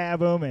tries to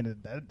stab him, and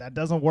that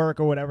doesn't work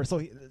or whatever.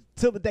 So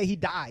till the day he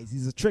dies,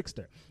 he's a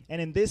trickster. And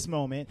in this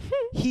moment,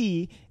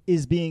 he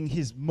is being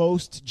his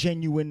most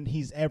genuine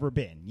he's ever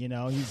been. You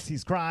know,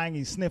 he's crying,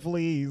 he's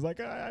sniffly, he's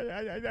like,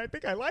 I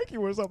think I like you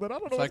or something. I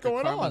don't know what's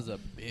going Karma's on.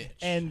 a bitch.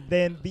 And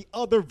then the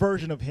other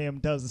version of him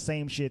does the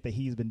same shit that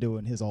he's been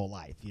doing his whole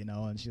life, you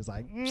know. And she's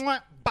like,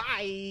 "Mwah,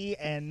 bye,"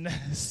 and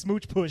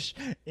smooch push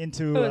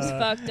into. It was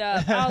fucked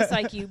up. I was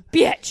like, you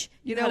bitch.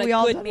 You You're know, not we a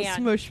all good done man. a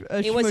smush.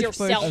 It was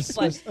yourself.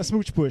 a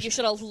smooch push. You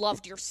should have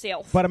loved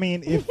yourself. But I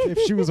mean, if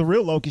she was a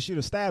real Loki, she'd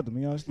have stabbed him.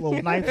 You know, just a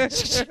little knife.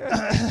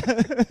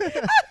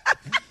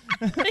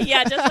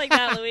 Yeah, just like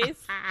that, Luis.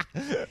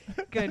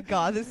 Good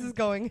God, this is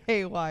going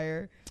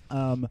haywire.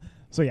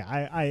 So yeah,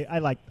 I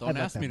like. Don't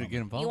ask me to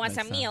get involved. You want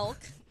next some time. milk?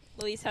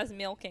 Luis has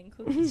milk and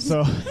cookies.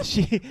 So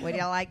she. Would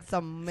you like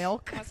some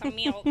milk? Want some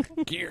milk?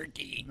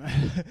 Gurky.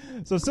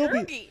 So Sylvie.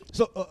 Turkey.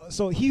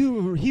 So he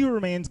who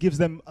remains gives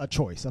them a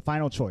choice, a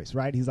final choice,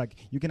 right? He's like,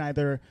 you can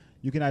either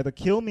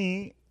kill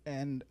me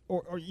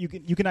or you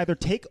can either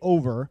take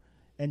over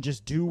and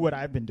just do what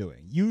I've been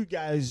doing. You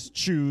guys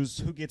choose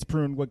who gets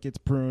pruned, what gets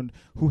pruned,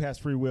 who has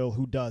free will,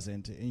 who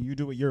doesn't, and you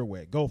do it your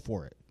way. Go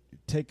for it.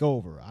 Take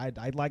over.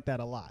 I'd like that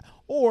a lot.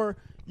 Or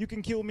you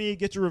can kill me,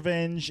 get your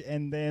revenge,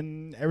 and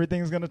then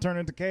everything's going to turn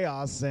into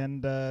chaos,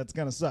 and it's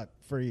going to suck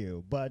for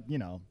you. But,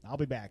 I'll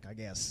be back, I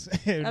guess.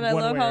 And I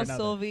love how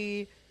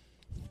Sylvie,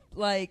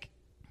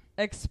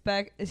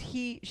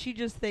 she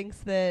just thinks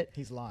that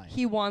he's lying.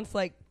 he wants,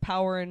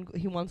 power and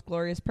he wants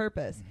glorious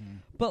purpose. Mm-hmm.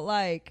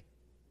 But,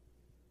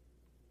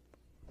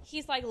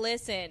 He's like,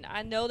 listen,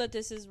 I know that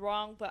this is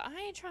wrong, but I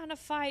ain't trying to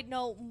fight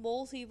no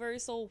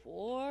multiversal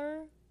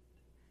war,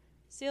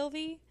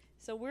 Sylvie.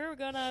 So we're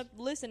gonna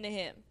listen to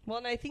him. well,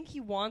 and I think he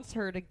wants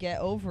her to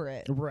get over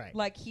it.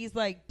 Right. He's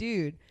like,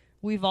 dude,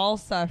 we've all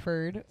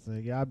suffered. So,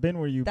 yeah, I've been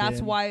where you've been.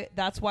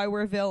 That's why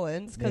we're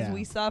villains, because Yeah.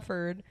 we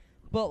suffered.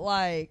 But,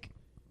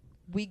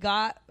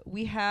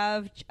 we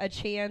have a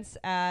chance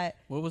at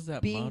What was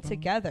that being motto?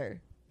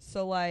 together.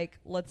 So,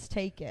 let's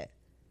take it.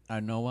 I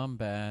know I'm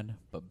bad,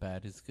 but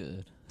bad is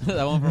good.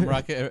 That one from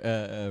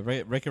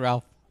Wreck-It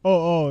Ralph.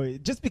 Oh,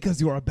 just because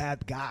you're a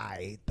bad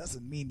guy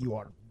doesn't mean you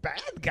are a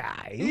bad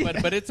guy.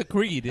 But it's a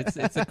creed. It's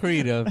a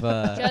creed of.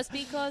 Just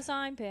because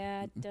I'm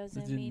bad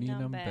doesn't mean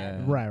I'm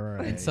bad. Right.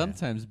 And yeah.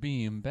 sometimes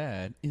being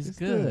bad is It's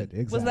good.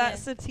 Exactly. Was that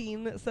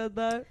Satine that said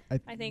that?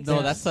 I think No,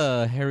 so. that's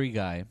a hairy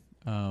guy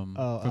from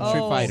Street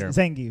oh. Fighter.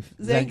 Zangief.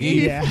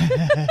 Zangief.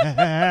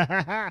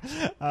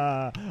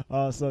 Yeah.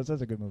 So it's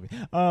such a good movie.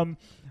 I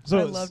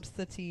So loved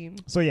Satine.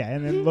 So yeah,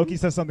 and then Loki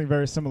says something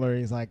very similar.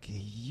 He's like,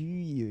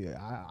 you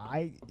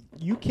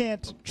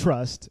can't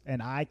trust,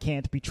 and I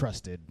can't be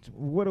trusted.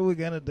 What are we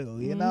gonna do?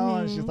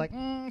 And she's like,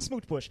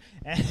 smooch push,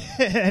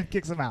 and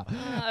kicks him out.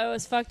 It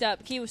was fucked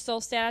up. He was so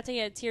sad. He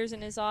had tears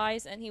in his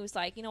eyes, and he was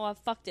like, you know what?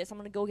 Fuck this. I'm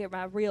gonna go get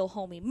my real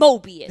homie,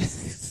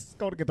 Mobius.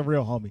 Go to get the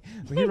real homie.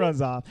 So he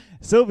runs off.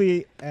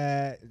 Sylvie,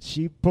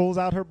 she pulls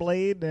out her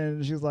blade,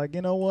 and she's like,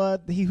 you know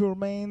what? He who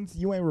remains,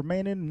 you ain't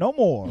remaining no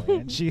more.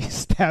 And she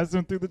stabs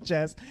him through the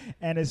chest.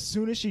 And as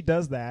soon as she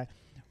does that,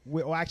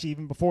 well, actually,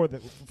 even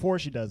before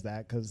she does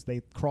that, because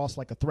they cross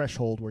a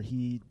threshold where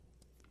he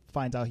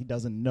finds out he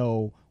doesn't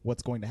know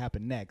what's going to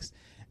happen next.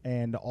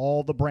 And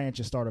all the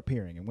branches start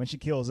appearing. And when she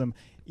kills him,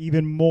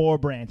 even more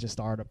branches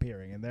start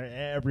appearing. And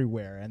they're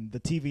everywhere. And the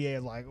TVA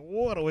is like,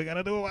 what are we going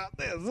to do about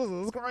this? This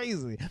is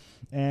crazy.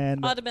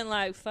 And I'd have been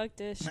like, fuck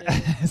this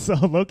shit. so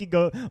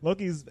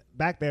Loki's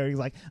back there. He's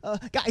like,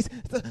 guys,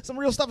 some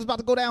real stuff is about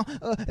to go down.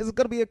 It's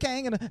going to be a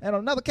Kang and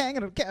another Kang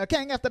and a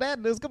Kang after that.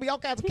 And there's going to be all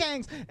kinds of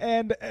Kangs.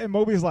 And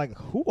Mobius like,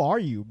 who are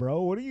you,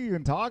 bro? What are you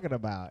even talking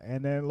about?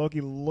 And then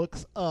Loki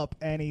looks up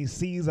and he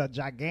sees a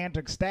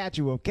gigantic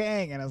statue of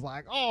Kang. And it's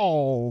like,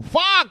 oh,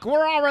 fuck,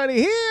 we're already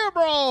here,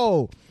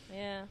 bro.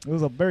 Yeah. It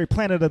was a very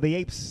Planet of the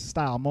Apes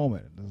style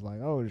moment. It was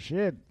like, oh,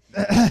 shit.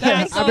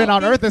 That's I've been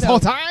on Earth this so- whole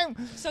time.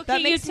 So That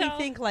can you makes me tell?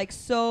 think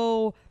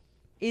so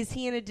is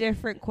he in a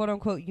different quote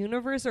unquote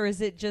universe, or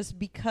is it just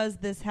because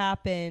this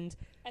happened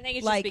I think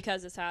it's like, just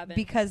because this happened.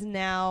 because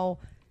now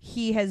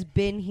he has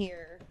been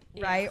here,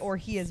 Yeah. right? Or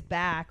he is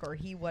back, or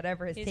he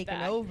whatever has He's taken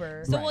back.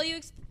 over. So Right. will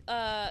you?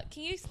 Can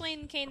you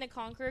explain Kang the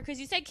Conqueror? Because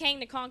you said Kang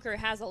the Conqueror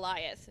has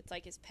Elias. It's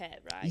like his pet,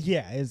 right?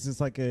 Yeah, it's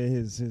just like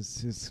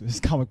his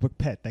comic book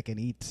pet that can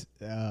eat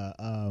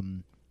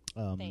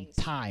Things.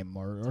 time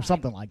or Time.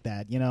 something like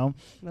that,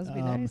 Must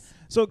be nice.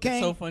 So It's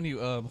Kang, so funny.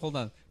 Hold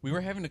on. We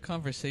were having a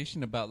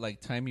conversation about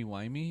Timey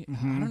Wimey.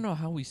 I don't know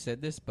how we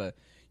said this, but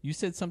you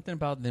said something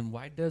about then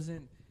why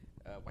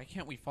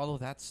can't we follow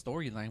that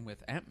storyline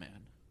with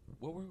Ant-Man?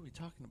 What were we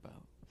talking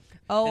about?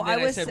 Oh, and then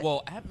I was said,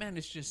 well, Ant-Man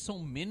is just so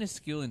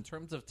minuscule in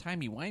terms of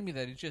Timey Wimey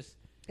that it just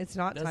it's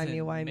not doesn't Timey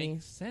Wimey.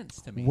 make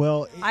sense to me.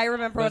 well, I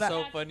remember But what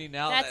it's so funny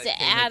now. That's that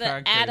Kang the Conqueror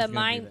is gonna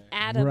be there.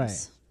 Adams.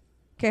 Right.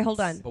 Okay,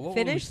 hold on. But what were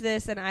Finish we-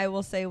 this, and I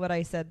will say what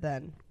I said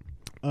then.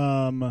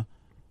 am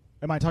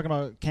I talking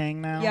about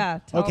Kang now? Yeah,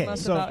 tell okay,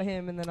 us so, about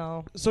him, and then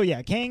I'll. So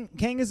yeah, Kang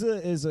is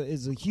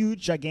a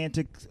huge,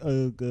 gigantic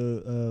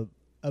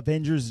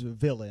Avengers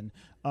villain.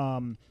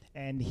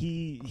 And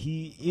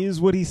he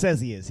is what he says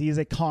he is. He is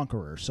a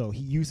conqueror. So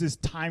he uses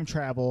time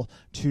travel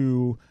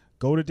to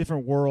go to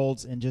different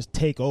worlds and just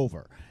take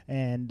over.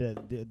 And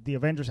the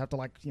Avengers have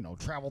to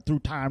travel through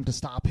time to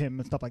stop him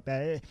and stuff like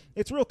that.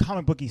 It's real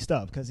comic booky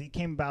stuff because he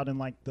came about in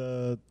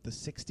the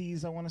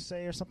 60s, I want to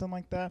say, or something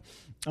like that.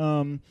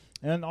 And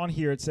on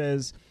here it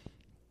says,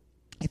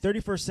 a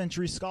 31st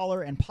century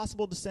scholar and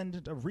possible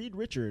descendant of Reed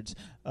Richards,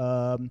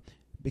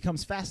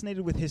 becomes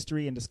fascinated with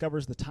history and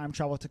discovers the time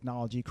travel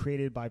technology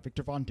created by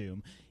Victor Von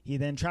Doom. He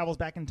then travels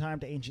back in time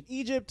to ancient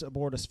Egypt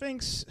aboard a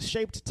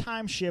Sphinx-shaped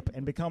time ship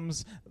and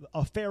becomes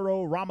a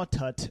pharaoh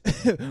Ramatut,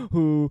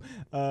 who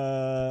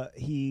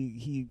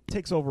he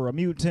takes over a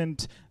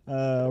mutant.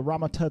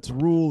 Ramatut's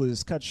rule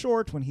is cut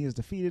short when he is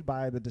defeated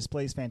by the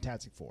displaced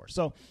Fantastic Four.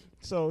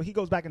 So he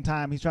goes back in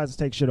time. He tries to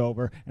take shit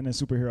over, and then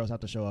superheroes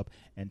have to show up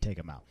and take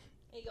him out.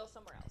 He goes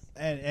somewhere else.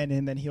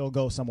 And then he'll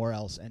go somewhere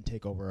else and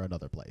take over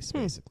another place,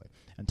 basically,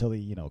 until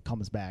he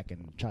comes back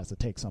and tries to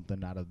take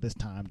something out of this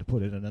time to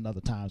put it in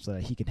another time so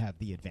that he can have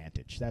the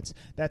advantage. That's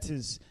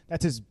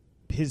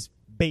his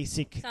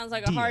basic. Sounds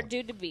like deal. a hard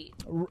dude to beat.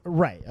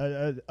 Right,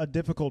 a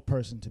difficult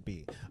person to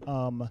beat.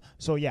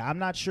 So yeah, I'm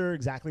not sure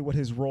exactly what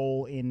his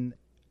role in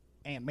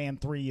Ant-Man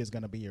 3 is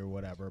going to be or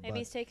whatever. Maybe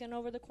he's taking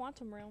over the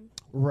quantum realm.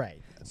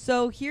 Right.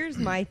 So here's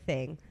my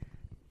thing.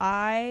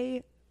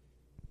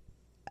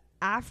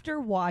 After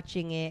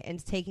watching it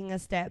and taking a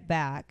step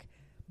back,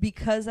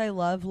 because I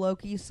love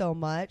Loki so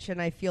much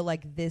and I feel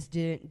like this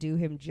didn't do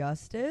him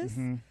justice,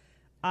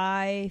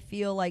 I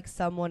feel like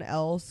someone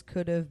else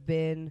could have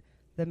been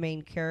the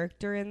main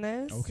character in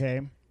this.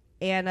 Okay.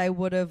 And I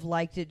would have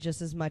liked it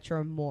just as much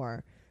or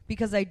more,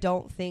 because I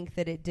don't think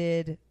that it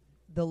did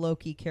the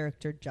Loki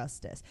character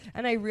justice.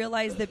 And I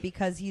realize that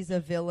because he's a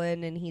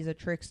villain and he's a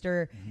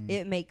trickster,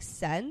 it makes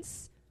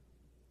sense.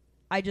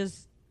 I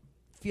just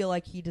feel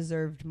like he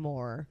deserved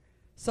more.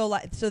 So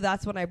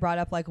that's when I brought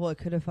up, like, well, it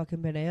could have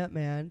fucking been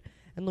Ant-Man.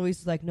 And Luis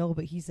was like, no,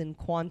 but he's in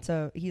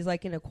quantum. He's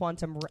like in a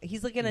quantum.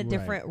 He's like in a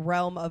different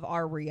realm of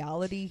our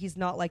reality. He's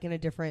not like in a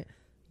different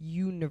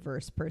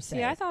universe per se.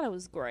 See, I thought it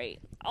was great.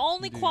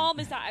 Only qualm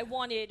is that I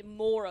wanted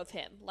more of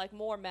him, like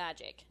more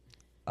magic.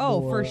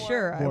 Oh, More- for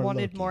sure. I more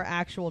wanted Loki. more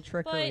actual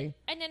trickery.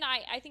 But, and then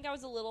I think I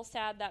was a little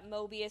sad that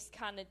Mobius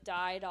kind of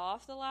died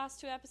off the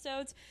last 2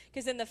 episodes,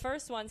 because in the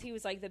first ones, he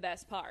was like the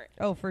best part.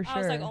 Oh, for sure. I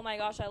was like, oh my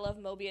gosh, I love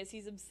Mobius.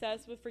 He's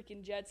obsessed with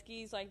freaking jet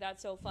skis. Like,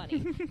 that's so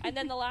funny. And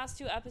then the last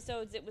 2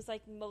 episodes, it was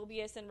like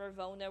Mobius and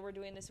Ravonna were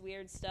doing this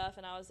weird stuff,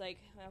 and I was like,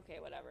 okay,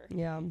 whatever.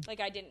 Yeah. Like,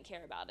 I didn't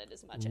care about it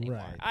as much anymore.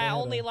 Right. I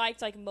only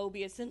liked, like,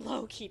 Mobius and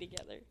Loki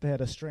together. They had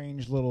a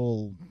strange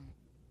little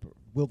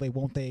will they,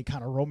 won't they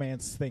kind of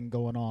romance thing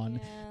going on. Yeah.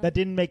 That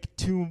didn't make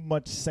too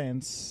much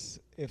sense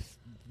if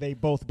they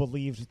both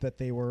believed that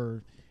they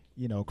were,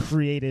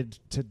 created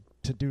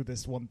to do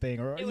this one thing.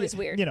 Or It was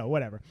weird.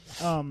 Whatever.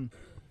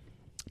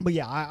 But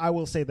yeah, I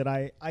will say that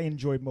I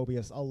enjoyed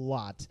Mobius a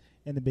lot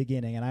in the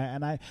beginning,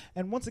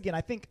 and once again,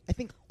 I think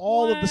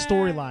all of the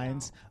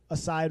storylines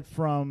aside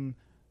from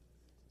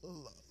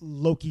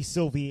Loki,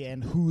 Sylvie,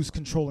 and who's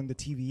controlling the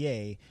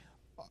TVA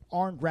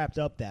aren't wrapped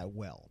up that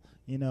well,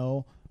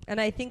 And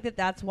I think that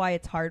that's why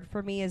it's hard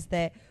for me, is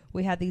that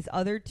we had these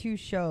other 2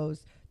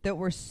 shows that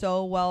were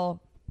so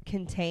well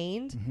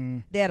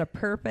contained. They had a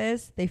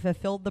purpose. They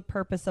fulfilled the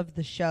purpose of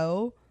the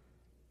show.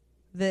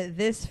 That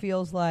this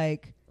feels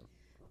like,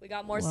 We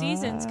got more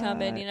seasons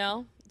coming,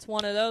 It's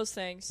one of those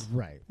things.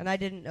 Right. and I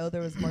didn't know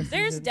there was more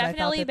There's seasons.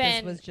 definitely I thought that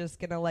been- this was just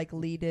going to like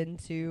lead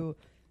into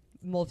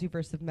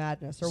Multiverse of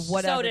Madness or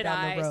whatever So did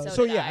down I. the road. So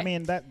So yeah, I. I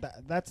mean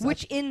that's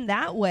Which in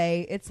that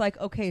way, it's like,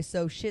 okay,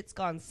 so shit's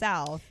gone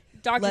south.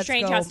 Doctor Let's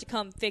Strange go. has to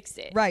come fix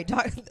it. Right.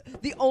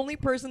 The only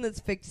person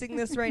that's fixing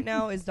this right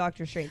now is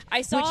Doctor Strange.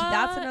 I saw- Which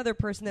that's another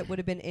person that would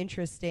have been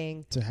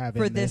interesting to have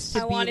for in this this.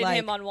 to I be wanted like,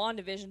 him on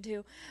WandaVision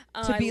too.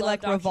 to I be love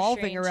like Doctor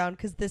revolving Strange. around,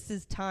 because this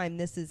is time.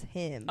 This is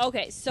him.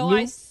 Okay, so Lou?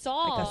 I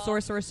saw Like a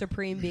Sorcerer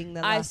Supreme being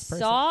the I last person.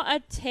 saw a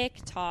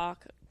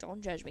TikTok.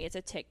 Don't judge me. It's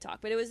a TikTok,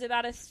 but it was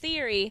about a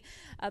theory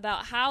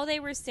about how they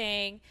were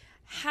saying,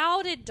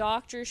 how did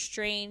Doctor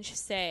Strange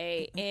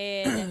say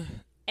in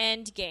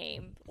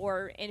Endgame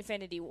or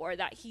Infinity War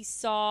that he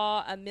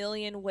saw a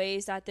million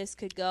ways that this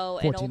could go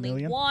and 14 only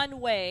million?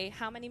 one way.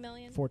 How many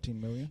million? 14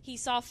 million. He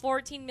saw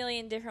 14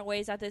 million different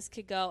ways that this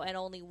could go, and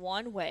only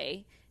one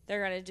way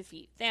they're going to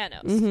defeat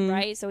Thanos,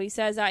 right? So he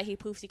says that, he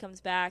poofs, he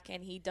comes back,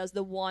 and he does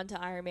the one to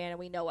Iron Man, and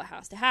we know what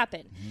has to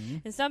happen.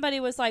 And somebody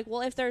was like,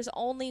 well, if there's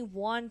only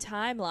one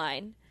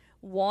timeline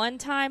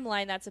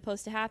that's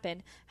supposed to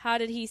happen, how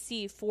did he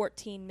see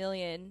 14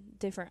 million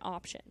different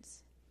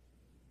options?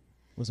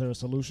 Was there a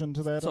solution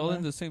to that? It's all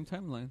in the same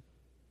timeline.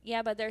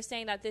 Yeah, but they're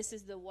saying that this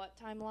is the what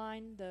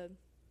timeline? The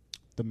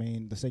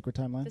sacred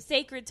timeline. the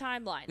sacred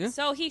timeline. Yeah.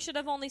 So he should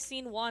have only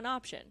seen one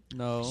option.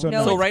 No. So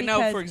No, no. it's right now,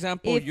 because for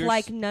example, if you're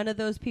like none of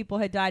those people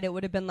had died, it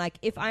would have been like,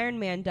 if Iron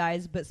Man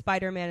dies, but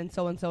Spider-Man and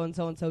so and so and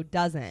so and so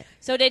doesn't.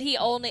 So did he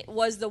only,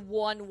 was the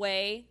one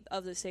way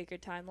of the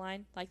sacred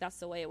timeline? Like that's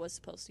the way it was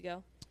supposed to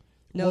go?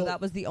 No, Well-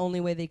 that was the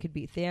only way they could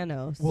beat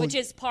Thanos. Well, Which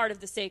is part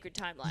of the sacred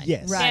timeline.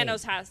 Yes. Right.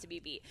 Thanos has to be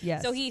beat.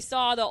 Yes. So he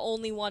saw the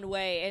only one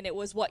way, and it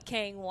was what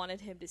Kang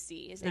wanted him to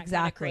see. Isn't that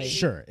Exactly. kinda crazy?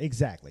 Sure,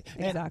 exactly.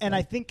 Exactly. And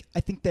I think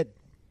that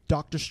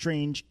Doctor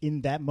Strange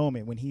in that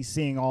moment when he's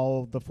seeing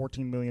all the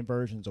 14 million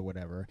versions or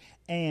whatever,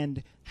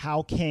 and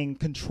how Kang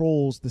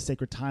controls the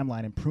sacred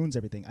timeline and prunes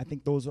everything, I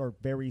think those are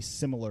very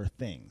similar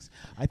things.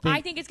 I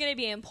think it's going to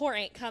be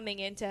important coming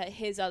into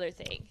his other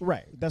thing.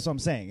 right. That's what I'm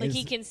saying. Like is-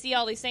 he can see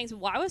all these things.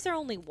 Why was there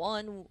only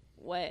one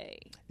way.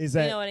 Is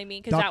that you know what I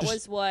mean? Because that Doctor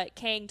was what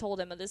Kang told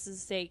him. This is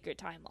a sacred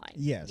timeline.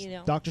 Yes. You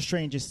know? Doctor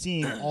Strange is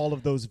seeing all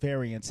of those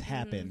variants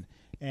happen,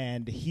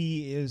 and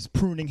he is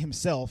pruning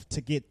himself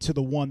to get to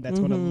the one that's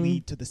going to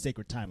lead to the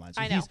sacred timeline.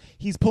 So I know.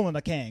 he's pulling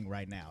a Kang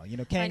right now. You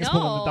know, Kang I is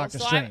pulling know. the Doctor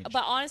So Strange.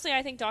 but honestly,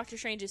 I think Doctor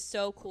Strange is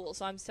so cool.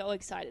 So I'm so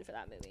excited for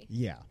that movie.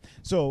 Yeah.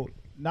 So,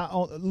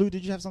 Lou,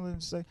 did you have something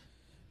to say?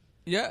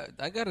 Yeah,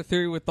 I got a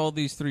theory with all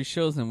these 3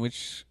 shows and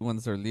which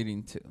ones they're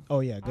leading to. Oh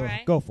yeah,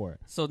 right. go for it.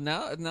 So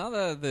now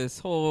that this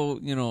whole,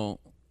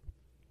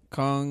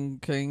 Kang guy,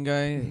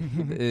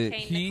 Kang the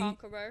he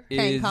Conqueror.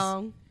 Kang is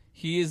Kong.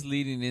 he is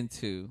leading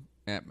into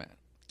Ant-Man,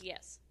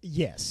 Yes.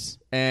 Yes,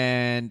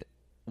 and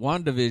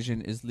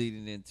WandaVision is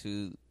leading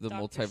into the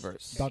Doctor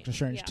multiverse. Strange. Doctor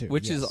Strange Yeah. too.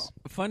 Which yes. is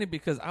funny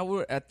because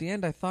at the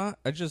end I thought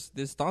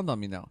this dawned on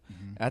me now.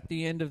 At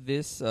the end of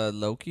this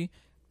Loki,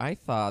 I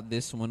thought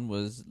this one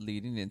was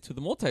leading into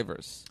the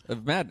multiverse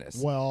of madness.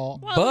 Well,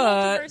 Well, the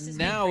But multiverse is being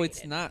now it's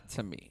created. not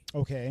to me.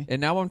 okay.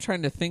 And now I'm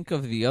trying to think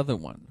of the other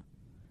one.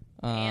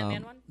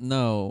 Ant-Man one?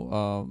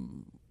 No,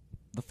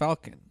 the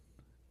Falcon.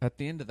 At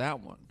the end of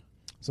that one.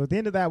 So at the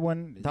end of that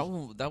one,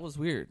 That was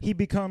weird. he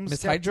becomes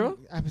Miss Hydra?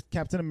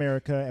 Captain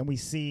America, and we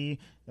see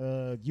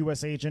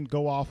U.S. agent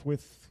go off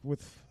with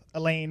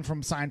Elaine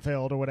from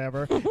Seinfeld or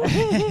whatever.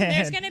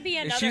 There's going to be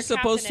another Is she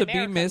supposed Captain to be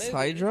America Miss movie.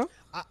 Hydra?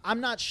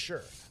 I'm not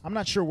sure. I'm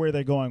not sure where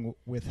they're going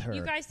with her.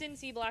 You guys didn't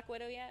see Black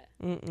Widow yet?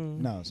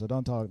 No, so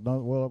don't talk.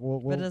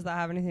 Don't, But does that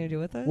have anything to do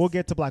with us? we'll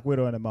get to Black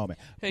Widow in a moment.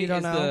 Hey, You don't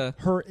is know?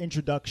 Her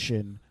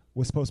introduction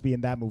was supposed to be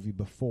in that movie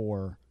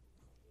before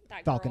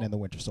That Falcon girl and the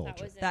Winter Soldier.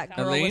 That was in that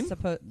Falcon. girl Elaine? was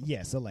supposed.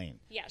 Yes, Elaine.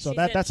 Yeah, So she's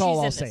that's in- all she's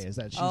I'll in say this. is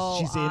that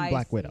she's I in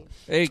Black see. Widow.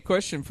 Hey,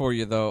 question for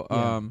you though.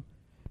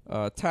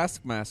 Yeah.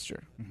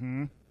 Taskmaster.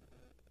 Mm-hmm.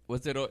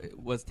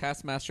 Was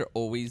Taskmaster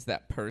always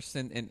that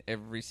person in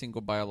every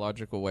single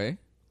biological way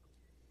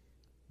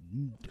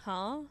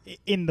Huh?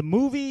 In the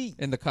movie,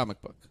 in the comic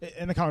book?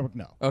 in the comic book,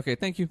 no. Okay,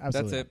 thank you.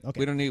 Absolutely. That's it.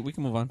 Okay. We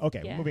can move on.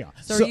 Okay, Yeah. moving on.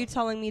 So, are you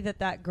telling me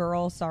that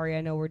girl? Sorry,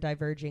 I know we're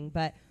diverging,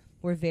 but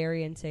we're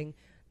varianting.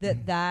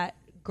 That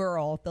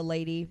girl, the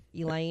lady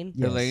Elaine,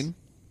 Yes. Elaine?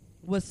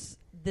 was.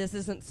 This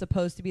isn't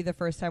supposed to be the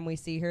first time we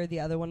see her.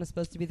 The other one is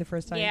supposed to be the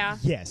first time. Yeah.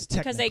 Yes,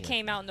 Because they technically.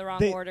 came out in the wrong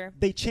They- order.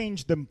 They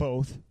changed them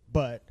both,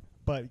 but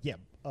yeah,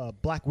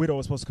 Black Widow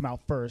was supposed to come out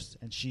first,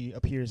 and she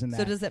appears in that.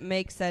 So does it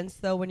make sense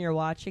though when you're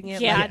watching it?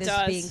 Yeah, like it this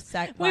does.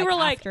 being We were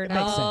like, after It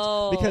now? makes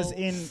Oh. sense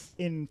because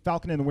in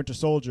Falcon and the Winter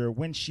Soldier,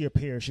 when she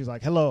appears, she's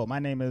like, "Hello, my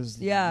name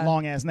is Yeah.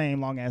 long ass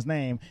name,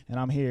 and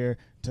I'm here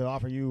to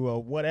offer you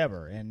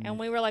whatever." And And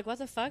we were like, what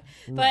the fuck?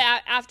 But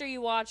after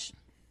you watch,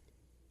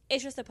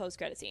 it's just a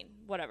post-credit scene.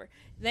 Whatever.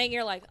 Then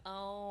you're like,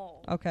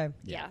 oh. Okay.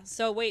 Yeah.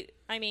 So wait,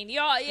 I mean,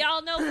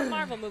 y'all know from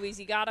Marvel movies,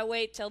 you gotta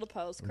wait till the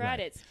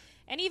post-credits.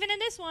 And even in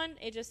this one,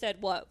 it just said,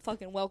 what?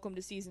 Fucking welcome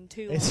to season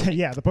 2. It's, I'm like,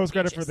 yeah, the post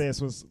credit for bitches.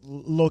 this was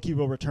Loki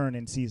will return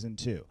in season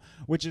 2,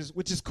 which is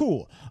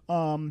cool.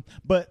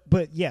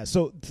 But yeah,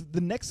 so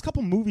the next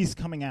couple movies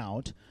coming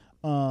out,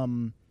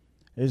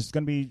 is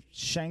going to be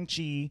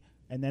Shang-Chi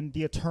and then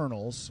the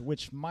Eternals,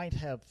 which might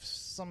have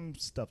some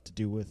stuff to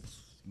do with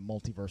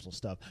multiversal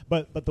stuff.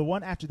 But the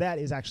one after that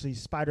is actually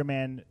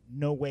Spider-Man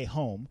No Way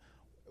Home.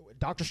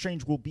 Doctor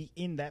Strange will be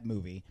in that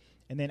movie.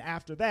 And then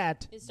after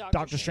that, It's Doctor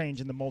Doctor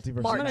Strange in the Multiverse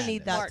of I'm gonna Madness.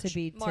 need that to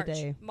be March,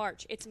 today.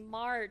 March. It's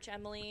March,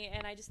 Emily,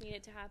 and I just need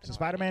it to happen. So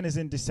Spider-Man is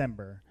in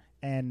December,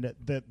 and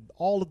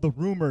all of the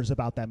rumors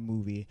about that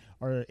movie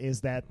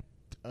is that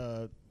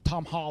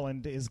Tom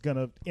Holland is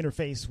gonna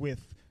interface with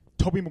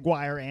Tobey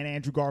Maguire and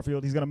Andrew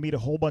Garfield. He's gonna meet a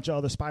whole bunch of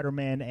other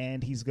Spider-Man,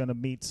 and he's gonna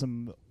meet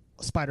some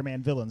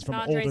Spider-Man villains from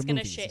Andre's older gonna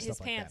movies shit and his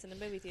stuff pants like in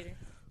the movie theater.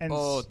 that.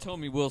 And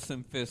Tommy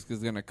Wilson Fisk is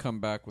gonna come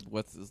back with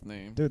what's his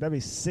name? dude, that'd be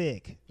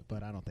sick,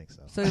 but I don't think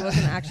so. So he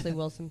wasn't actually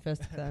Wilson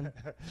Fisk then,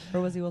 or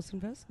was he Wilson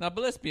Fisk? Now,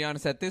 but let's be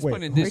honest. At this Wait,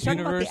 point in who? Are you this talking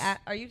about universe,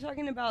 are you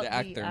talking about the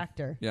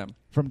actor. Yeah.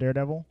 From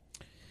Daredevil?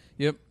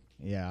 Yep.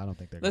 Yeah, I don't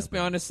think they're. Let's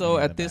gonna be honest, bring though.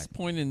 any of At them this back.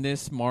 point in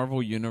this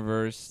Marvel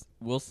universe,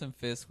 Wilson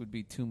Fisk would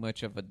be too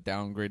much of a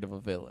downgrade of a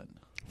villain.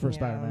 for Yeah.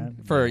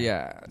 Spider-Man,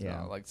 Yeah.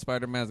 Yeah. Like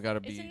Spider-Man's got to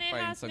be Isn't it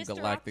fighting has some Mr.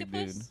 galactic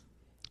Octopus? dude.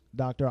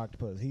 Doctor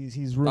Octopus.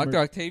 He's rumored.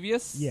 Dr.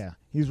 Octavius? Yeah,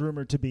 he's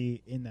rumored to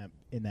be in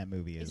that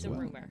movie It's as a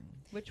well. rumor.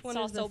 Which It's one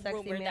is also the sexy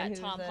rumored man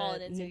that Tom who's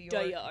Holland and New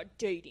Zendaya York? are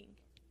dating.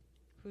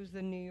 Who's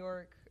the New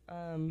York?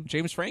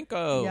 James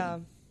Franco. Yeah.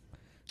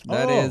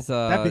 That Oh, is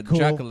that'd be cool.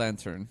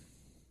 Jack-o'-lantern.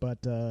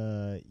 But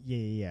good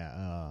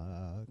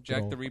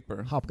Jack old the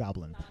Reaper.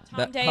 Hobgoblin. Tom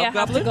That Day, I have to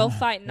Hobgoblin? go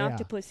fight an Yeah.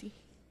 octopussy.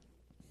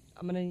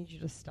 I'm gonna need you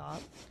to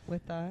stop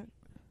with that.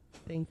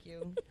 Thank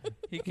you.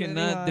 He Moving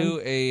cannot on.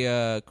 do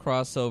a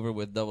crossover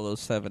with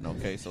 007,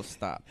 okay? So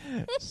stop.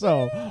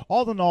 So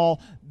all in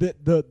all,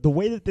 the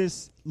way that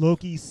this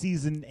Loki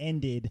season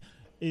ended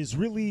is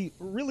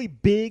really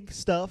big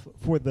stuff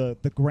for the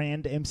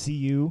grand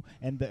MCU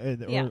and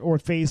Yeah. or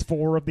phase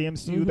 4 of the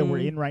MCU that we're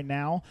in right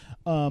now.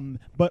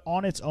 But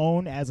on its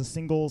own as a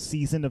single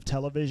season of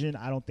television,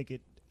 I don't think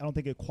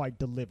it quite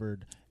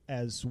delivered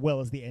as well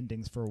as the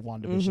endings for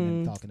WandaVision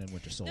and Falcon and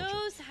Winter Soldier.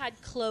 Those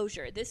had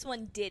closure. This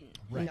one didn't.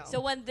 Right. No.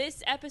 So when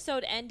this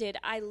episode ended,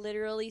 I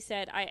literally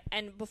said,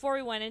 and before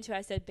we went into it,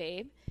 I said,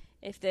 babe,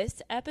 if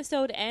this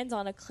episode ends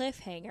on a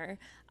cliffhanger,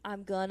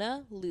 I'm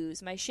gonna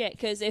lose my shit.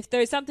 Because if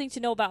there's something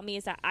to know about me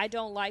is that I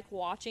don't like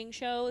watching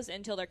shows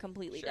until they're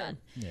completely done.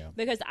 Yeah.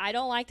 Because I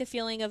don't like the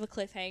feeling of a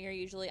cliffhanger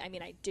usually. I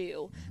mean, I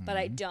do, but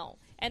I don't.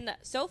 And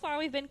so far,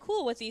 we've been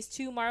cool with these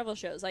 2 Marvel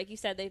shows. Like you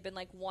said, they've been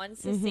like one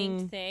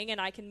succinct thing, and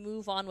I can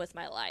move on with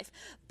my life.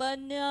 But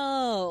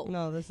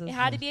no. this is. It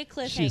had to be a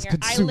She's cliffhanger. I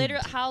consumed.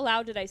 literally, how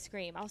loud did I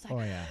scream? I was like, Oh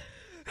yeah.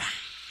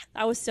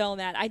 I was so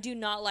mad. I do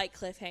not like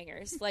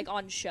cliffhangers, like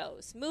on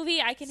shows.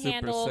 Movie, I can Super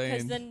handle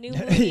because Saiyan. the new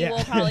movie Yeah.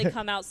 will probably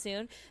come out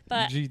soon.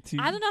 But GT.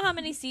 I don't know how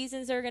many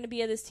seasons there are going to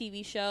be of this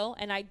TV show,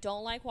 and I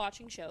don't like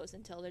watching shows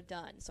until they're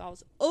done. So I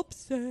was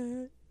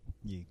upset.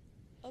 Yeah.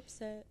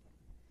 Upset.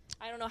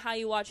 I don't know how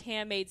you watch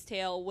Handmaid's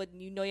Tale when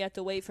you know you have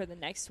to wait for the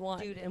next one.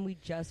 Dude, and we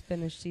just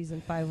finished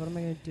season 5. What am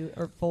I going to do?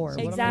 Or 4. What am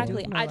I gonna do Exactly.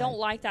 with my I don't life?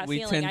 like that We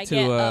feeling. tend I to,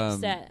 get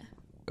upset.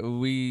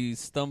 We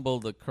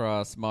stumbled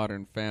across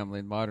Modern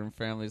Family. Modern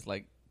Family is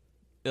like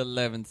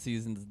 11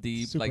 seasons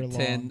deep, Super like long.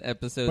 10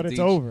 episodes But it's each.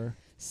 over.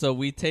 So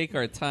we take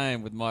our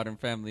time with Modern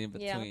Family in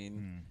Yeah.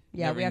 between.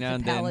 Yeah, Every we have now to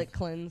and then. palate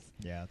cleanse.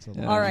 Yeah, it's a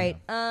Yeah. lot. All right.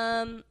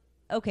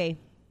 Okay.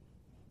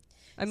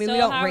 I mean, So we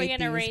don't how are we rate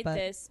gonna these, rate but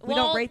this? we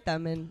Well- don't rate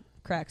them in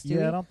cracks, do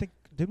Yeah, we? I don't think.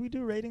 Did we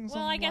do ratings?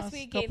 Well, on I the guess last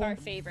we gave couple? our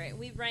favorite.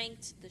 We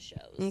ranked the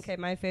shows. Okay,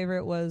 my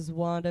favorite was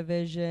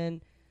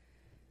WandaVision.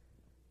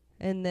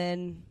 And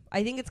then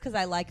I think it's because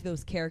I like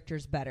those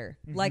characters better.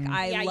 Like,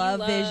 I Yeah, you love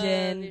love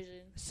Vision Vision.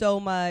 so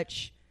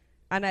much.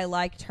 And I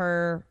liked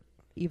her,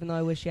 even though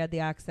I wish she had the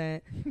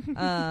accent. She does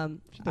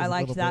I a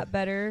liked little that bit.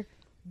 better.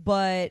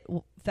 But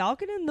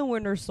Falcon and the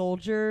Winter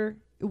Soldier,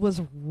 it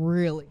was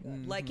really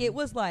good. Like, it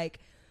was like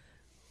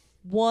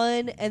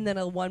 1 and then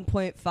a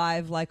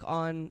 1.5, like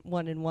on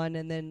 1 and 1.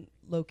 And then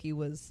Loki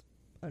was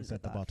under It's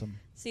at the that. bottom.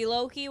 See,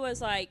 Loki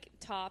was like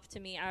top to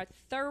me. I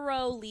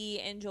thoroughly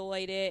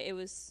enjoyed it. It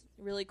was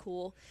really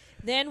cool.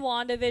 Then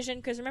WandaVision,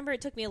 because remember,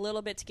 it took me a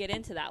little bit to get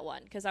into that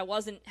one because I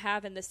wasn't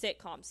having the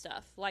sitcom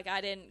stuff. Like,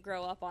 I didn't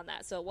grow up on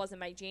that, so it wasn't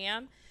my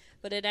jam.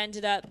 But it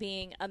ended up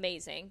being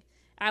amazing.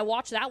 I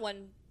watched that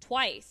one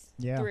twice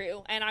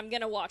through, and I'm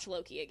going to watch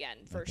Loki again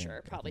for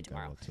sure, probably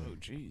tomorrow. Oh,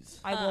 jeez.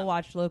 I will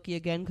watch Loki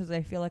again because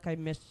I feel like I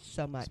missed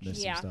so much.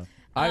 Missed some Yeah. stuff.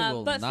 I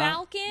will but not.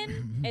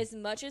 Falcon, as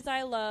much as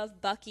I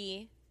love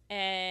Bucky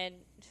and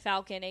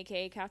Falcon,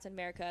 aka Captain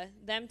America,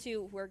 them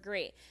two were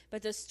great.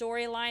 But the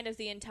storyline of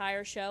the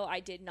entire show, I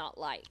did not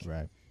like.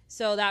 Right.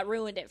 So that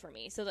ruined it for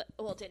me.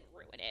 Well, it didn't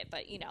ruin it,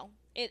 but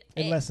it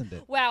lessened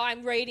it. Wow,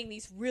 I'm rating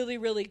these really,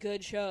 really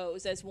good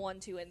shows as 1,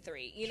 2, and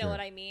 3. You know Sure. what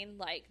I mean?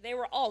 Like, they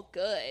were all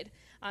good,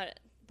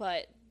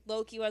 but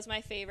Loki was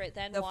my favorite.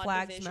 Then The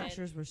Flag WandaVision.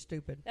 Smashers were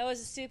stupid. That was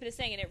the stupidest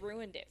thing, and it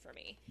ruined it for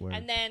me. Word.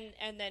 And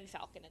then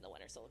Falcon and the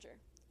Winter Soldier.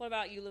 What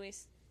about you,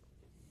 Luis?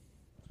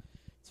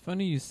 It's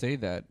funny you say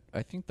that.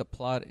 I think the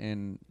plot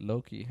in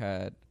Loki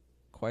had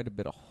quite a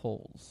bit of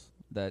holes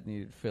that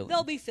needed filling.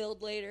 They'll be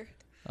filled later.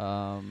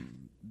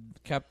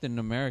 Captain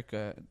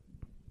America,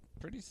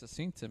 pretty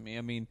succinct to me.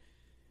 I mean,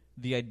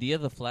 the idea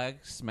of the flag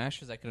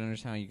smashes, I can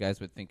understand how you guys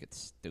would think it's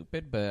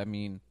stupid, but I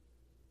mean,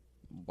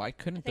 why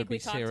couldn't there think we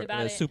be talked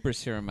about a it. super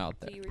serum out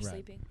So there? you were Right.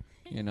 sleeping.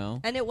 You know?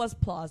 And it was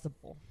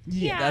plausible.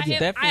 Yeah, That's I-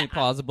 definitely I-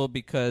 plausible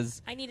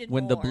because I needed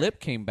when the more. blip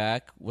came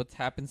back, what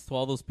happens to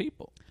all those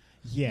people?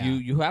 Yeah.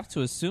 You have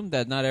to assume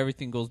that not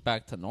everything goes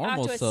back to I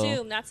normal. have to so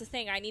assume that's the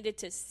thing. I needed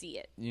to see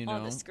it You on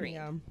know? the screen.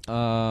 Yeah.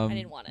 I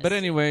didn't wanna But see.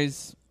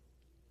 anyways,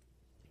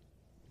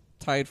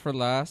 tied for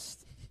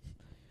last,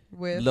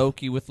 With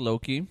Loki with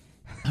Loki.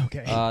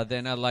 Okay.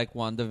 Then I like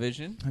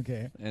WandaVision,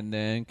 okay. and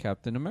then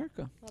Captain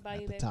America. What about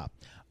At you, the babe? top.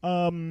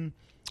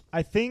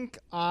 I think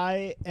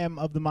I am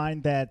of the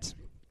mind that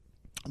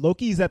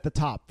Loki's at the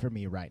top for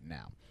me right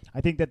now.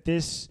 I think that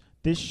this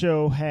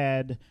show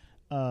had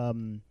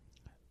Tom.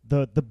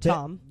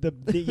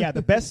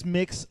 the best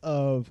mix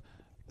of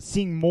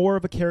seeing more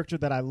of a character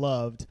that I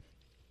loved,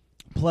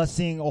 plus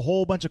seeing a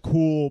whole bunch of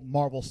cool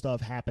Marvel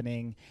stuff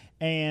happening,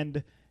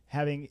 and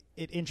having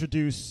it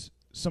introduce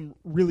some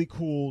really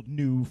cool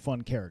new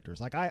fun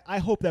characters. Like I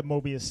hope that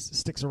Mobius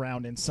sticks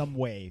around in some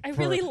way I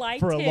for, really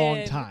liked for a long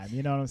him. time.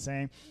 You know what I'm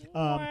saying?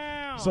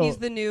 Wow. So he's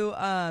the new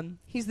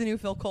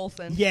Phil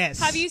Coulson. yes,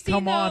 Have you seen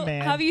come on,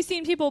 man. Have you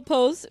seen people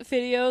post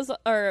videos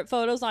or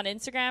photos on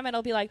Instagram and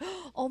it'll be like,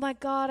 "Oh my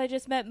god, I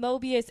just met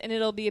Mobius," and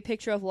it'll be a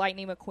picture of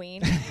Lightning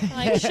McQueen.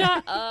 Like,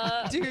 shut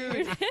up,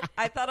 Dude,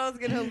 I thought I was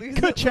gonna lose.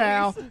 Good it,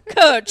 chow. Luis.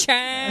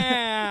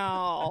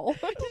 Ka-chow.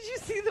 Did you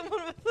see the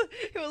one with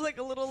it was like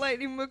a little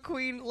Lightning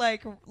McQueen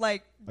like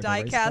Like a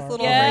die race cast car?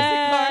 little Yes.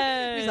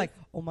 racing car? He's like,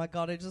 oh my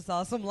god, I just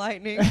saw some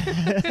lightning.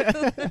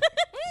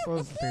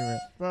 So stupid.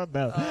 Oh,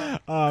 no.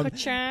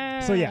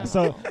 Ka-chow. So yeah,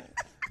 so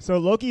So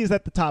Loki is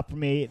at the top for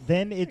me.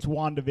 Then it's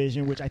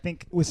WandaVision, which I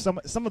think was some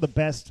of the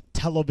best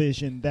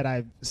television that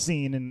I've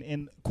seen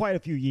in quite a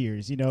few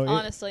years. You know,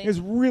 Honestly. it's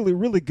really,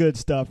 really good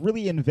stuff.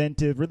 Really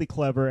inventive, really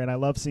clever, and I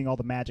love seeing all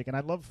the magic. And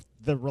I love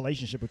the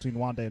relationship between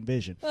Wanda and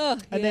Vision.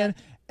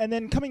 And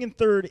then coming in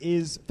third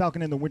is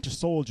Falcon and the Winter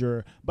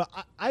Soldier. But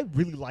I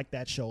really like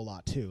that show a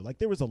lot too. Like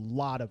there was a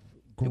lot of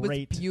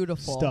great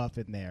beautiful stuff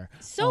in there.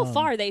 So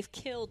far, they've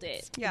killed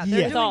it. Yeah,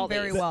 they're Yeah. doing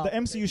very well. The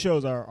MCU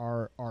shows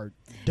are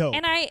dope.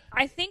 And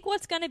I think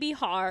what's going to be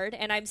hard,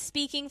 and I'm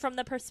speaking from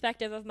the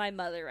perspective of my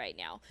mother right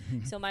now.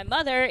 So my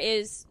mother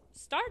is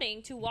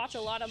starting to watch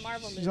a lot of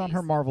Marvel movies. She's on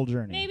her Marvel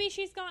journey. Maybe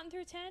she's gotten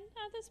through 10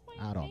 at this point.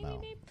 I don't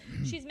know.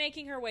 Maybe. She's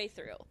making her way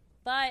through.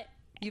 But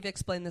You've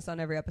explained this on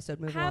every episode.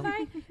 Move have on.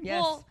 I?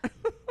 Yes. Well,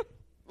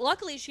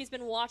 luckily she's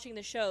been watching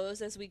the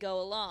shows as we go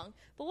along.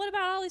 But what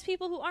about all these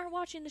people who aren't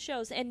watching the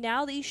shows? And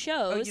now these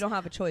shows Oh, you don't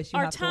have a choice. You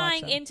are have to watch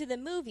tying them. into the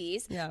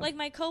movies. Yeah. Like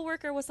my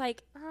coworker was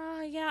like,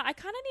 yeah, I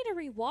kind of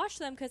need to rewatch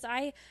them because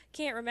I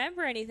can't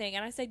remember anything.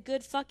 And I said,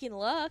 good fucking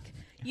luck.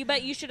 You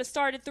bet you should have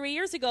started 3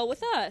 years ago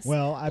with us.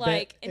 Well, I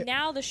bet and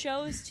now the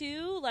shows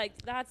too.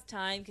 Like that's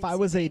time. If I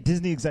was a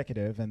Disney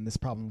executive and this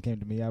problem came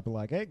to me, I'd be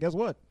like, hey, guess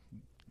what?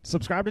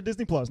 Subscribe to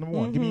Disney Plus. Number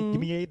one, give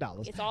me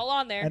 $8. it's all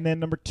on there. And then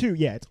number two,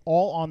 it's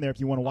all on there if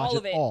you want to watch All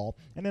of it it. all.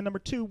 And then number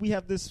two, we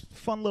have this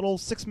fun little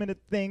 6-minute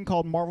thing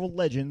called Marvel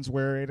Legends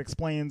where it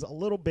explains a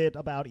little bit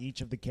about each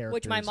of the characters.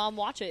 which my mom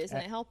watches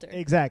and it helped her.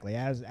 Exactly,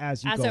 as you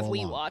As go if we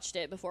along. watched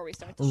it before we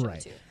started the show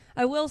Right. too.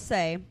 I will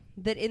say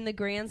that in the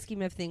grand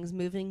scheme of things,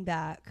 moving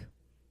back,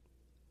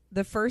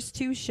 the first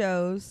two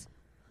shows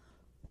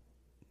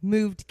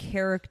moved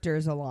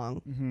characters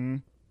along. Mm-hmm.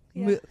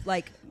 Yeah.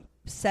 Like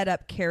set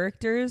up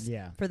characters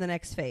Yeah. for the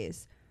next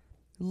phase.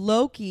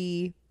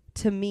 Loki,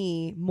 to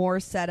me,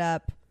 more set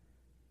up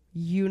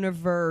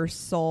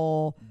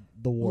universal,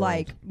 The world.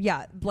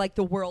 like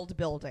the world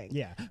building.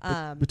 Yeah.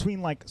 Um,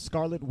 Between like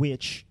Scarlet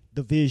Witch,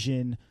 the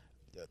Vision,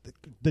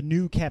 the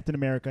new Captain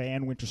America,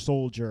 and Winter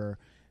Soldier,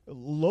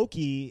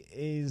 Loki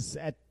is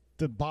at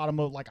the bottom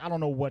of I don't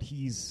know what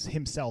he's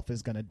himself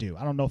is going to do.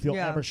 I don't know if he'll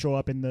Yeah. ever show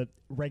up in the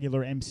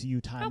regular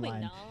MCU Probably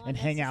timeline not and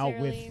hang out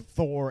necessarily. with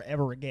Thor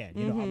ever again.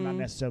 You know, I'm not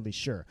necessarily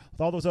sure.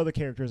 With all those other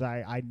characters,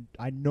 I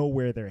know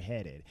where they're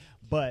headed.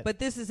 But But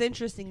this is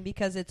interesting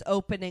because it's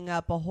opening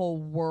up a whole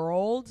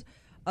world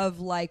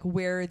of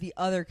where the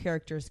other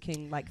characters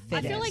can fit.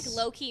 I feel in. like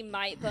Loki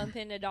might bump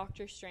into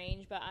Doctor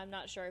Strange, but I'm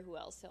not sure who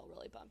else he'll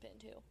really bump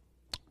into.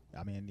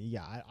 I mean,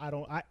 yeah, I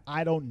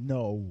don't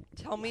know.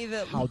 Tell me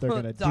that how they're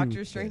gonna do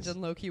Doctor Strange this.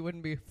 and Loki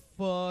wouldn't be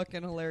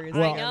fucking hilarious.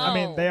 Well, know. I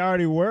mean, they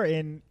already were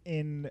in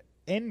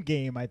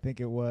Endgame, I think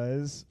it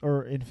was,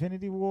 or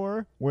Infinity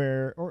War,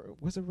 or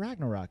was it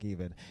Ragnarok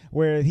even,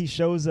 where he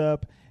shows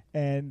up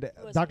and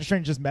Was Doctor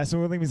Strange just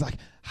messing with him. He's like,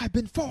 I've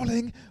been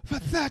falling for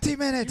 30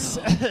 minutes.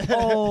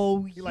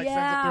 Oh, He, sends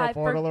it through a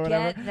portal or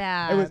whatever.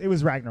 that. It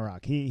was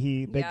Ragnarok.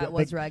 They it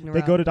was they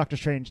Ragnarok. go to Doctor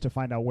Strange to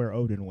find out where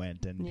Odin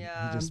went, and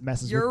Yeah. he just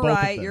messes You're with both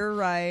right. of them. You're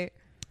right.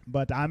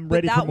 But I'm But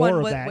ready that for more one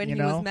of was that, when you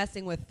he know? was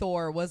messing with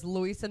Thor was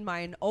Luis and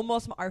mine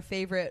almost our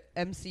favorite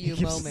MCU He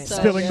keeps moment.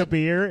 spilling the Dude,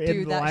 beer in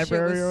the that shit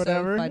library was or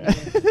whatever. So,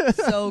 funny.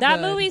 So That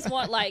good. movie's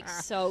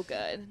so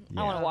good.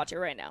 I want Yeah. to watch it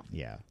right now.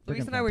 Yeah. Luis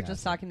freaking and I were just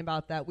fantastic. talking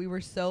about that. We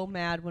were so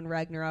mad when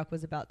Ragnarok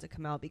was about to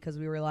come out because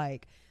we were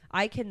like,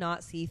 I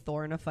cannot see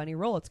Thor in a funny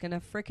role. It's gonna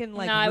freaking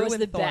No, it ruin was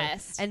the Thor.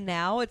 best. And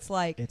now it's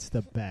like It's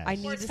the best. I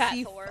need Where's to Fat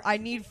see. Thor? I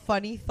need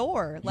funny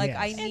Thor. Like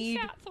I Yes. And need.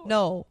 Fat Thor.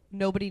 No,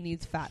 nobody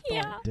needs fat Thor.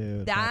 Yeah.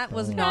 Dude, That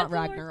was Thor. not Fat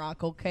Thor.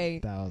 Ragnarok. Okay.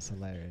 That was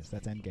hilarious.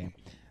 That's Endgame.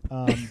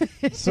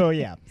 So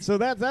yeah, so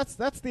that's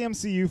the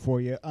MCU for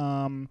you.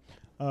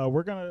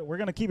 We're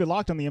gonna keep it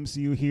locked on the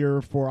MCU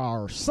here for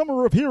our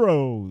Summer of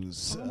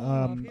Heroes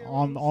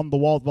on the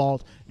Wall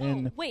Vault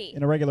in wait.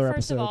 in a regular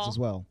First of episodes all, as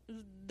well.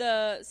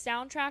 The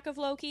soundtrack of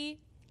Loki,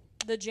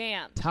 the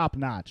jam. Top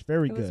notch,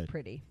 very It was good.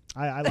 pretty.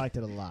 I liked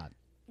it a lot.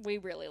 We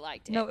really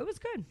liked it. No, it was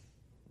good.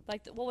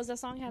 What was the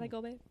song? How'd it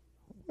go, babe?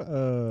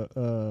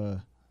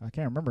 I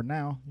can't remember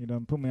now. You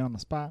done put me on the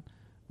spot.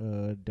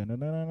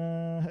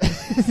 Dun-dun-dun-dun-dun.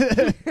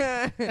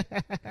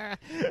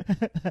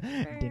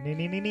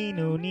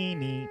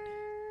 Din-din-din-din-din-no-nee-nee.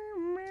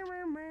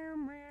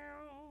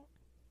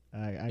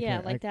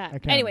 Yeah, like that. I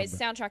can't Anyways,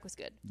 remember. soundtrack was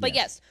good. But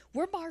Yes. yes,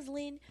 we're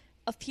marveling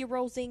of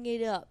heroesing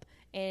it up.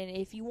 And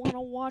if you want to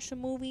watch the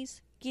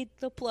movies, get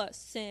the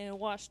plus and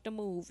watch the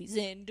movies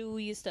and do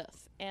your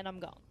stuff. And I'm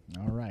gone.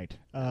 All right.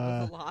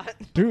 That was a lot.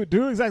 Do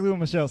exactly what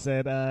Michelle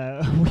said.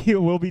 We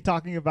will be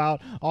talking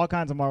about all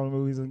kinds of Marvel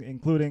movies,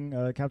 including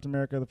Captain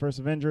America: The First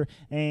Avenger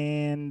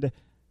and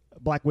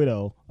Black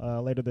Widow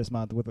later this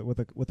month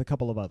with a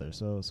couple of others.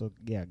 So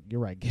yeah, you're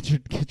right. Get your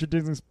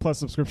Disney Plus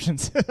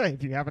subscriptions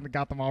if you haven't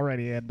got them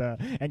already, and You're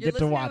get to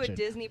listening watch to a it.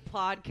 Disney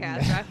podcast.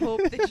 I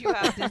hope that you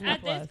have Disney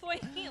At Plus. this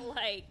point,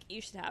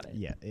 you should have it.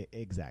 Yeah,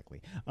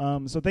 exactly.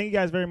 So thank you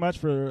guys very much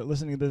for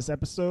listening to this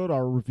episode,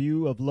 our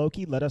review of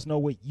Loki. Let us know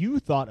what you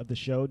thought of the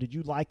show. Did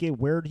you like it?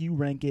 Where do you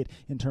rank it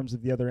in terms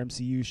of the other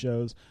MCU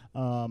shows?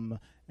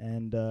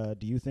 And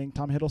do you think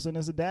Tom Hiddleston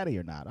is a daddy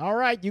or not? All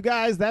right, you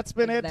guys, that's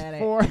been it Daddy.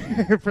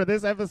 for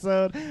this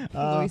episode.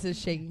 Luis is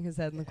shaking his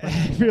head in the corner.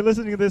 If you're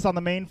listening to this on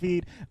the main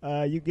feed,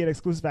 you get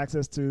exclusive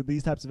access to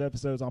these types of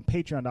episodes on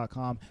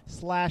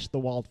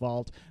patreon.com/thewalt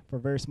vault for a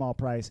very small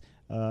price.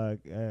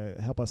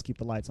 Help us keep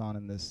the lights on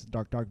in this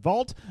dark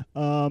vault.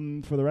 For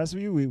the rest of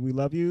you, we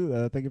love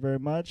you. Thank you very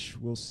much.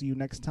 We'll see you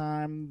next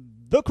time.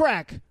 The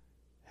crack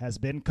has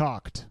been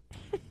cocked.